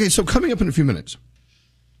 Okay, so coming up in a few minutes,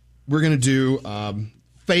 we're going to do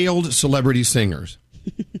failed celebrity singers.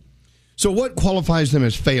 So what qualifies them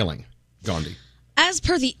as failing, Gandhi? As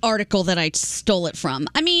per the article that I stole it from,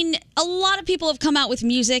 I mean, a lot of people have come out with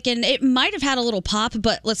music and it might have had a little pop,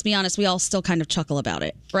 but let's be honest, we all still kind of chuckle about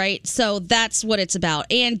it, right? So that's what it's about.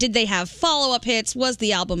 And did they have follow-up hits? Was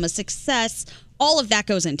the album a success? All of that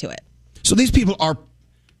goes into it. So these people are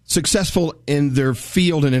successful in their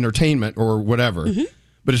field in entertainment or whatever. Mm-hmm.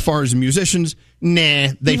 But as far as musicians,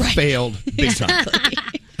 they failed big time.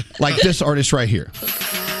 Like this artist right here.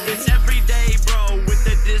 It's everyday, bro, with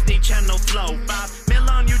the Disney Channel flow. 5 mil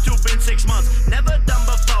on YouTube in 6 months. Never done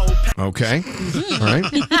before. Okay. All right.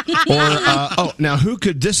 Or, now who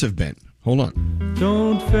could this have been? Hold on.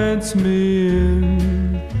 Don't fence me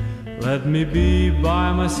in. Let me be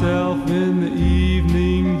by myself in the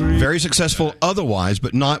evening breeze. Very successful otherwise,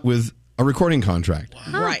 but not with a recording contract.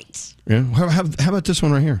 Right. Yeah. How about this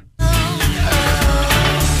one right here?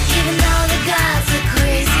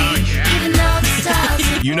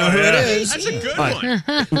 You know who it is. That's a good one.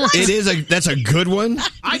 That's a good one.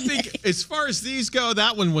 I think as far as these go,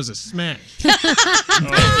 that one was a smash.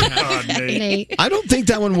 Nate. I don't think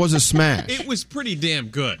that one was a smash. It was pretty damn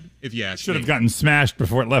good, if you ask me. Should have gotten smashed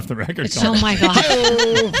before it left the record. Oh my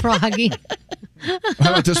God. Froggy.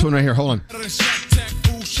 How about this one right here? Hold on.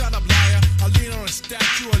 Shut up, liar. I lean on a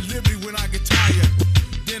statue of liberty when I get tired.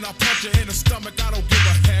 Then I punch her in the stomach. I don't give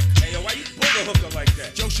a heck. Hey, yo, why you pull the hooker like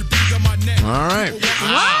that? Joe should be on my neck. All right.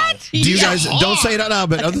 What? Do you guys don't say it out loud?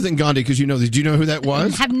 But other than Gandhi, because you know these, do you know who that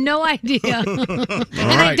was? I have no idea. All And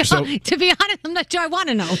right. So to be honest, I'm not sure I want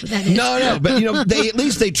to know who that is. no, but at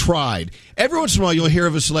least they tried. Every once in a while, you'll hear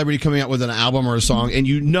of a celebrity coming out with an album or a song, and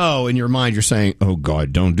you know in your mind you're saying, "Oh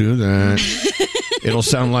God, don't do that." It'll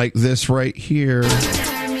sound like this right here.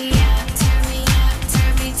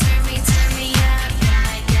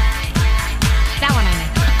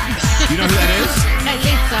 You know who that is? I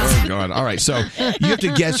think so. Oh, God. All right. So you have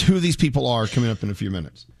to guess who these people are coming up in a few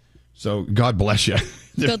minutes. So God bless you.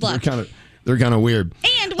 Good luck. They're kind of weird.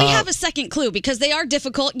 And we have a second clue because they are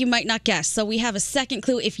difficult. You might not guess. So we have a second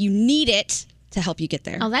clue if you need it to help you get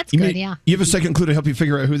there. Oh, that's You good, mean- yeah. You have a second clue to help you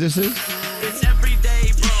figure out who this is? It's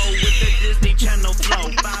everyday, bro, with the Disney Channel flow.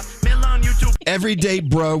 5 mil on YouTube. Everyday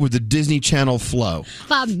Bro with the Disney Channel flow.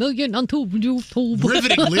 5 million on YouTube.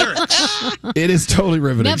 Riveting lyrics. It is totally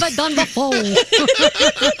riveting. Never done before.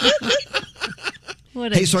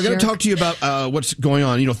 What a Hey, so I got to jerk. talk to you about what's going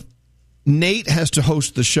on. You know, Nate has to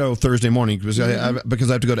host the show Thursday morning because I have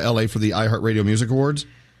to go to LA for the iHeartRadio Music Awards.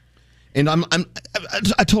 And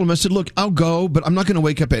I told him, I said, look, I'll go, but I'm not going to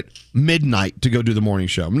wake up at midnight to go do the morning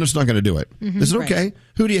show. I'm just not going to do it. Mhm. They said, Right. okay,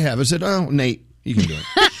 who do you have? I said, oh, Nate, you can do it.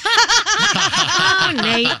 Oh,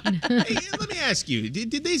 Nate. Hey, let me ask you,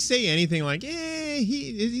 did they say anything like,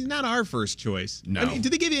 he's not our first choice? No. I mean,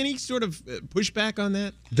 did they give you any sort of pushback on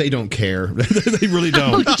that? They don't care. They really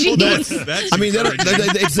don't. Oh, jeez. That's I mean, they don't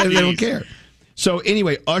encouraging. care. So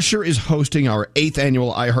anyway, Usher is hosting our 8th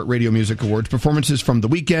annual iHeartRadio Music Awards. Performances from The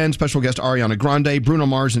Weeknd, special guest Ariana Grande, Bruno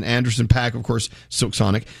Mars and Anderson .Paak, of course, Silk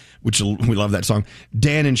Sonic, which we love that song.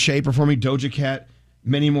 Dan and Shay performing, Doja Cat,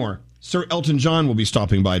 many more. Sir Elton John will be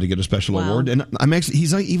stopping by to get a special award, and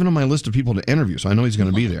he's even on my list of people to interview, so I know he's going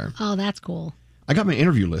to be there. Oh, that's cool. I got my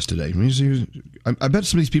interview list today. I bet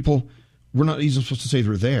some of these people we're not even supposed to say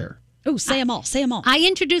they're there. Oh, say them all. Say them all. I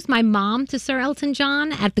introduced my mom to Sir Elton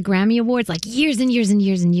John at the Grammy Awards like years and years and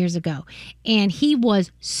years and years ago. And he was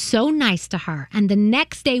so nice to her. And the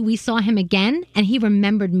next day we saw him again and he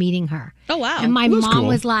remembered meeting her. Oh, wow. And my That's mom cool.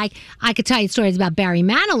 was like, I could tell you stories about Barry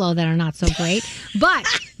Manilow that are not so great. But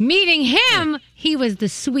meeting him, he was the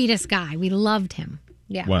sweetest guy. We loved him.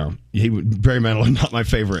 Yeah. Wow. Barry Manilow, not my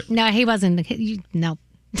favorite. No, he wasn't. No.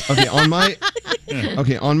 Okay,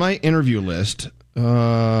 on my interview list,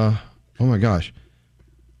 oh my gosh.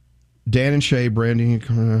 Dan and Shay, Brandy,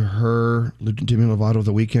 her, Demi Lovato,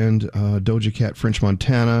 The Weeknd, Doja Cat, French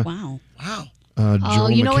Montana. Wow. Joel Oh,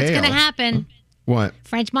 you know what's McHale. going to happen. What?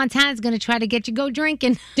 French Montana's going to try to get you go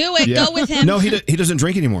drinking. Do it. Yeah. Go with him. No, he doesn't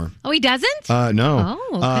drink anymore. Oh, he doesn't? No.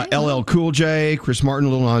 Oh, okay. LL Cool J, Chris Martin,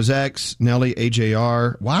 Lil Nas X, Nelly,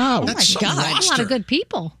 AJR. Wow. Oh, my God. A lot of good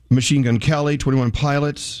people. Machine Gun Kelly, 21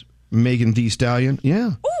 Pilots, Megan Thee Stallion.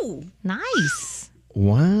 Yeah. Ooh. Nice.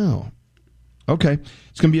 Wow. Okay.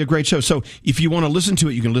 It's going to be a great show. So if you want to listen to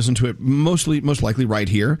it, you can listen to it most likely right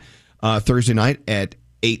here, Thursday night at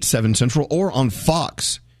 8, 7 Central, or on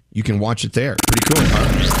Fox. You can watch it there. Pretty cool,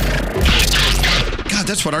 huh? God,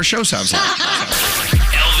 that's what our show sounds like.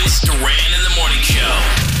 Elvis Duran in the Morning Show.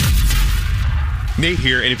 Nate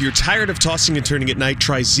here, and if you're tired of tossing and turning at night,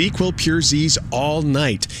 try ZzzQuil Pure Z's all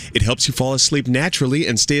night. It helps you fall asleep naturally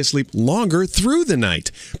and stay asleep longer through the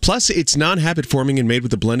night. Plus, it's non-habit forming and made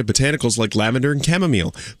with a blend of botanicals like lavender and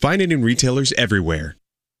chamomile. Find it in retailers everywhere.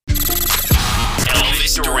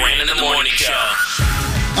 Elvis Duran in the Morning Show.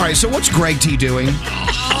 All right, so what's Greg T doing?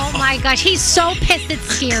 Oh, my gosh. He's so pissed it's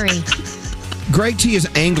scary. Greg T is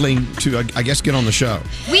angling to, I guess, get on the show.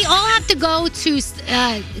 We all have to go to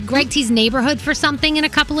Greg T's neighborhood for something in a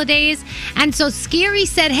couple of days. And so Scary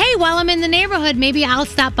said, hey, while I'm in the neighborhood, maybe I'll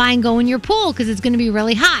stop by and go in your pool because it's going to be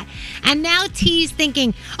really hot. And now T's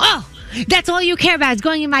thinking, oh, that's all you care about is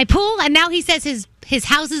going in my pool? And now he says his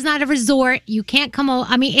house is not a resort. You can't come over.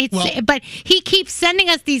 I mean, but he keeps sending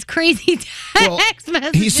us these crazy text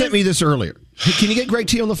messages. He sent me this earlier. Hey, can you get Greg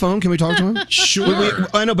T on the phone? Can we talk to him? Sure.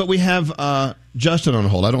 I know, but we have Justin on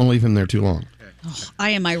hold. I don't want to leave him there too long.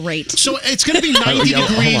 I am irate. So it's going to be 90 hold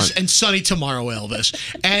degrees on. and sunny tomorrow, Elvis.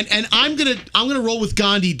 And I'm gonna roll with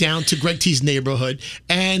Gandhi down to Greg T's neighborhood,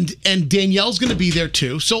 and Danielle's going to be there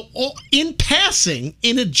too. So in passing,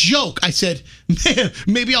 in a joke, I said, man,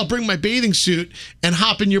 maybe I'll bring my bathing suit and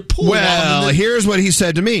hop in your pool. Well, here's what he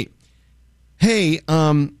said to me. Hey,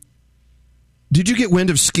 did you get wind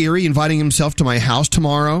of Scary inviting himself to my house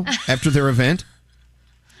tomorrow after their event?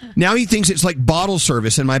 Now he thinks it's like bottle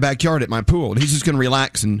service in my backyard at my pool. He's just going to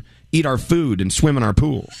relax and eat our food and swim in our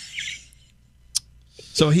pool.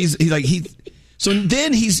 So he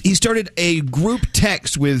started a group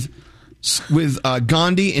text with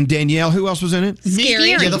Gandhi and Danielle. Who else was in it?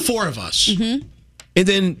 Scary. Yeah, the four of us. Mm-hmm. And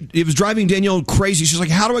then it was driving Danielle crazy. She's like,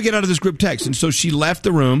 how do I get out of this group text? And so she left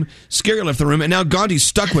the room. Scary left the room. And now Gandhi's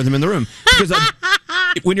stuck with him in the room. Because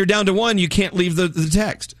when you're down to one, you can't leave the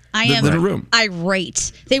text. I am the room.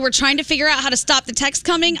 irate. They were trying to figure out how to stop the text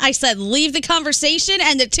coming. I said, leave the conversation.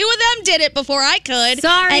 And the two of them did it before I could.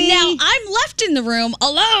 Sorry. And now I'm left in the room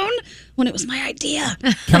alone when it was my idea.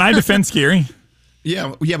 Can I defend Scary?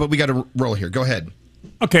 Yeah, but we got to roll here. Go ahead.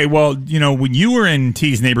 Okay, well, when you were in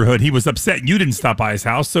T's neighborhood, he was upset you didn't stop by his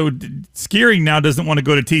house. So Scary now doesn't want to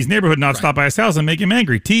go to T's neighborhood, not stop by his house, and make him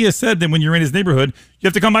angry. T has said that when you're in his neighborhood, you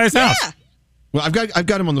have to come by his house. Well, I've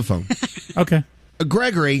got him on the phone. Okay.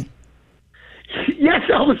 Gregory. Yes,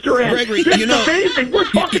 Elvis Duran. Gregory, this is amazing. We're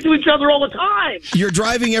talking to each other all the time. You're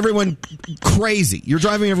driving everyone crazy. You're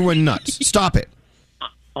driving everyone nuts. Stop it.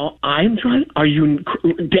 I'm trying. Are you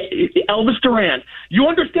Elvis Duran? You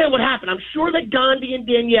understand what happened? I'm sure that Gandhi and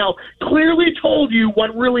Danielle clearly told you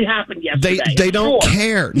what really happened yesterday. They don't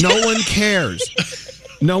care. No one cares.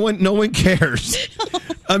 No one cares.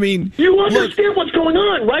 I mean, you understand what's going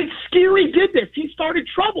on, right? Scary did this. He started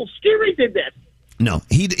trouble. Scary did this. No,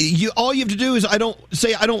 all you have to do is I don't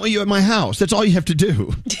want you at my house. That's all you have to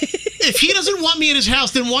do. If he doesn't want me at his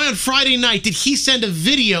house, then why on Friday night did he send a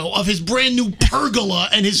video of his brand new pergola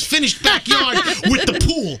and his finished backyard with the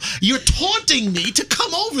pool? You're taunting me to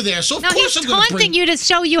come over there, so of course I'm going to bring... taunting you to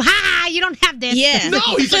show you, you don't have this. Yeah. No,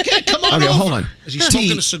 he's like, hey, come on over. Hold on. As he's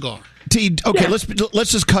smoking a cigar. Okay,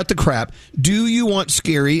 let's just cut the crap. Do you want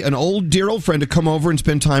Scary, an dear old friend, to come over and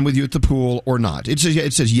spend time with you at the pool or not? It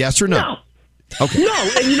says yes or no. No. Okay.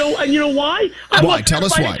 No, and you know why? Why? Tell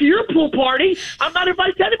us why. To your pool party, I'm not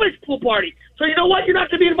invited to anybody's pool party. So you know what? You're not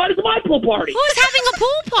going to be invited to my pool party. Who's having a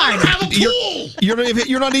pool party? I have a pool.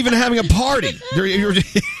 You're not even having a party.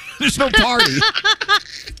 There's no party.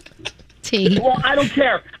 T. Well, I don't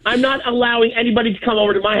care. I'm not allowing anybody to come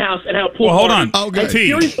over to my house and have a pool Well, hold party. on. Oh, good.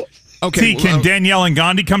 T. Okay. T, can Danielle and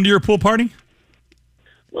Gandhi come to your pool party?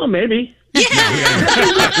 Well, maybe. Yeah.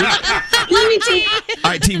 Love you, T.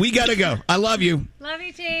 All right, T, we got to go. I love you. Love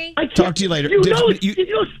you, T. Talk to you later. You know,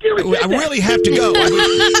 I really have to go. Here we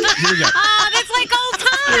go. Oh, that's like old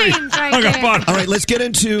times right there. All right, let's get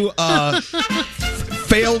into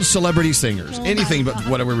failed celebrity singers. Anything but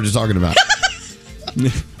whatever we were just talking about.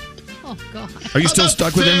 Oh, God. Are you still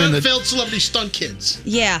stuck with him in the... failed celebrity stunt kids?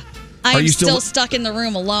 Yeah. I'm still stuck in the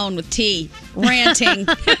room alone with T, ranting.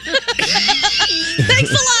 Thanks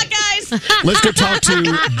a lot, guys. Let's go talk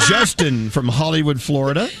to Justin from Hollywood,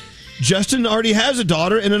 Florida. Justin already has a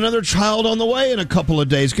daughter and another child on the way in a couple of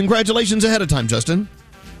days. Congratulations ahead of time, Justin.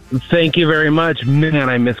 Thank you very much. Man,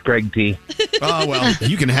 I miss Greg T. Oh, well,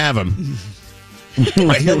 you can have him.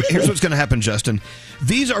 Right, here's what's going to happen, Justin.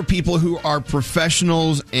 These are people who are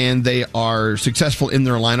professionals and they are successful in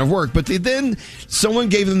their line of work, but someone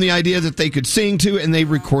gave them the idea that they could sing to and they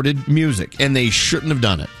recorded music, and they shouldn't have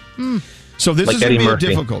done it. So this Like is going Eddie to be Murphy.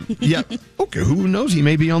 difficult. Yeah. Okay, who knows? He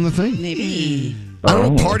may be on the thing. Maybe. I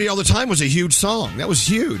don't know. Party All the Time was a huge song. That was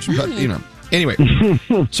huge. But, Anyway,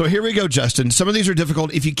 so here we go, Justin. Some of these are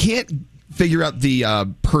difficult. If you can't figure out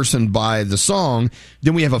the person by the song,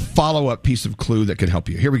 then we have a follow-up piece of clue that could help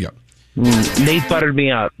you. Here we go. Nate buttered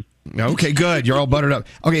me up. Okay, good. You're all buttered up.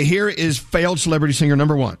 Okay, here is failed celebrity singer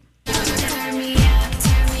number 1.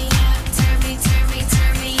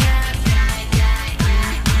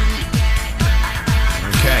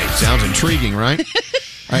 Okay, sounds intriguing, right?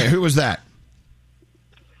 All right, who was that?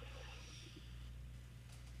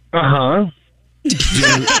 Uh-huh. Do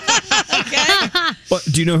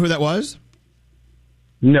you know who that was?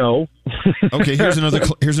 No. Okay, here's another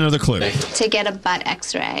clue. To get a butt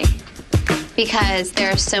x-ray because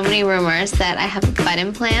there are so many rumors that I have butt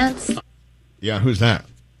implants. Yeah, who's that?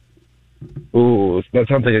 Ooh, that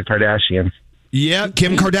sounds like a Kardashian. Yeah,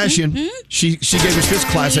 Kim Kardashian. She gave us this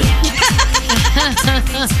classic.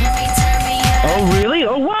 Oh, really?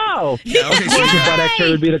 Oh, wow. Yeah, okay, Of course the butt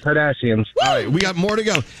x-ray would be the Kardashians. All right, we got more to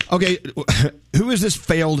go. Okay, who is this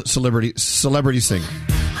failed celebrity singer?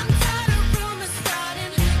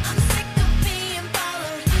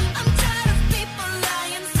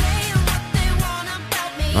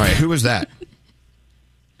 All right, who is that?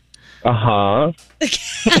 Uh-huh.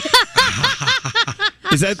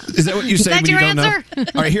 Is that what you say when you don't know?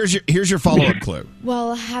 All right, here's your follow-up clue.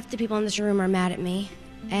 Well, half the people in this room are mad at me.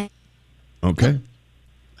 And Okay.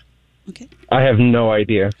 I have no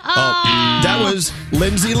idea. Oh, that was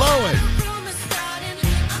Lindsay Lohan.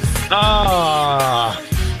 Ah.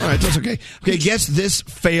 All right, that's okay. Okay, guess this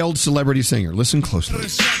failed celebrity singer. Listen closely.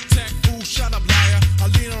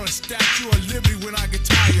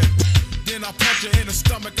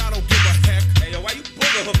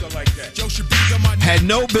 Had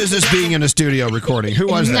no business being in a studio recording. Who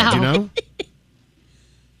was that? Do you know?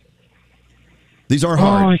 These are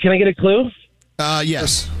hard. Oh, can I get a clue?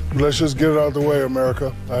 Yes. Let's just get it out of the way,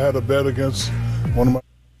 America. I had a bet against one of my...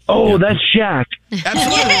 Oh, that's Shaq.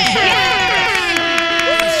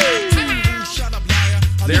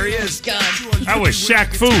 There he is. That was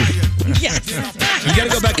Shaq Fu. Yes. You got to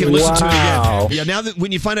go back and listen to it Wow. again. Yeah, now that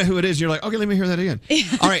when you find out who it is, you're like, okay, let me hear that again.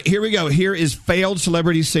 All right, here we go. Here is failed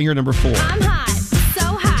celebrity singer number 4. I'm hot, so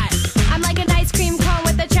hot. I'm like an ice cream cone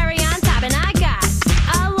with a cherry on top, and I got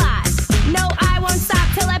a lot. No, I won't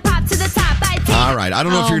stop till I pop to the top. All right, I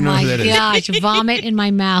don't know if you know who that is. Oh my gosh, vomit in my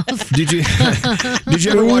mouth. Did you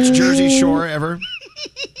ever watch Jersey Shore ever?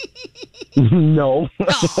 No.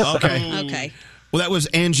 Okay. Well, that was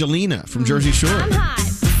Angelina from Jersey Shore. I'm hot,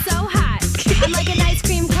 so hot. I'm like an ice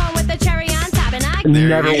cream cone with a cherry on top, and I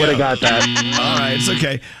Never would have got that. All right, it's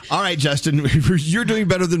okay. All right, Justin, you're doing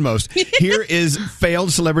better than most. Here is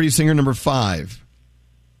failed celebrity singer number 5.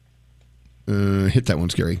 Hit that one,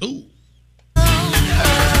 Scary. Ooh.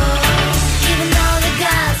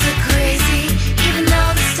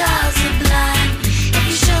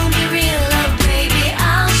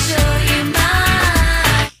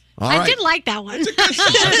 All right. I did like that one. Who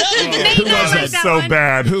was that? So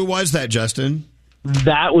bad. Who was that, Justin?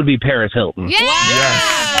 That would be Paris Hilton. Yeah.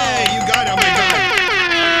 Yes. Hey, you got it. Oh, my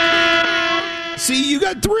God. See, you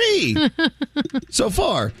got 3 so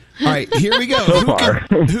far. All right, here we go. So far.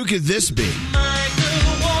 Who could this be?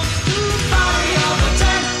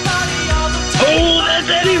 Oh, that's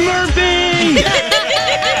Eddie Murphy!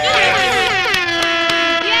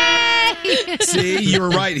 See, you were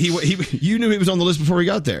right. You knew he was on the list before we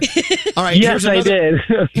got there. All right. Yes, I did.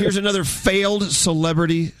 Here's another failed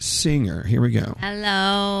celebrity singer. Here we go.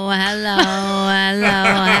 Hello.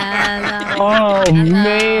 Oh,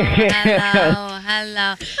 man.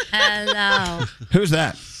 Hello. Who's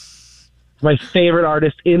that? My favorite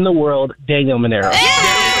artist in the world, Daniel Monero.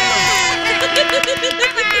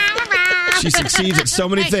 She succeeds at so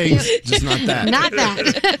many things, just not that. Not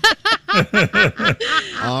that.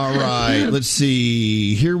 All right, let's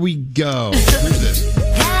see. Here we go. Who's this?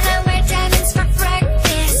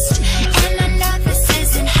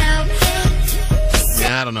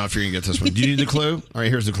 Yeah, I don't know if you're going to get this one. Do you need the clue? All right,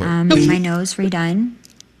 here's the clue. My nose redone.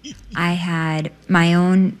 I had my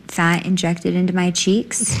own fat injected into my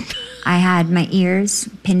cheeks. I had my ears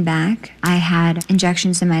pinned back. I had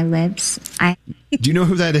injections in my lips. Do you know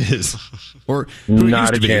who that is? Or who it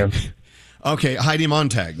Not used to a be? chance. Okay, Heidi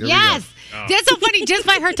Montag. There Yes. That's so funny. Just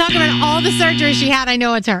by her talking about all the surgery she had, I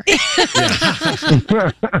know it's her. we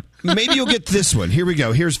go. Maybe you'll get this one. Here we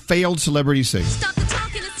go. Here's failed celebrity singer.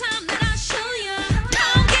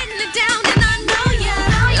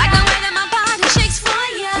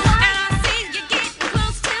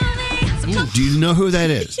 Do you know who that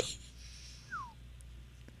is?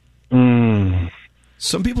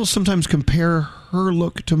 Some people sometimes compare her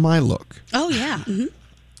look to my look. Oh, yeah. Mm-hmm.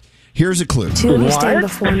 Here's a clue. Two of you stand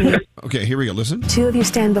before me. Okay, here we go. Listen. Two of you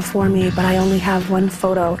stand before me, but I only have one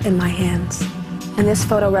photo in my hands. And this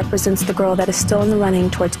photo represents the girl that is still in the running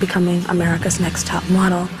towards becoming America's next top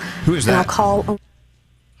model. Who is And that? I'll call...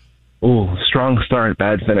 Ooh, strong start,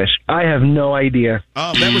 bad finish. I have no idea.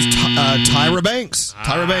 Oh, that was Tyra Banks.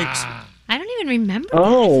 Tyra Banks. I don't even remember.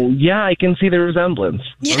 Oh, yeah, I can see the resemblance.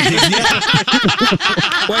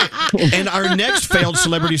 Wait, and our next failed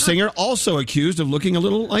celebrity singer also accused of looking a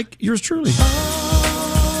little like yours truly.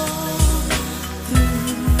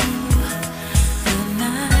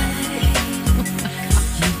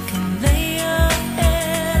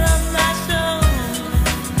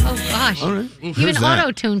 Oh, gosh. All right. Even Who's that?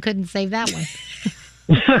 auto-tune couldn't save that one.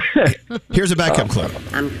 Here's a backup clue.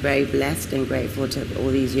 I'm very blessed and grateful to all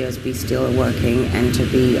these years be still working and to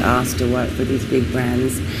be asked to work for these big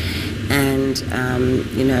brands. And,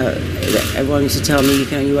 everyone used to tell me you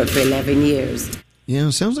can only work for 11 years. Yeah,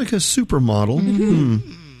 sounds like a supermodel.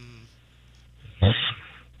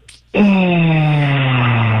 With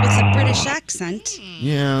a British accent.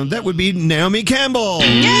 Yeah, that would be Naomi Campbell.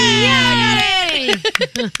 Yay!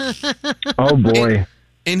 Oh, boy.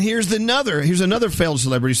 And here's another failed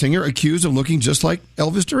celebrity singer accused of looking just like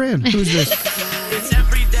Elvis Duran. Who's this? It's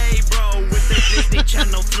every day, bro, with the Disney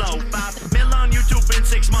Channel flow. 5 mil on YouTube in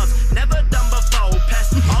 6 months, never done before.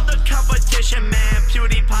 Past all the competition, man.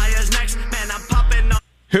 PewDiePie is next, man. I'm popping up.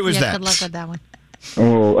 Who is that? Good luck with that one.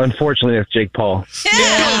 Oh, unfortunately, it's Jake Paul.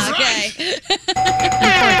 Yeah, okay.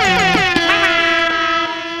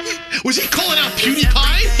 Was he calling out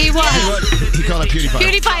PewDiePie? He was. He called out PewDiePie.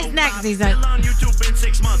 PewDiePie's next, he said. And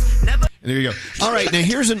there you go. All right, now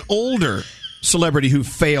here's an older celebrity who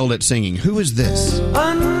failed at singing. Who is this?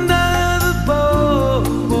 Under the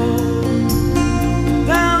boardwalk,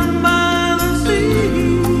 down by the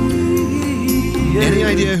sea. Any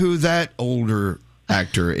idea who that older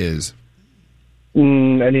actor is? I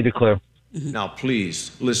need a clue. Now,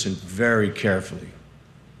 please listen very carefully.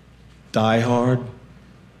 Die Hard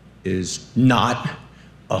is not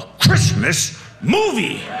a Christmas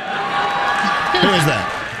movie. Who is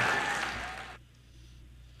that?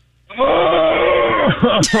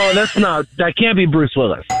 Oh, that can't be Bruce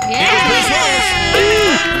Willis. Yes.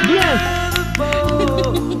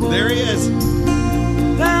 There he is.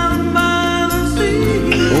 Down by the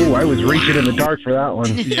sea. Oh, I was reaching in the dark for that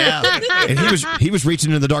one. Yeah, and he was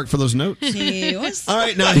reaching in the dark for those notes. He was. All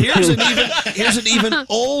right, now here's an even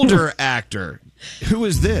older actor. Who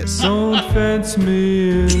is this? Don't fence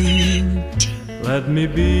me in. Let me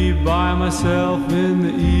be by myself in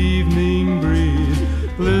the evening breeze.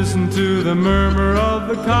 Listen to the murmur of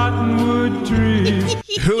the cottonwood trees.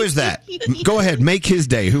 Who is that? Go ahead, make his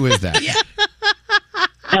day. Who is that?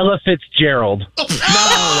 Ella Fitzgerald.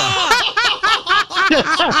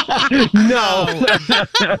 No.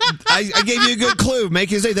 I gave you a good clue. Make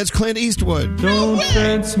his day. That's Clint Eastwood. Don't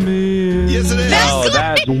fence me in. Yes, it is. Oh,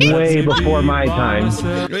 that's way before my time. It's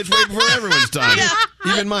way before everyone's time.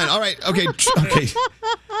 Even mine. All right. Okay.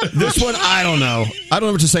 This one, I don't know. I don't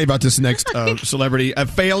know what to say about this next celebrity. A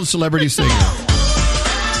failed celebrity singer.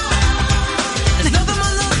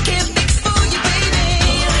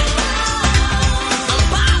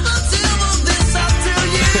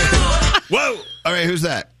 Whoa! All right, who's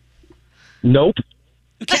that? Nope.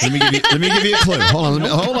 Okay. Let me give you a clue.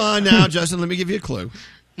 Hold on now, Justin. Let me give you a clue.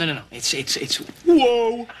 No. It's.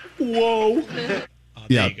 Whoa.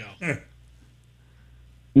 Yeah. There you go.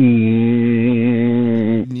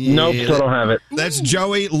 Nope, still don't have it. That's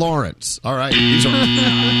Joey Lawrence. All right.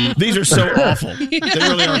 These are so awful. They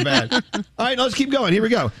really are bad. All right, let's keep going. Here we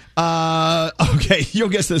go. Okay, you'll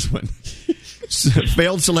guess this one.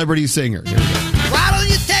 Failed celebrity singer. Here we go. Why don't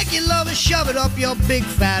you take your love and shove it up your big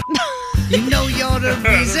fat? You know you're the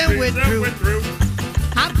reason we're through.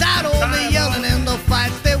 I'm tired of all the yelling and the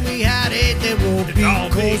fights that we had. It won't be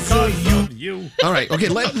because of you. All right, okay,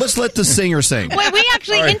 let's let the singer sing. Wait, we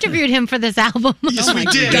actually interviewed him for this album. Yes, we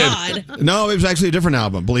did. God. No, it was actually a different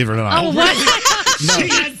album, believe it or not. Oh, what? No. He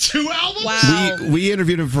had 2 albums? Wow. We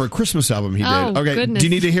interviewed him for a Christmas album he did. Oh, Okay, goodness. do you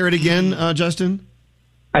need to hear it again, Justin?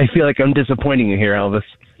 I feel like I'm disappointing you here, Elvis.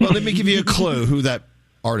 Well, let me give you a clue who that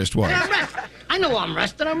artist was. I know I'm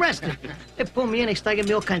rested. They pull me in, they start giving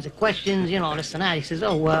me all kinds of questions, this and that. He says,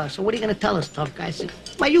 so what are you going to tell us, tough guy? I said,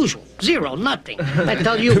 my usual, zero, nothing. I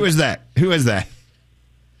tell you. Who is that?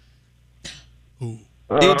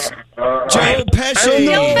 It's Joe Pesci.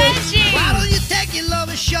 Why don't you take your love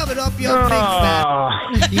and shove it up your big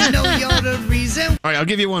fat? You know you're the reason. All right, I'll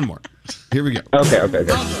give you one more. Here we go. Okay.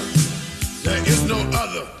 There is no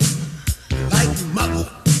other like mother,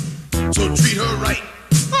 so treat her right.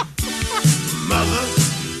 Mother,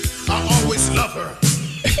 I always love her.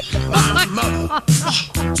 My mother,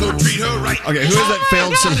 so treat her right. Okay, who is that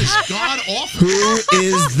failed God-awful. Who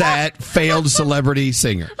is that failed celebrity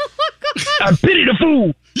singer? I pity the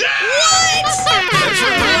fool.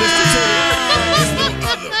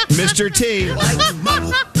 Mr. T.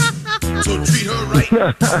 So treat her right.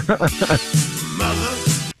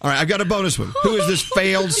 All right, I got a bonus one. Who is this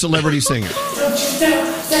failed celebrity singer? You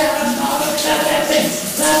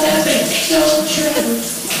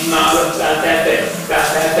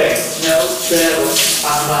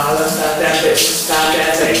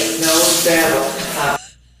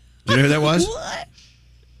know who that was?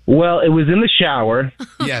 Well, it was in the shower.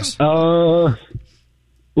 Yes. Ooh,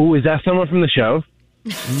 is that someone from the show? I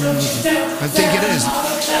think it is.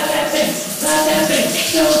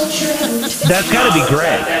 That's got to be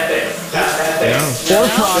Greg. Or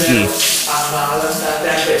Froggy.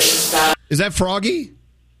 Is that Froggy?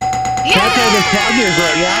 That's either Froggy or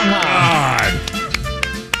Greg.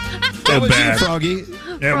 That was bad. you, Froggy.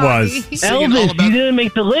 It was. Elvis, you didn't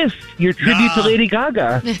make the list. Your tribute to Lady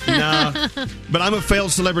Gaga. No, but I'm a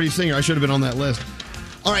failed celebrity singer. I should have been on that list.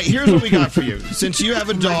 All right, here's what we got for you. Since you have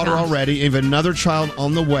a daughter already, you have another child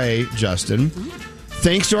on the way, Justin.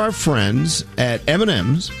 Thanks to our friends at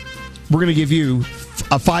M&M's, we're going to give you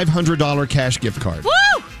a $500 cash gift card. Woo!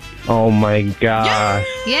 Oh, my gosh.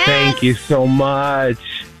 Yes. Thank you so much.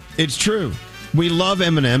 It's true. We love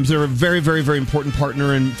M&M's. They're a very, very, very important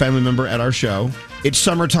partner and family member at our show. It's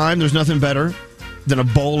summertime. There's nothing better than a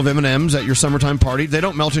bowl of M&M's at your summertime party. They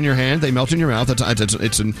don't melt in your hand. They melt in your mouth.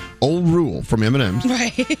 It's an old rule from M&M's.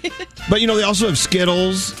 Right. But, they also have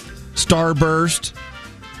Skittles, Starburst,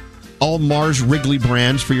 all Mars Wrigley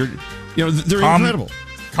brands for your... they're incredible.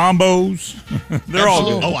 Combos. They're all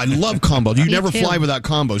good. Oh, I love combos. You never fly without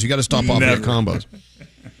combos. You got to stop off at combos.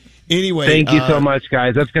 Anyway. Thank you so much,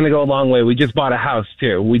 guys. That's going to go a long way. We just bought a house,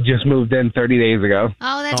 too. We just moved in 30 days ago.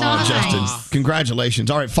 Oh, that's awesome. Justin, congratulations.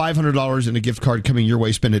 All right, $500 and a gift card coming your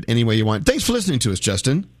way. Spend it any way you want. Thanks for listening to us,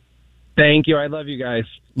 Justin. Thank you. I love you guys.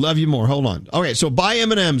 Love you more. Hold on. Okay, so buy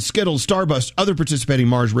M&M's, Skittles, Starburst, other participating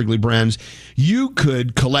Mars Wrigley brands. You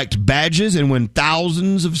could collect badges and win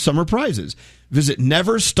thousands of summer prizes. Visit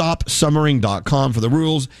neverstopsummering.com for the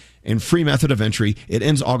rules and free method of entry. It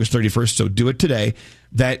ends August 31st, so do it today.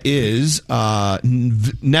 That is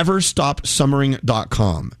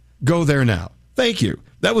neverstopsummering.com. Go there now. Thank you.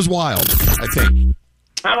 That was wild, I think.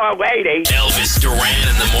 I'm waiting. Elvis Duran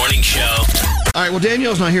in the morning show. All right, well,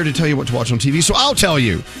 Danielle's not here to tell you what to watch on TV, so I'll tell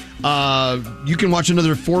you. You can watch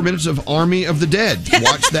another 4 minutes of Army of the Dead.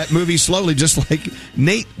 Watch that movie slowly, just like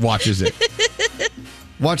Nate watches it.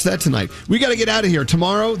 Watch that tonight. We got to get out of here.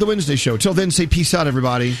 Tomorrow, the Wednesday show. Till then, say peace out,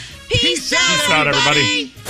 everybody. Peace out, Peace out, everybody.